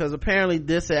people, because apparently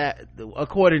this,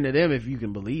 according to them, if you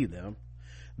can believe them,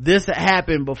 this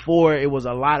happened before it was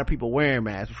a lot of people wearing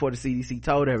masks, before the CDC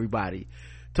told everybody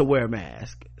to wear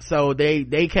masks. So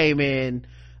they came in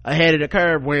ahead of the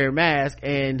curve wearing masks,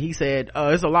 and he said,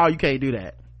 it's a law, you can't do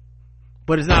that.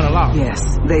 But it's not a law.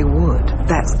 Yes, they would.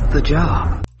 That's the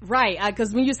job. Right,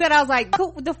 because when you said, I was like,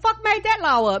 who the fuck made that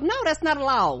law up? No, that's not a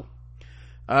law.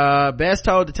 Best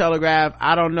told the Telegraph,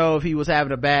 I don't know if he was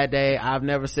having a bad day. I've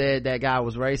never said that the guy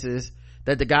was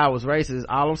racist.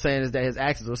 All I'm saying is that his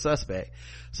actions were suspect.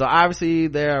 So obviously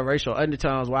there are racial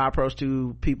undertones while I approached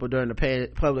 2 people during the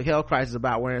public health crisis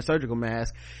about wearing surgical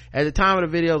masks. At the time of the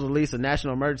video's release, a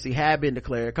national emergency had been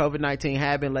declared. COVID-19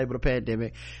 had been labeled a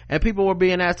pandemic, and people were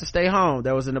being asked to stay home.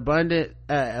 There was an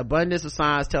abundance of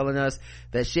signs telling us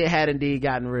that shit had indeed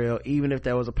gotten real, even if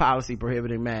there was a policy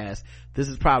prohibiting masks. This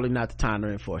is probably not the time to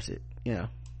enforce it. 0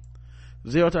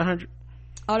 to 100.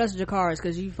 Oh, that's Jakari's,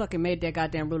 because you fucking made that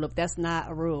goddamn rule up. That's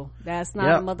not a rule. That's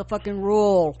not a motherfucking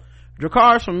rule.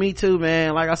 Dracarys for me too,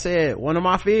 man. Like I said, one of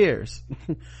my fears.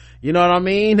 You know what I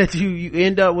mean? That you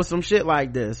end up with some shit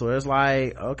like this, where it's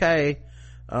like, okay,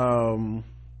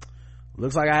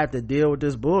 looks like I have to deal with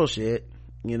this bullshit,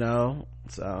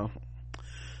 so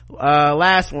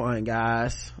last one,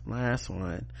 guys.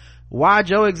 Why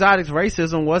Joe Exotic's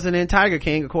racism wasn't in Tiger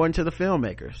King according to the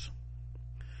filmmakers.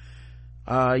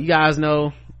 You guys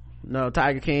know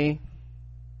Tiger King?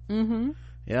 Mm-hmm.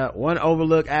 Yeah, one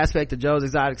overlooked aspect of Joe's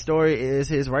Exotic story is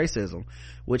his racism,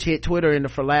 which hit Twitter in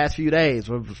the last few days.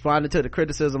 Responding to the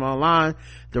criticism online,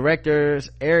 directors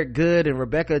Eric Good and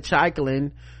Rebecca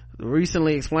Chaiklin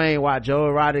recently explained why Joe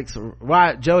Exotic's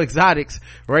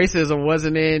racism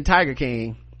wasn't in Tiger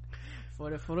King.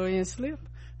 For the Freudian slip.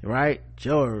 Right?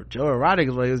 Joe Exotic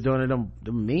is what he was doing to them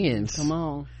men's. Come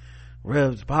on.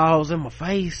 Rubs balls in my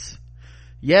face.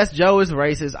 Yes, Joe is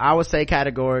racist. I would say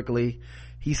categorically.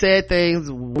 He said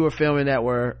things we were filming that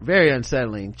were very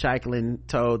unsettling, Chaiklin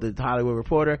told the Hollywood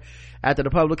Reporter, after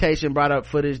the publication brought up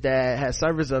footage that had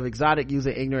surfaced of Exotic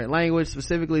using ignorant language,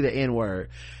 specifically the N-word.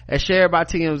 As shared by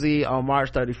TMZ on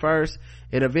March 31st,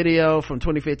 in a video from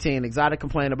 2015, Exotic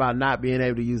complained about not being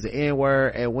able to use the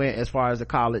N-word and went as far as to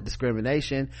call it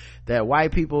discrimination, that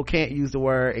white people can't use the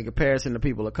word in comparison to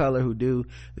people of color who do.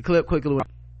 The clip quickly went.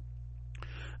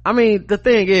 I mean, the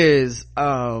thing is,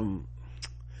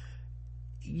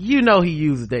 he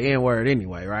uses the N-word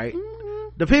anyway, right? Mm-hmm.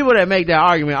 The people that make that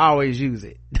argument always use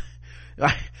it.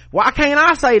 Like, why can't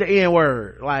I say the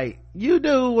N-word? Like, you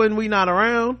do when we not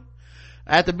around.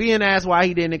 After being asked why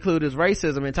he didn't include his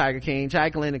racism in Tiger King,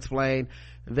 Chaiklin explained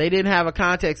they didn't have a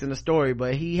context in the story,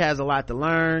 but he has a lot to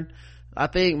learn. I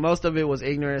think most of it was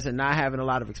ignorance and not having a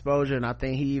lot of exposure, and I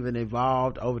think he even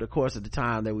evolved over the course of the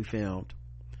time that we filmed.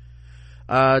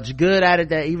 Good added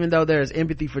that even though there is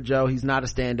empathy for Joe, he's not a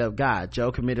stand-up guy.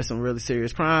 Joe committed some really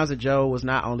serious crimes, and Joe was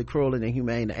not only cruel and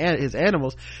inhumane to his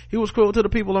animals, he was cruel to the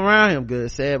people around him,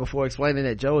 Good said, before explaining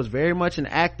that Joe is very much an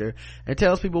actor and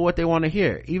tells people what they want to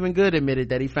hear. Even Good admitted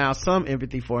that he found some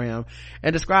empathy for him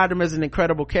and described him as an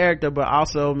incredible character, but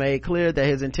also made clear that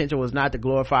his intention was not to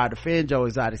glorify or defend Joe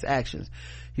Exotic's actions.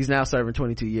 He's now serving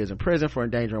 22 years in prison for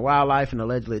endangering wildlife and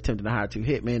allegedly attempting to hire 2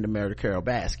 hitmen to murder Carol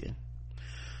Baskin.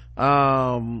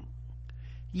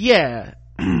 Yeah.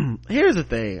 Here's the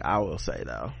thing I will say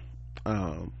though.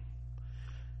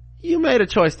 You made a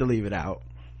choice to leave it out.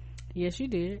 Yes, you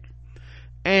did.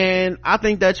 And I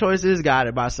think that choice is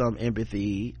guided by some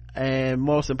empathy and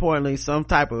most importantly some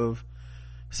type of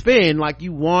spin. Like,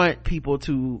 you want people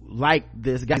to like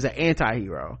this guy. He's an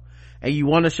anti-hero and you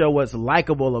want to show what's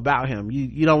likable about him.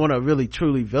 You don't want to really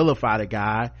truly vilify the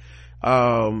guy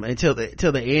until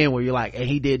the end where you're like, and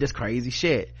he did this crazy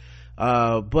shit.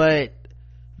 But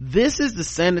this is the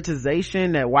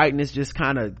sanitization that whiteness just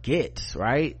kind of gets,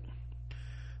 right?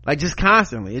 Like, just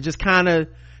constantly. It just kind of,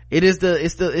 it's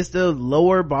the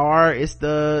lower bar. It's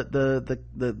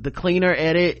the cleaner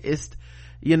edit. It's,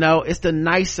 it's the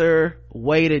nicer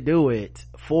way to do it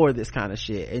for this kind of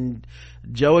shit. And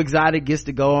Joe Exotic gets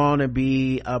to go on and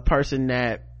be a person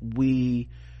that we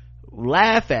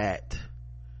laugh at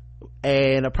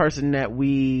and a person that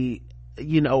we,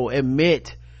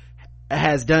 admit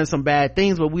has done some bad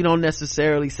things, but we don't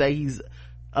necessarily say he's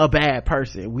a bad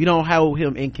person. We don't hold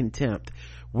him in contempt.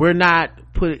 We're not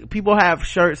people have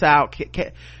shirts out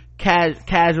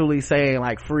casually saying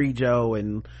like free Joe,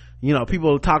 and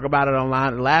people talk about it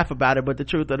online and laugh about it, but the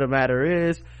truth of the matter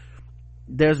is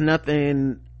there's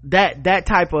nothing that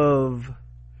type of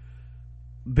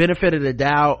benefit of the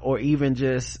doubt or even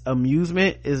just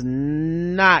amusement is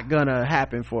not gonna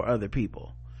happen for other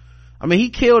people. I mean,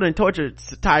 he killed and tortured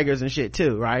tigers and shit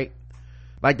too, right?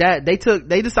 Like that, they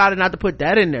decided not to put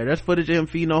that in there. There's footage of him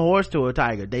feeding a horse to a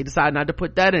tiger. They decided not to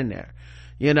put that in there.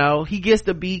 He gets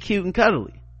to be cute and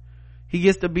cuddly. He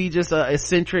gets to be just a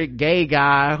eccentric gay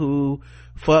guy who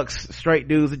fucks straight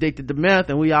dudes addicted to meth,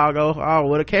 and we all go, oh,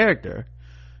 what a character.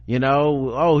 He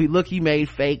made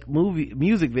fake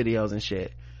music videos and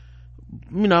shit.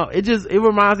 It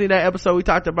reminds me of that episode we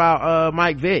talked about,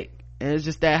 Mike Vick. And it's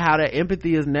just that how that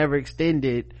empathy is never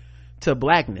extended to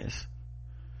blackness.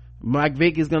 Mike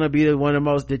Vick is going to be one of the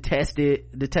most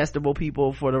detestable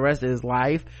people for the rest of his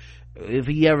life. If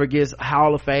he ever gets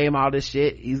Hall of Fame, all this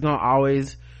shit, he's going to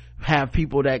always have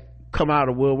people that come out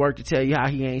of woodwork to tell you how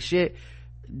he ain't shit.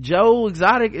 Joe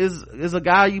Exotic is a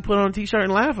guy you put on a t-shirt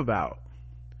and laugh about.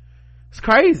 It's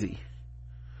crazy.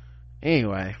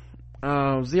 Anyway,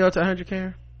 0 to 100,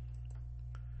 Karen?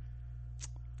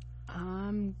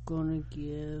 I'm gonna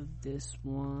give this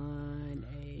one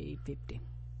a 50.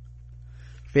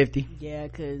 50? Yeah,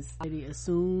 because I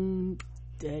assumed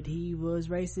that he was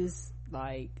racist.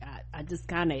 Like, I just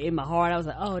kind of, in my heart, I was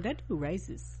like, oh, that dude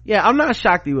racist. Yeah, I'm not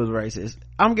shocked he was racist.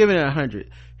 I'm giving it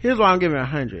 100. Here's why I'm giving it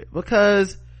 100.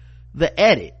 Because the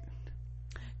edit.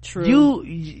 True.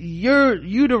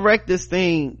 You direct this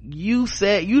thing. You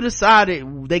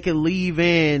decided they could leave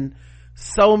in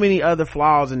so many other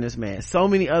flaws in this man, so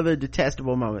many other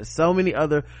detestable moments, so many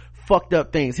other fucked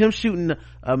up things. Him shooting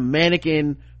a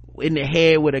mannequin in the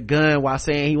head with a gun while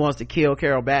saying he wants to kill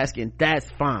Carol Baskin, that's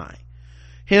fine.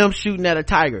 Him shooting at a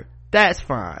tiger, that's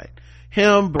fine.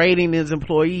 Him braiding his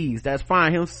employees, that's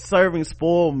fine. Him serving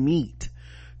spoiled meat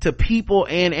to people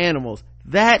and animals,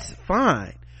 that's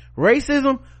fine.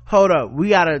 Racism, hold up, we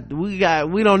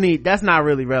don't need, that's not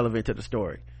really relevant to the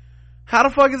story. How the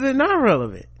fuck is it not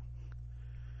relevant?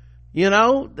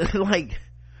 Like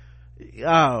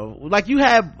you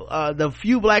have the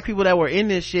few black people that were in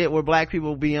this shit were black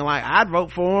people being like, I'd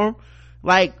vote for him.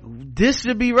 Like, this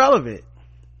should be relevant.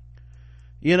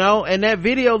 And that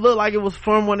video looked like it was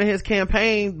from one of his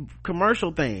campaign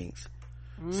commercial things.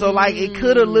 So like, it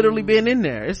could have literally been in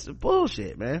there. It's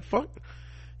bullshit, man. Fuck.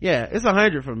 Yeah, it's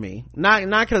 100 for me. Not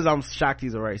because I'm shocked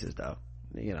he's a racist though.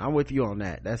 I'm with you on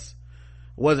that.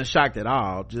 Wasn't shocked at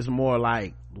all. Just more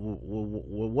like,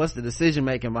 what's the decision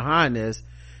making behind this?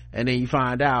 And then you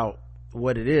find out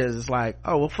what it is. It's like,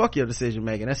 oh well, fuck your decision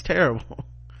making, that's terrible.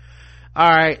 All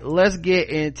right, let's get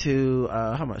into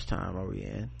how much time are we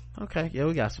in? Okay, yeah,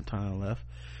 we got some time left.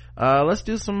 Let's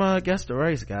do some guess the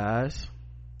race, guys.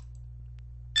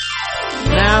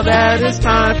 Now that it's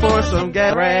time for some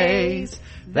guess the race.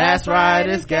 That's right,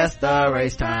 it's guess the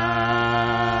race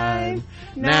time.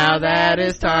 Now that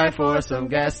it's time for some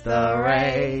guess the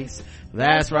race.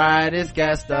 That's right, it's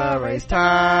guess the race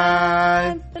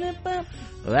time.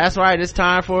 Well, that's right, it's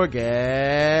time for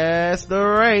Guess the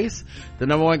Race, the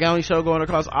number one gambling show going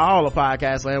across all of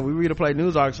podcast land. We read and play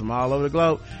news articles from all over the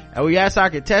globe, and we ask our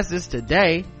contestants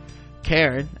today,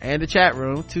 Karen and the chat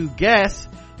room, to guess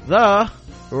the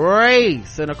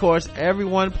race. And of course,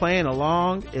 everyone playing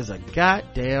along is a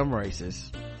goddamn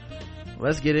racist.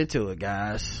 Let's get into it,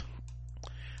 guys.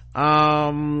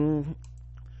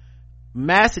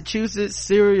 Massachusetts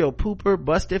serial pooper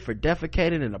busted for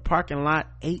defecating in a parking lot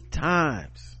 8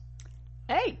 times.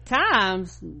 8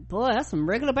 times? Boy, that's some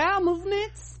regular bowel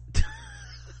movements.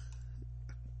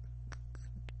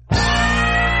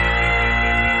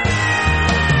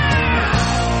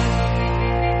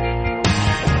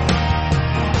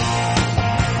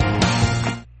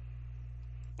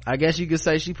 I guess you could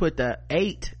say she put the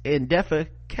 8 in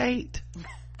defecate.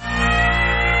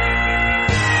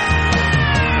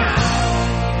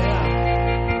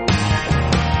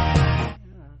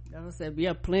 Said,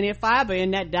 yeah, plenty of fiber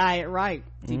in that diet, right?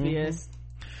 TPS.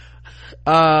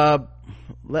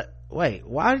 Wait,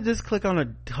 why did this click on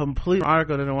a complete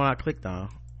article than the one I clicked on?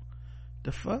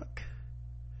 The fuck?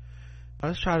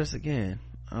 Let's try this again.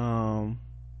 Sorry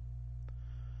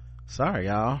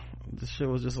y'all, this shit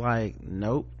was just like,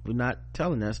 nope, we're not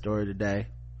telling that story today.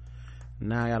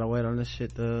 Now I gotta wait on this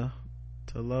shit to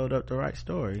load up the right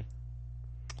story.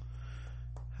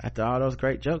 After all those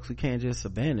great jokes, we can't just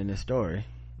abandon this story.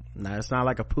 Now it's not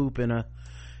like a poop in a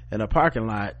parking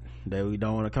lot that we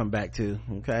don't want to come back to.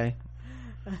 Okay,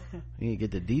 you need to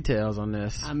get the details on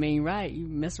this. I mean, right, you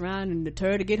mess around and the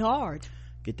turd get hard.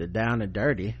 Get the down and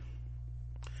dirty.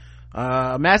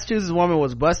 A Massachusetts woman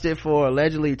was busted for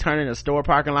allegedly turning a store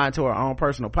parking lot into her own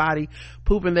personal potty,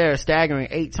 pooping there a staggering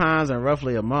 8 times in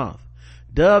roughly a month.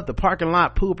 Dubbed the parking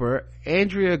lot pooper,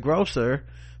 Andrea Grosser,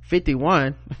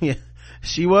 51.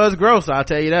 She was gross, I'll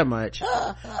tell you that much.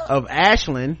 Of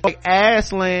Ashland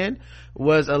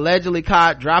was allegedly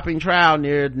caught dropping trowel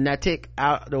near Natick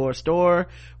outdoor store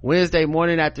Wednesday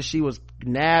morning after she was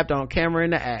nabbed on camera in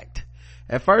the act.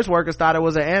 At first, workers thought it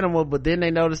was an animal, but then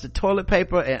they noticed the toilet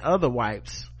paper and other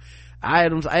wipes,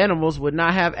 items animals would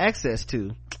not have access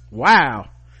to. Wow.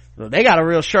 So they got a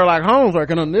real Sherlock Holmes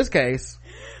working on this case.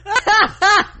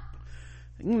 I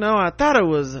thought it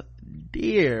was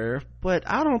deer, but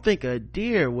I don't think a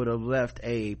deer would have left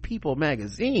a People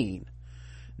magazine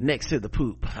next to the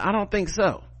poop. I don't think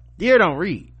so. Deer don't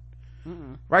read.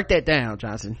 Write that down,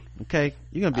 Johnson. Okay,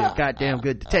 you're gonna be a goddamn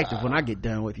good detective when I get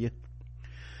done with you.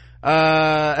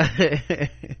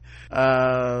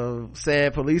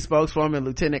 Said police spokeswoman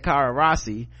Lieutenant Cara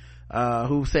Rossi,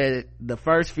 who said the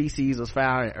first feces was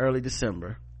found in early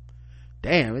December.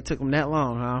 Damn, it took them that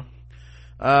long,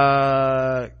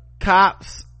 huh?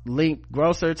 Cops linked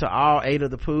Grosser to all 8 of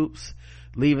the poops,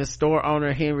 leaving store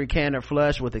owner Henry Canner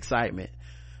flush with excitement.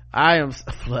 I am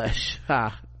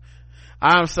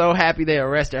so happy they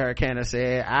arrested her, Canner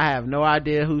said. I have no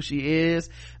idea who she is.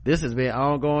 This has been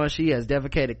ongoing. She has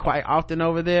defecated quite often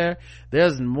over there.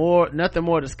 There's nothing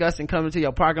more disgusting coming to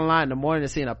your parking lot in the morning than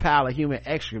seeing a pile of human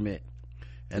excrement.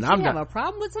 And Does she have a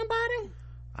problem with somebody?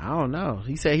 I don't know.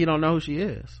 He said he don't know who she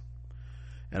is.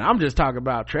 And I'm just talking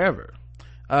about Trevor.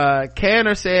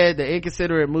 Canner said the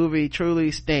inconsiderate movie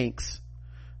truly stinks.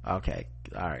 Okay,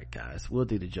 all right, guys, we'll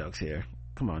do the jokes here.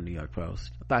 Come on, New York Post.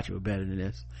 I thought you were better than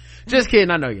this. Just kidding,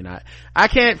 I know you're not. I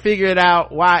can't figure it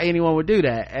out why anyone would do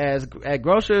that. As at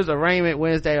Grosser's arraignment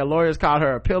Wednesday, lawyers called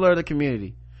her a pillar of the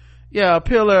community. Yeah, a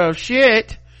pillar of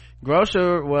shit.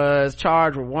 Grosser was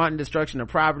charged with wanton destruction of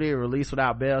property and released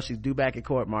without bail. She's due back in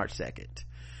court March 2nd.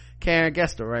 Karen,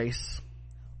 guess the race.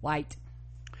 White.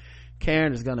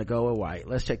 Karen is gonna go with white.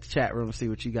 Let's check the chat room and see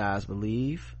what you guys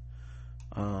believe.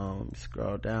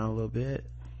 Scroll down a little bit.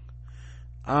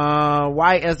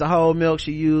 White as the whole milk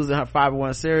she used in her Fiber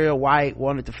One cereal. White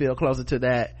wanted to feel closer to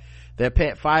their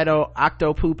pet Fido.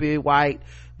 Octopoopy. White.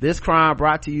 This crime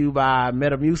brought to you by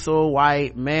Metamucil.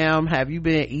 White. Ma'am, have you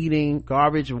been eating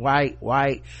garbage?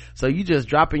 White. So you just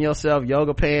dropping yourself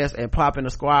yoga pants and popping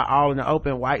a squat all in the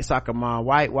open? White. Soccer mom.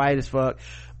 White as fuck.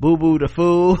 Boo boo the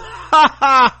fool.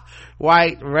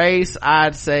 White. Race,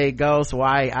 I'd say ghost.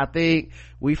 White. I think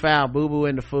we found boo boo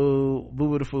in the food. Boo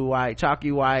boo the food. White.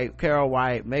 Chalky white. Carol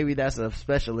white. Maybe that's a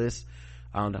specialist.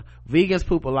 I don't know. Vegans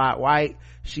poop a lot. White.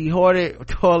 She hoarded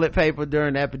toilet paper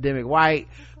during the epidemic. White.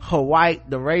 White.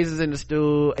 The raisins in the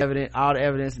stool. All the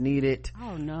evidence needed.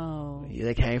 Oh no. Yeah,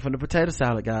 they came from the potato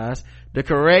salad, guys. The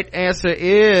correct answer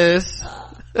is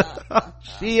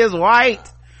she is white.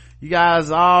 You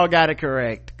guys all got it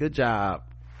correct. Good job.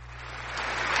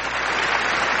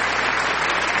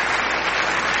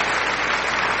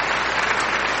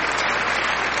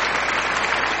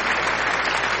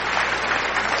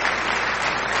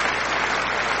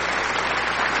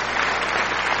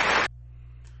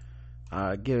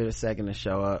 give it a second to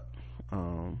show up.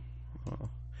 Now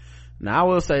I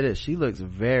will say this, she looks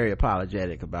very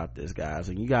apologetic about this, guys,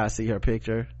 and you guys see her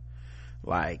picture.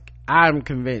 Like, I'm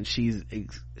convinced she's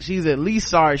at least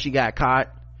sorry she got caught,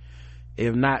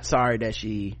 if not sorry that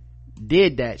she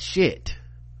did that shit,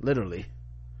 literally.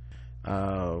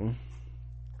 But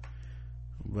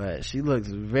she looks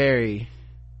very,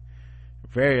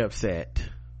 very upset,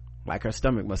 like her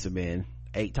stomach must have been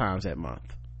 8 times that month.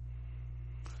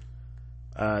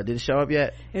 Did it show up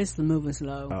yet? It's moving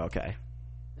slow. Oh, okay,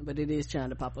 but it is trying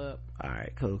to pop up. all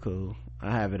right, cool.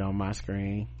 I have it on my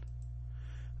screen.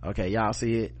 Okay, y'all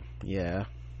see it? Yeah.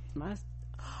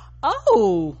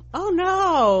 Oh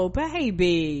no,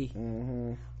 baby.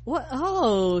 What?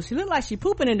 Oh, she looked like she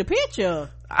pooping in the picture.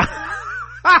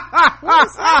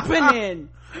 What's happening?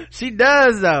 She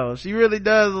does though, she really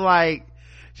does. Like,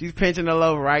 she's pinching the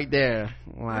loaf right there,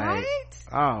 like, Right?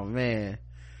 oh man,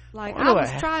 Like, Wonder I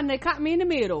what was trying, they caught me in the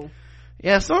middle.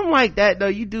 yeah, something like that though.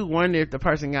 You do wonder if the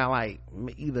person got like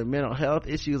either mental health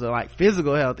issues or like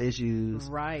physical health issues,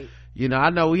 Right. you know. I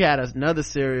know we had another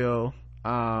serial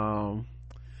pooper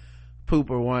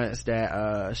once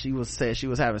that she said she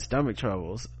was having stomach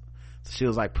troubles, so she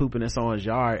was like pooping in someone's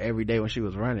yard every day when she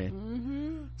was running.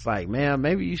 It's like, man,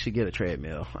 maybe you should get a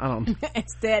treadmill. I don't know what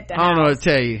to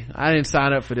tell you. I didn't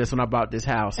sign up for this when I bought this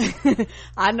house.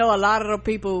 I know a lot of the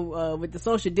people with the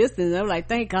social distance, they're like,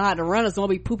 thank God the runners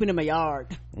won't be pooping in my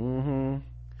yard. You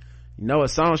know what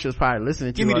song she was probably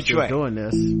listening to Give me while the she was track. doing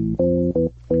this?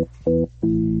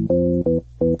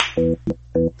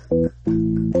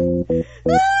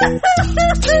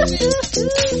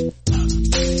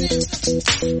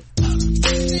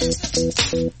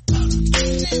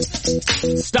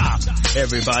 Stop.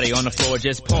 Everybody on the floor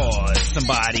just pause.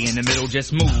 Somebody in the middle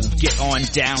just move. Get on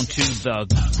down to the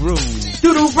groove.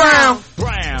 Doodoo Brown.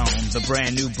 Brown, the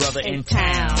brand new brother in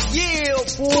town. Yeah,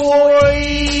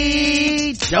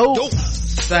 boy. Dope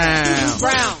sound.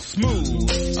 Brown.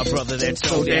 Smooth, a brother that's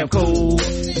so damn cool.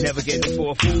 Never getting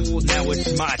for a fool. Now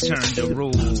it's my turn to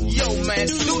rule. Yo, man,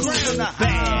 Doodoo in the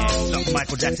Bad, house. something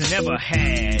Michael Jackson never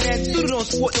had. Man, Doodoo don't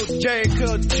sport no Jerry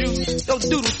Curl juice. Yo,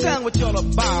 Doodoo, tell me what y'all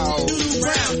about. Doodoo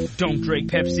Brown. Don't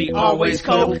drink Pepsi, always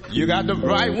Coke. You got the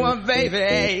right one,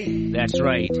 baby. That's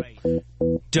right.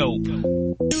 Dope.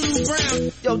 Doodoo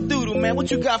Brown. Yo, Doodoo, man,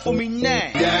 what you got for me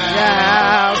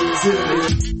now?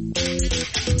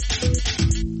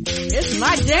 It's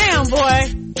my jam,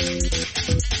 boy.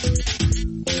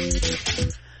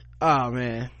 Oh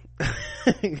man.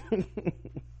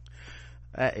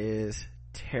 That is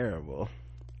terrible.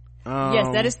 Yes,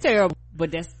 that is terrible,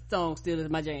 but that song still is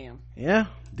my jam. Yeah,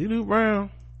 Doodoo Brown.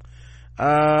 All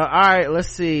right, let's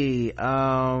see.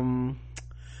 How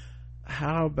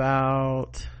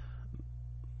about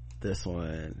this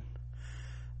one?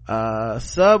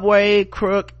 Subway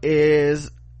crook is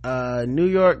New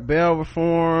York bail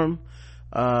reform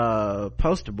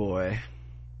poster boy.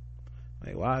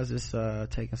 Wait, why is this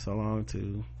taking so long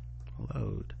to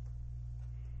load?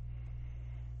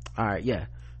 All right, yeah.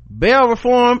 Bail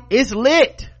reform is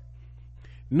lit.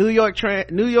 New York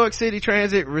City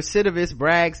Transit recidivist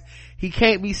brags he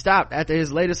can't be stopped after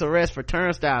his latest arrest for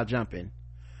turnstile jumping.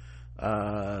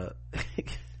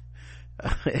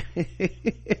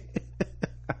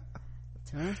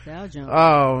 Turnstile jump.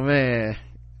 Oh man,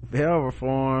 bail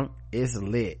reform is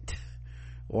lit.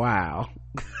 Wow.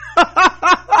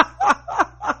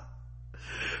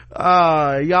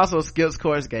 He also skips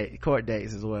court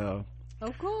dates as well.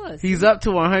 Of course. He's up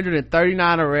to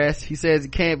 139 arrests. He says he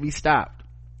can't be stopped.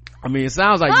 I mean, it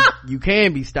sounds like you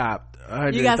can be stopped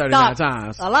You got 139 stopped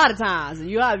times. a lot of times. And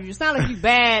you sound like you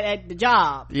bad at the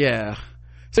job. Yeah.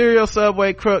 Serial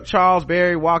Subway crook Charles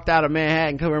Berry walked out of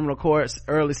Manhattan criminal courts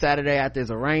early Saturday after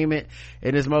his arraignment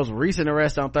in his most recent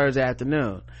arrest on Thursday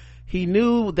afternoon. He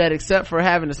knew that except for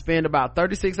having to spend about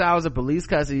 36 hours in police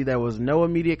custody, there was no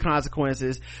immediate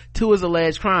consequences to his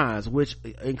alleged crimes, which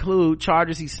include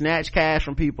charges he snatched cash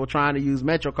from people trying to use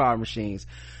MetroCard machines.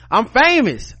 I'm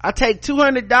famous. I take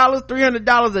 $200,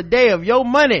 $300 a day of your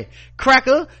money.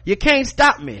 Cracker, you can't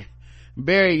stop me.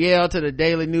 Berry yelled to the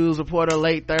Daily News reporter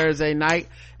late Thursday night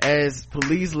as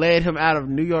police led him out of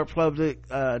New York Public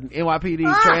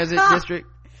NYPD Transit District.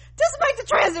 Just make the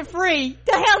transit free.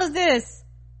 The hell is this?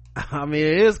 I mean,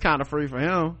 it is kind of free for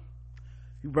him.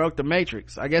 He broke the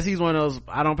matrix. I guess he's one of those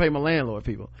I don't pay my landlord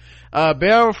people.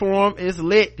 Bail reform is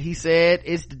lit, he said.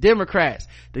 It's the Democrats.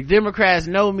 The Democrats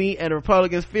know me and the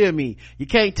Republicans fear me. You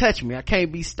can't touch me. I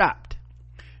can't be stopped.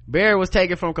 Berry was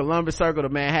taken from Columbus Circle to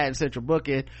Manhattan Central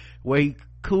Booking, where he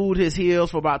cooled his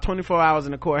heels for about 24 hours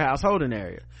in the courthouse holding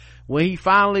area. When he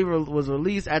finally was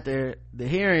released after the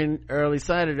hearing early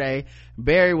Saturday,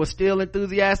 Berry was still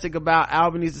enthusiastic about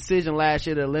Albany's decision last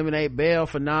year to eliminate bail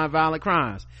for nonviolent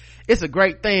crimes. It's a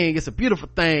great thing. It's a beautiful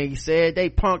thing, he said. They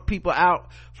punked people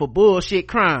out for bullshit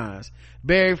crimes.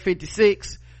 Berry,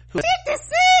 56,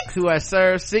 who has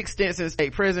served 6 stints in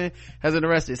state prison, has been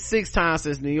arrested 6 times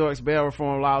since New York's bail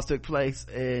reform laws took place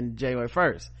in January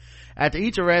 1st. After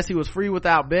each arrest, he was free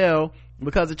without bail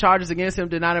because the charges against him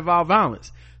did not involve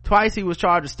violence. Twice he was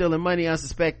charged with stealing money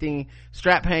unsuspecting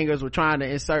strap hangers were trying to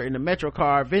insert in the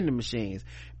MetroCard vending machines.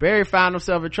 Berry found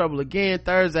himself in trouble again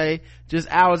Thursday, just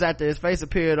hours after his face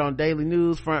appeared on Daily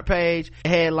News front page,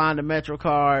 headlined the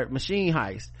MetroCard machine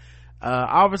heist.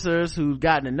 Officers who've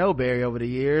gotten to know Berry over the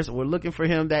years were looking for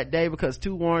him that day because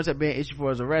 2 warrants had been issued for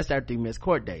his arrest after he missed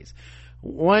court dates.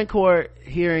 One court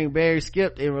hearing Berry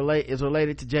skipped is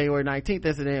related to January 19th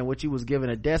incident in which he was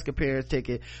given a desk appearance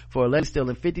ticket for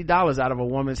allegedly stealing $50 out of a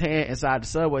woman's hand inside the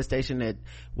subway station at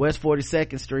West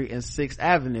 42nd Street and 6th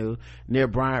Avenue near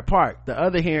Bryant Park. The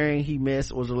other hearing he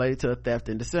missed was related to a theft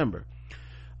in December.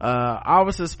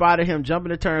 Officers spotted him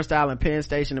jumping the turnstile in Penn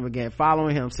Station and began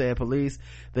following him, said police.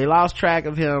 They lost track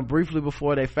of him briefly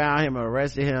before they found him and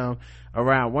arrested him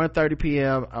around 1:30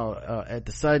 p.m. At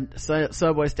the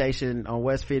subway station on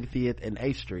West 50th and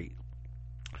 8th Street.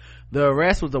 The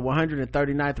arrest was the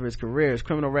 139th of his career. His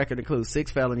criminal record includes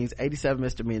 6 felonies, 87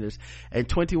 misdemeanors, and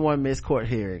 21 missed court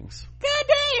hearings.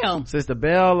 Goddamn! Since the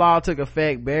bail law took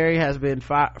effect, Berry has been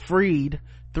freed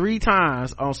 3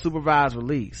 times on supervised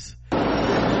release. What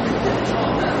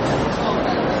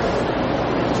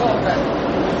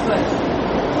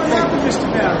happened,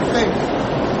 Mr. Barry?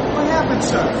 What happened,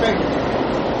 sir?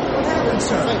 What happened,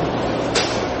 sir?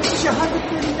 This is your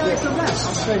 139th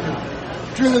arrest.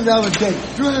 $300 a day.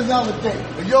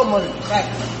 For your money, back.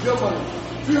 Your money.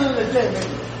 $300 a day, man.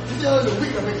 $300 a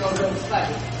week, I make all that slack.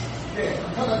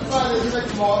 Yeah. Come on, Friday, you make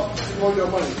tomorrow. You want your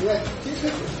money. You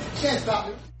can't stop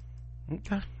me.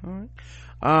 Okay, all right.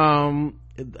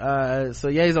 So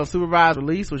yeah, he's on supervised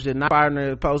release, which did not require him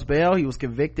to post bail. He was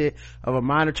convicted of a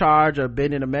minor charge of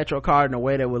bending a MetroCard in a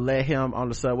way that would let him on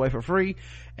the subway for free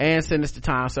and sentenced to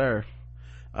time served.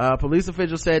 Police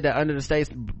officials said that under the state's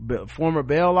former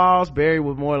bail laws, Berry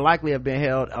would more likely have been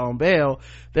held on bail,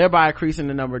 thereby increasing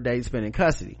the number of days spent in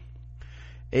custody.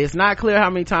 It's not clear how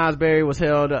many times Berry was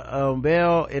held on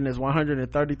bail in his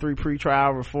 133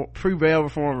 pre-bail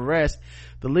reform arrest.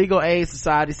 The Legal Aid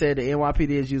Society said the NYPD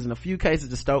is using a few cases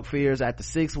to stoke fears after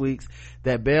 6 weeks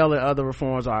that bail and other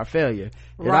reforms are a failure.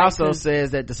 It also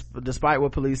says that despite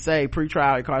what police say,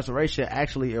 pretrial incarceration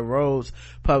actually erodes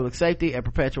public safety and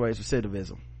perpetuates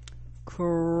recidivism.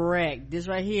 Correct. This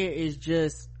right here is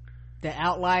just the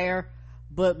outlier,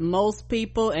 but most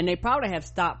people, and they probably have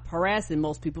stopped harassing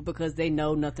most people because they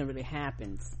know nothing really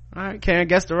happens. All right, Karen,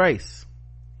 guess the race.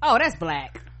 Oh, that's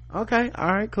black. Okay, all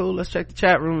right, cool. Let's check the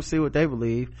chat room and see what they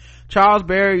believe. Charles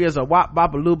Berry is a wop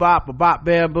bop a loo bop a bop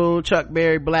bamboon. Chuck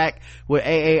Berry black with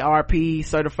AARP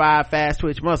certified fast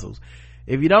twitch muscles.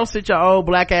 If you don't sit your old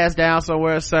black ass down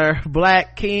somewhere, sir,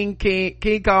 black King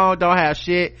Kong don't have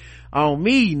shit on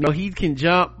me. You know, he can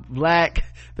jump. Black,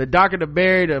 the darker the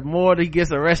Berry, the more he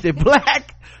gets arrested.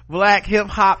 Black hip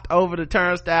hopped over the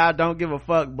turnstile, don't give a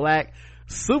fuck. Black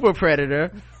super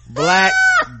predator. Black,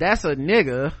 that's a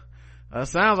nigga.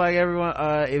 Sounds like everyone,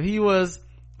 if he was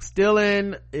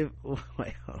stealing,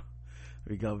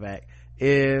 we go back.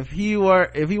 If he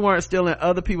weren't stealing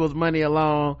other people's money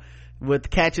along with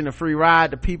catching a free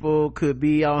ride, the people could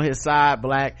be on his side.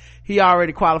 Black, he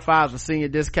already qualifies for senior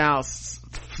discounts.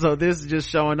 So this is just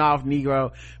showing off.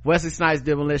 Negro. Wesley Snipes,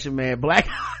 Demolition Man. Black,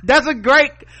 that's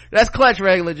clutch,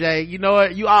 Regular J. You know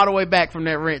what? You all the way back from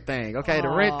that rent thing. Okay. The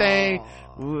rent thing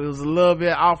was a little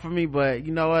bit off for me, but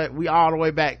you know what? We all the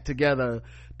way back together.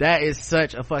 That is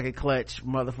such a fucking clutch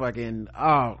motherfucking,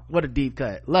 oh, what a deep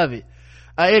cut. Love it.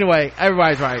 Anyway,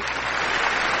 everybody's right.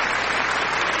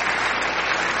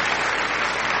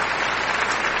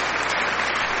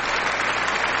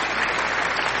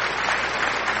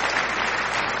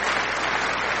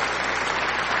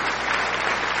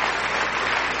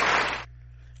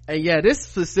 And yeah, this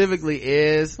specifically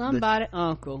is somebody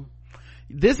uncle.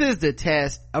 This is the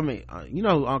test. I mean, you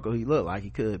know who uncle he looked like he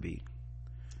could be.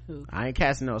 Who? I ain't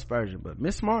casting no aspersion, but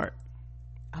Miss Smart.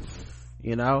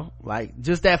 You know, like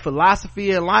just that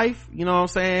philosophy in life. You know what I'm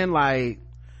saying? Like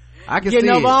I can getting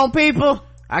see over on people.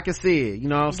 I can see it. You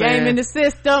know what I'm saying? Game in the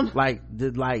system. Like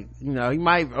you know, he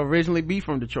might originally be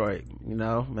from Detroit. You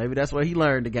know, maybe that's where he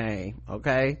learned the game.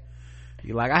 Okay,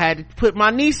 you like I had to put my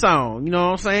niece on. You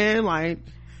know what I'm saying? Like.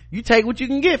 You take what you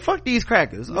can get. Fuck these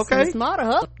crackers. Okay. Smarter,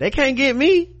 huh? They can't get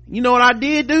me. You know what I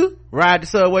did do? Ride the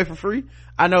subway for free.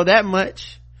 I know that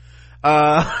much.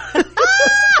 All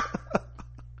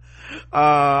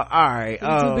right.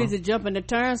 He's too busy jumping the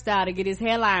turnstile to get his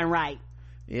hairline right.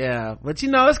 Yeah, but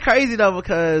it's crazy though,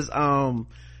 because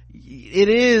it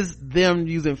is them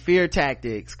using fear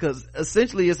tactics, because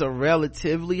essentially it's a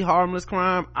relatively harmless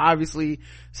crime. Obviously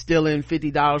stealing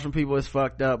 $50 from people is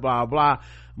fucked up, blah blah,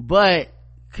 but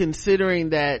considering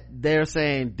that they're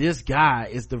saying this guy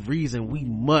is the reason we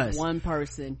must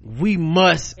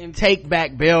take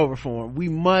back bail reform, we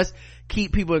must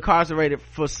keep people incarcerated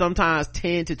for sometimes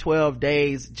 10 to 12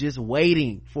 days just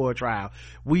waiting for a trial,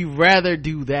 we rather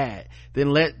do that than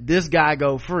let this guy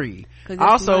go free.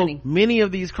 Also, many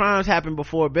of these crimes happened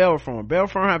before bail reform. Bail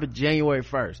reform happened January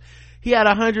 1st. He had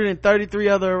 133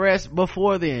 other arrests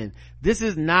before then. This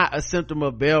is not a symptom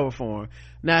of bail reform.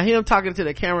 Now, him talking to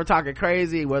the camera, talking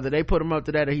crazy, whether they put him up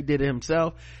to that or he did it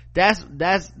himself, that's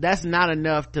not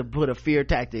enough to put a fear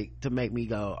tactic to make me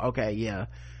go, okay, yeah.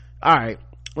 All right,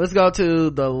 let's go to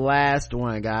the last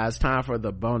one, guys. Time for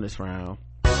the bonus round.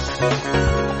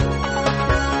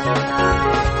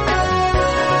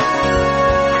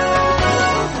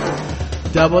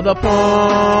 Double the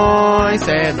points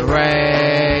and the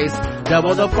race.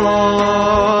 Double the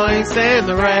points and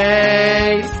the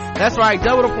race. That's right,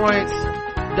 double the points,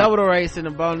 double the race in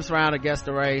the bonus round against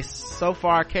the race. So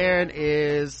far, Karen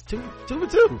is two for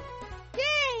two.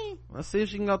 Yay! Let's see if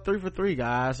she can go 3 for 3,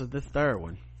 guys, with this third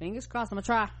one. Fingers crossed, I'm gonna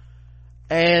try.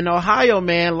 An Ohio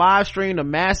man live streamed a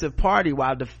massive party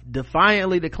while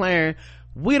defiantly declaring,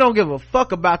 "We don't give a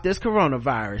fuck about this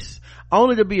coronavirus,"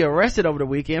 only to be arrested over the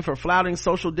weekend for flouting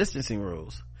social distancing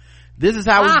rules. This is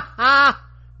how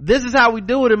we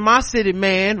do it in my city,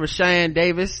 man. Rashawn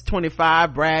Davis,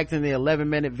 25, bragged in the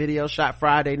 11-minute video shot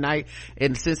Friday night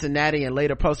in Cincinnati and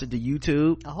later posted to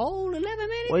YouTube. A whole 11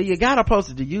 minutes? Well, you gotta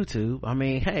post it to YouTube. I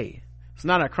mean, hey, it's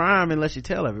not a crime unless you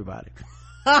tell everybody.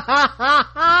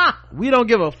 We don't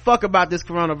give a fuck about this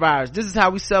coronavirus. This is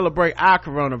how we celebrate our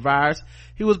coronavirus.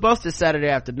 He was busted Saturday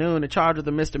afternoon and charged with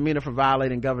a misdemeanor for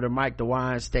violating Governor Mike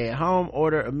DeWine's stay-at-home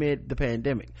order amid the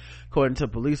pandemic, according to a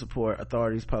police report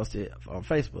authorities posted on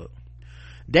Facebook.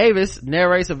 Davis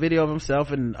narrates a video of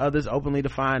himself and others openly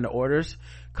defying the orders,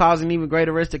 causing even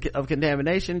greater risk of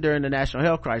contamination during the national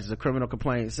health crisis, a criminal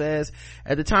complaint says.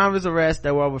 At the time of his arrest,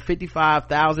 there were over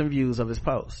 55,000 views of his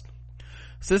post.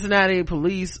 Cincinnati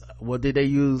police, well, did they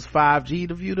use 5G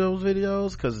to view those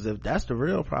videos? Because if that's the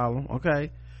real problem,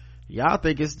 okay, y'all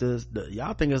think it's a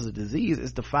disease,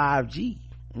 it's the 5G.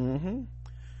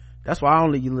 That's why I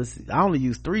only use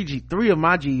 3G, 3 of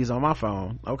my G's on my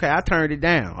phone. Okay, I turned it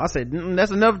down. I said, that's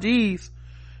enough G's.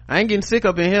 I ain't getting sick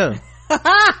up in here.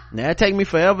 Now it take me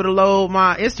forever to load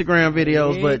my Instagram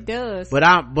videos, yeah, but it does. but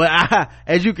I,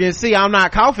 as you can see, I'm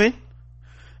not coughing.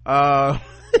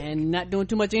 And not doing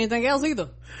too much anything else either.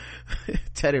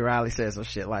 Teddy Riley said some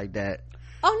shit like that.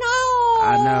 Oh no!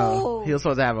 I know. He was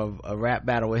supposed to have a rap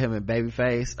battle with him and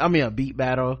Babyface. I mean, a beat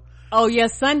battle. Oh yeah,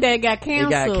 Sunday got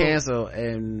canceled. It got canceled,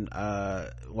 and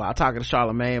while talking to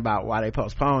Charlamagne about why they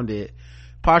postponed it,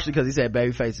 partially because he said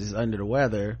Babyface is under the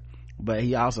weather, but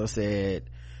he also said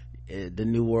the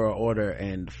New World Order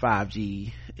and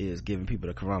 5G is giving people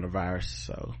the coronavirus.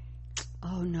 So,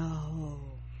 oh no.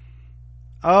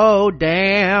 Oh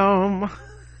damn.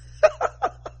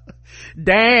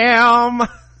 Damn.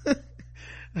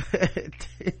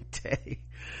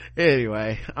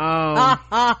 Anyway,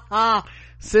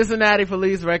 Cincinnati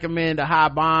police recommend a high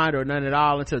bond or none at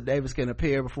all until Davis can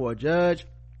appear before a judge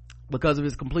because of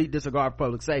his complete disregard for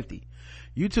public safety.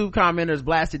 YouTube commenters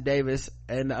blasted Davis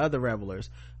and the other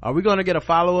revelers. Are we going to get a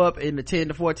follow-up in the 10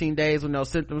 to 14 days when no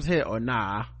symptoms hit, or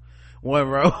nah? One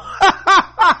row.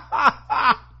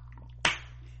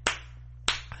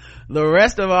 The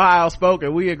rest of Ohio spoke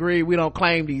and we agree we don't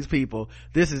claim these people.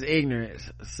 This is ignorance,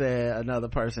 said another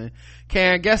person.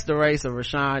 Karen, guess the race of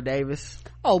Rashawn Davis.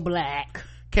 Oh, black.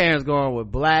 Karen's going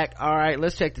with black. All right,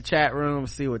 let's check the chat room and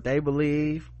see what they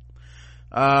believe.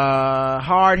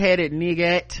 Hard-headed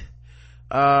nigget.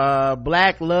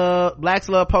 Blacks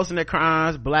love posting their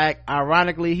crimes. Black,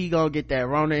 ironically, he gonna get that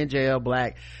Rona in jail.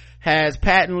 Black has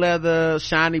patent leather,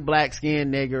 shiny black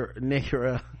skin,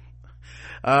 nigger.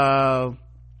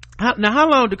 Now, how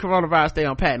long did coronavirus stay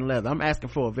on patent leather? I'm asking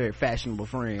for a very fashionable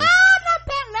friend.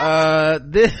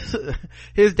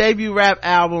 His debut rap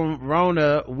album,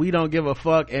 Rona, We Don't Give a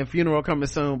Fuck, and Funeral Coming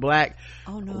Soon, Black.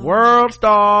 Oh no. World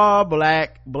star,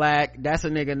 black, that's a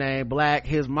nigga named Black.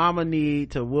 His mama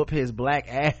need to whoop his black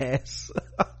ass.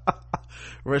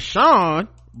 Rashawn,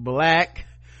 Black,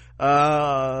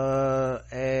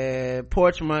 and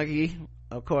Porch Monkey,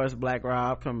 of course, Black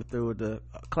Rob coming through with the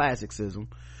classicism.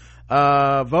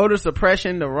 Voter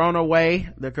suppression the Rona way,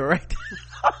 the correct.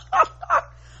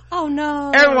 Oh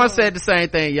no. Everyone said the same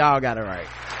thing. Y'all got it right.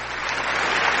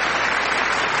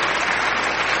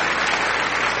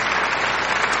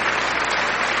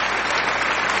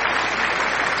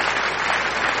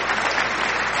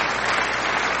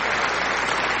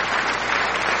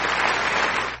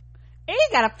 He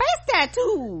got a face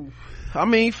tattoo. I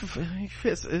mean,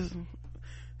 it's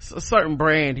a certain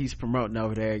brand he's promoting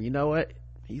over there. You know what?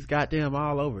 He's goddamn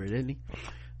all over it, isn't he?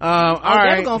 All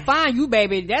right. They were gonna find you,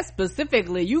 baby. That's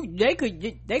specifically you. They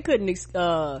couldn't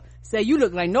say you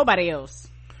look like nobody else.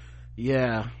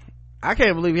 Yeah, I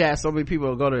can't believe he had so many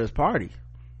people go to his party.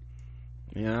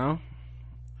 You know,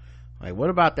 like what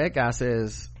about that guy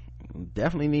says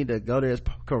definitely need to go to his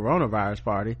coronavirus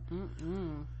party.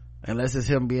 Unless it's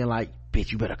him being like,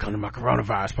 bitch, you better come to my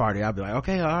coronavirus party. I'll be like,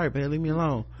 okay, all right, man, leave me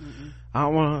alone. I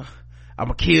don't want to. I'm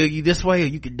gonna kill you this way or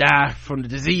you could die from the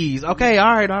disease. Okay,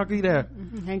 all right, I'll be there.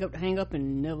 Hang up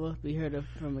and never be heard of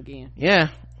from again. Yeah,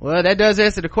 well, that does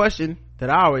answer the question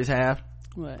that I always have.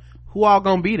 What? Who all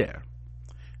gonna be there?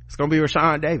 It's gonna be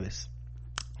Rashawn Davis,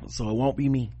 so it won't be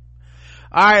me.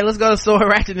 All right, let's go to Sword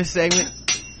Ratchet this segment.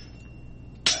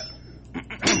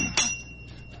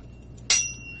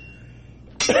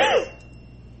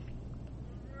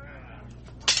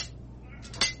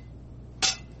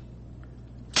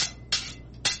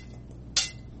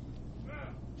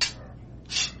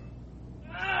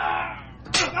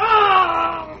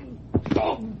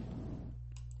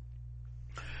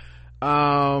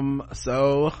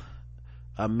 So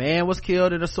a man was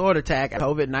killed in a sword attack at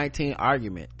COVID-19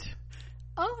 argument.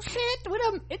 Oh shit,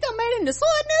 it done made it in the sword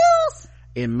news?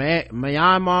 In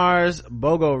Myanmar's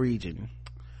Bogo region.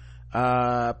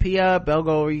 Pia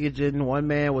Bogo region, one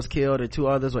man was killed and two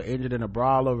others were injured in a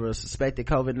brawl over a suspected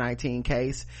COVID-19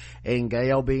 case in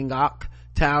Gayobingok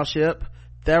Township,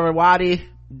 Therawadi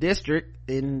district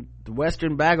in the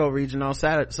western Bago region on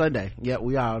Sunday. Yeah,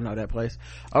 we all know that place.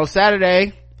 On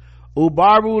Saturday,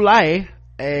 Ubaru Lai,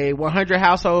 a 100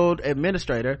 household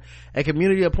administrator, a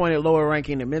community appointed lower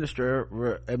ranking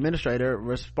administrator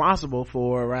responsible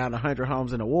for around 100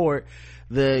 homes in the ward,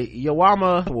 the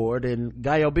Yawama ward in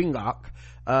Gayobingok,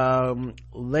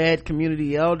 led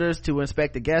community elders to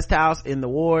inspect the guest house in the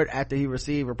ward after he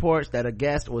received reports that a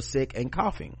guest was sick and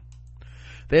coughing.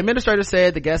 The administrator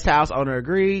said the guest house owner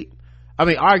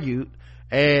argued,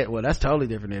 and well, that's totally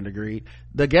different than agreed.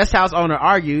 The guest house owner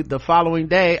argued the following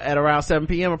day at around 7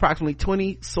 p.m. approximately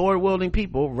 20 sword-wielding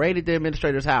people raided the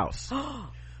administrator's house.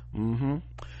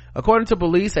 According to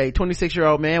police, a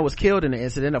 26-year-old man was killed in the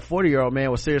incident. A 40-year-old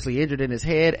man was seriously injured in his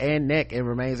head and neck and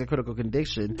remains in critical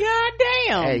condition.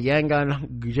 Goddamn! At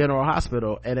Yangon General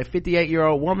Hospital. And a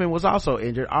 58-year-old woman was also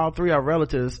injured. All three are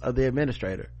relatives of the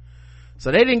administrator. So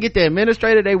they didn't get the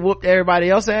administrator, they whooped everybody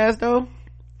else's ass though?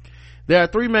 There are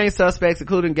three main suspects,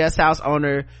 including guest house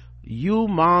owner Yu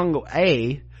Mong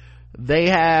A. They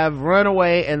have run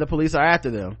away and the police are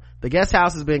after them. The guest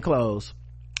house has been closed.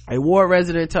 A ward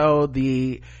resident told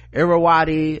the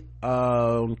Irrawaddy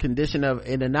condition of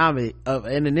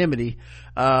anonymity.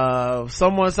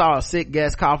 Someone saw a sick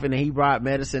guest coughing and he brought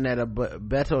medicine at a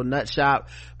Beto nut shop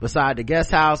beside the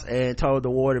guest house and told the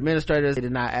ward administrators they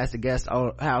did not ask the guest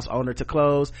house owner to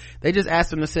close. They just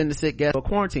asked him to send the sick guest to a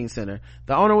quarantine center.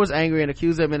 The owner was angry and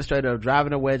accused the administrator of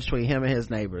driving a wedge between him and his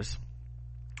neighbors.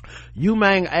 Yu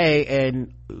Mang A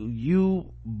and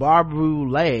Yu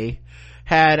Barbu Lay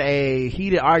had a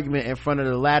heated argument in front of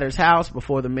the latter's house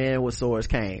before the men with swords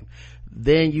came.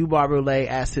 Then Yu Barbu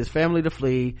asked his family to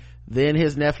flee. Then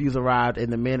his nephews arrived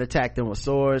and the men attacked them with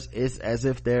swords. It's as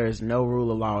if there is no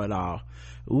rule of law at all.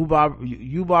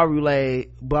 Yu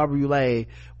Barbu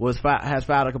has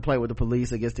filed a complaint with the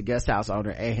police against the guest house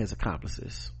owner and his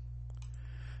accomplices.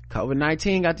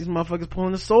 COVID-19 got these motherfuckers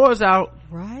pulling the swords out.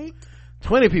 Right?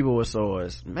 20 people with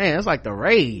swords. Man, it's like the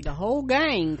raid. The whole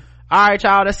gang. All right,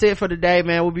 y'all, that's it for today,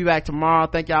 man. We'll be back tomorrow.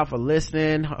 Thank y'all for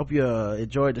listening. Hope you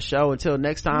enjoyed the show. Until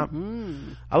next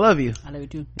time, I love you. I love you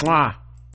too. Mwah.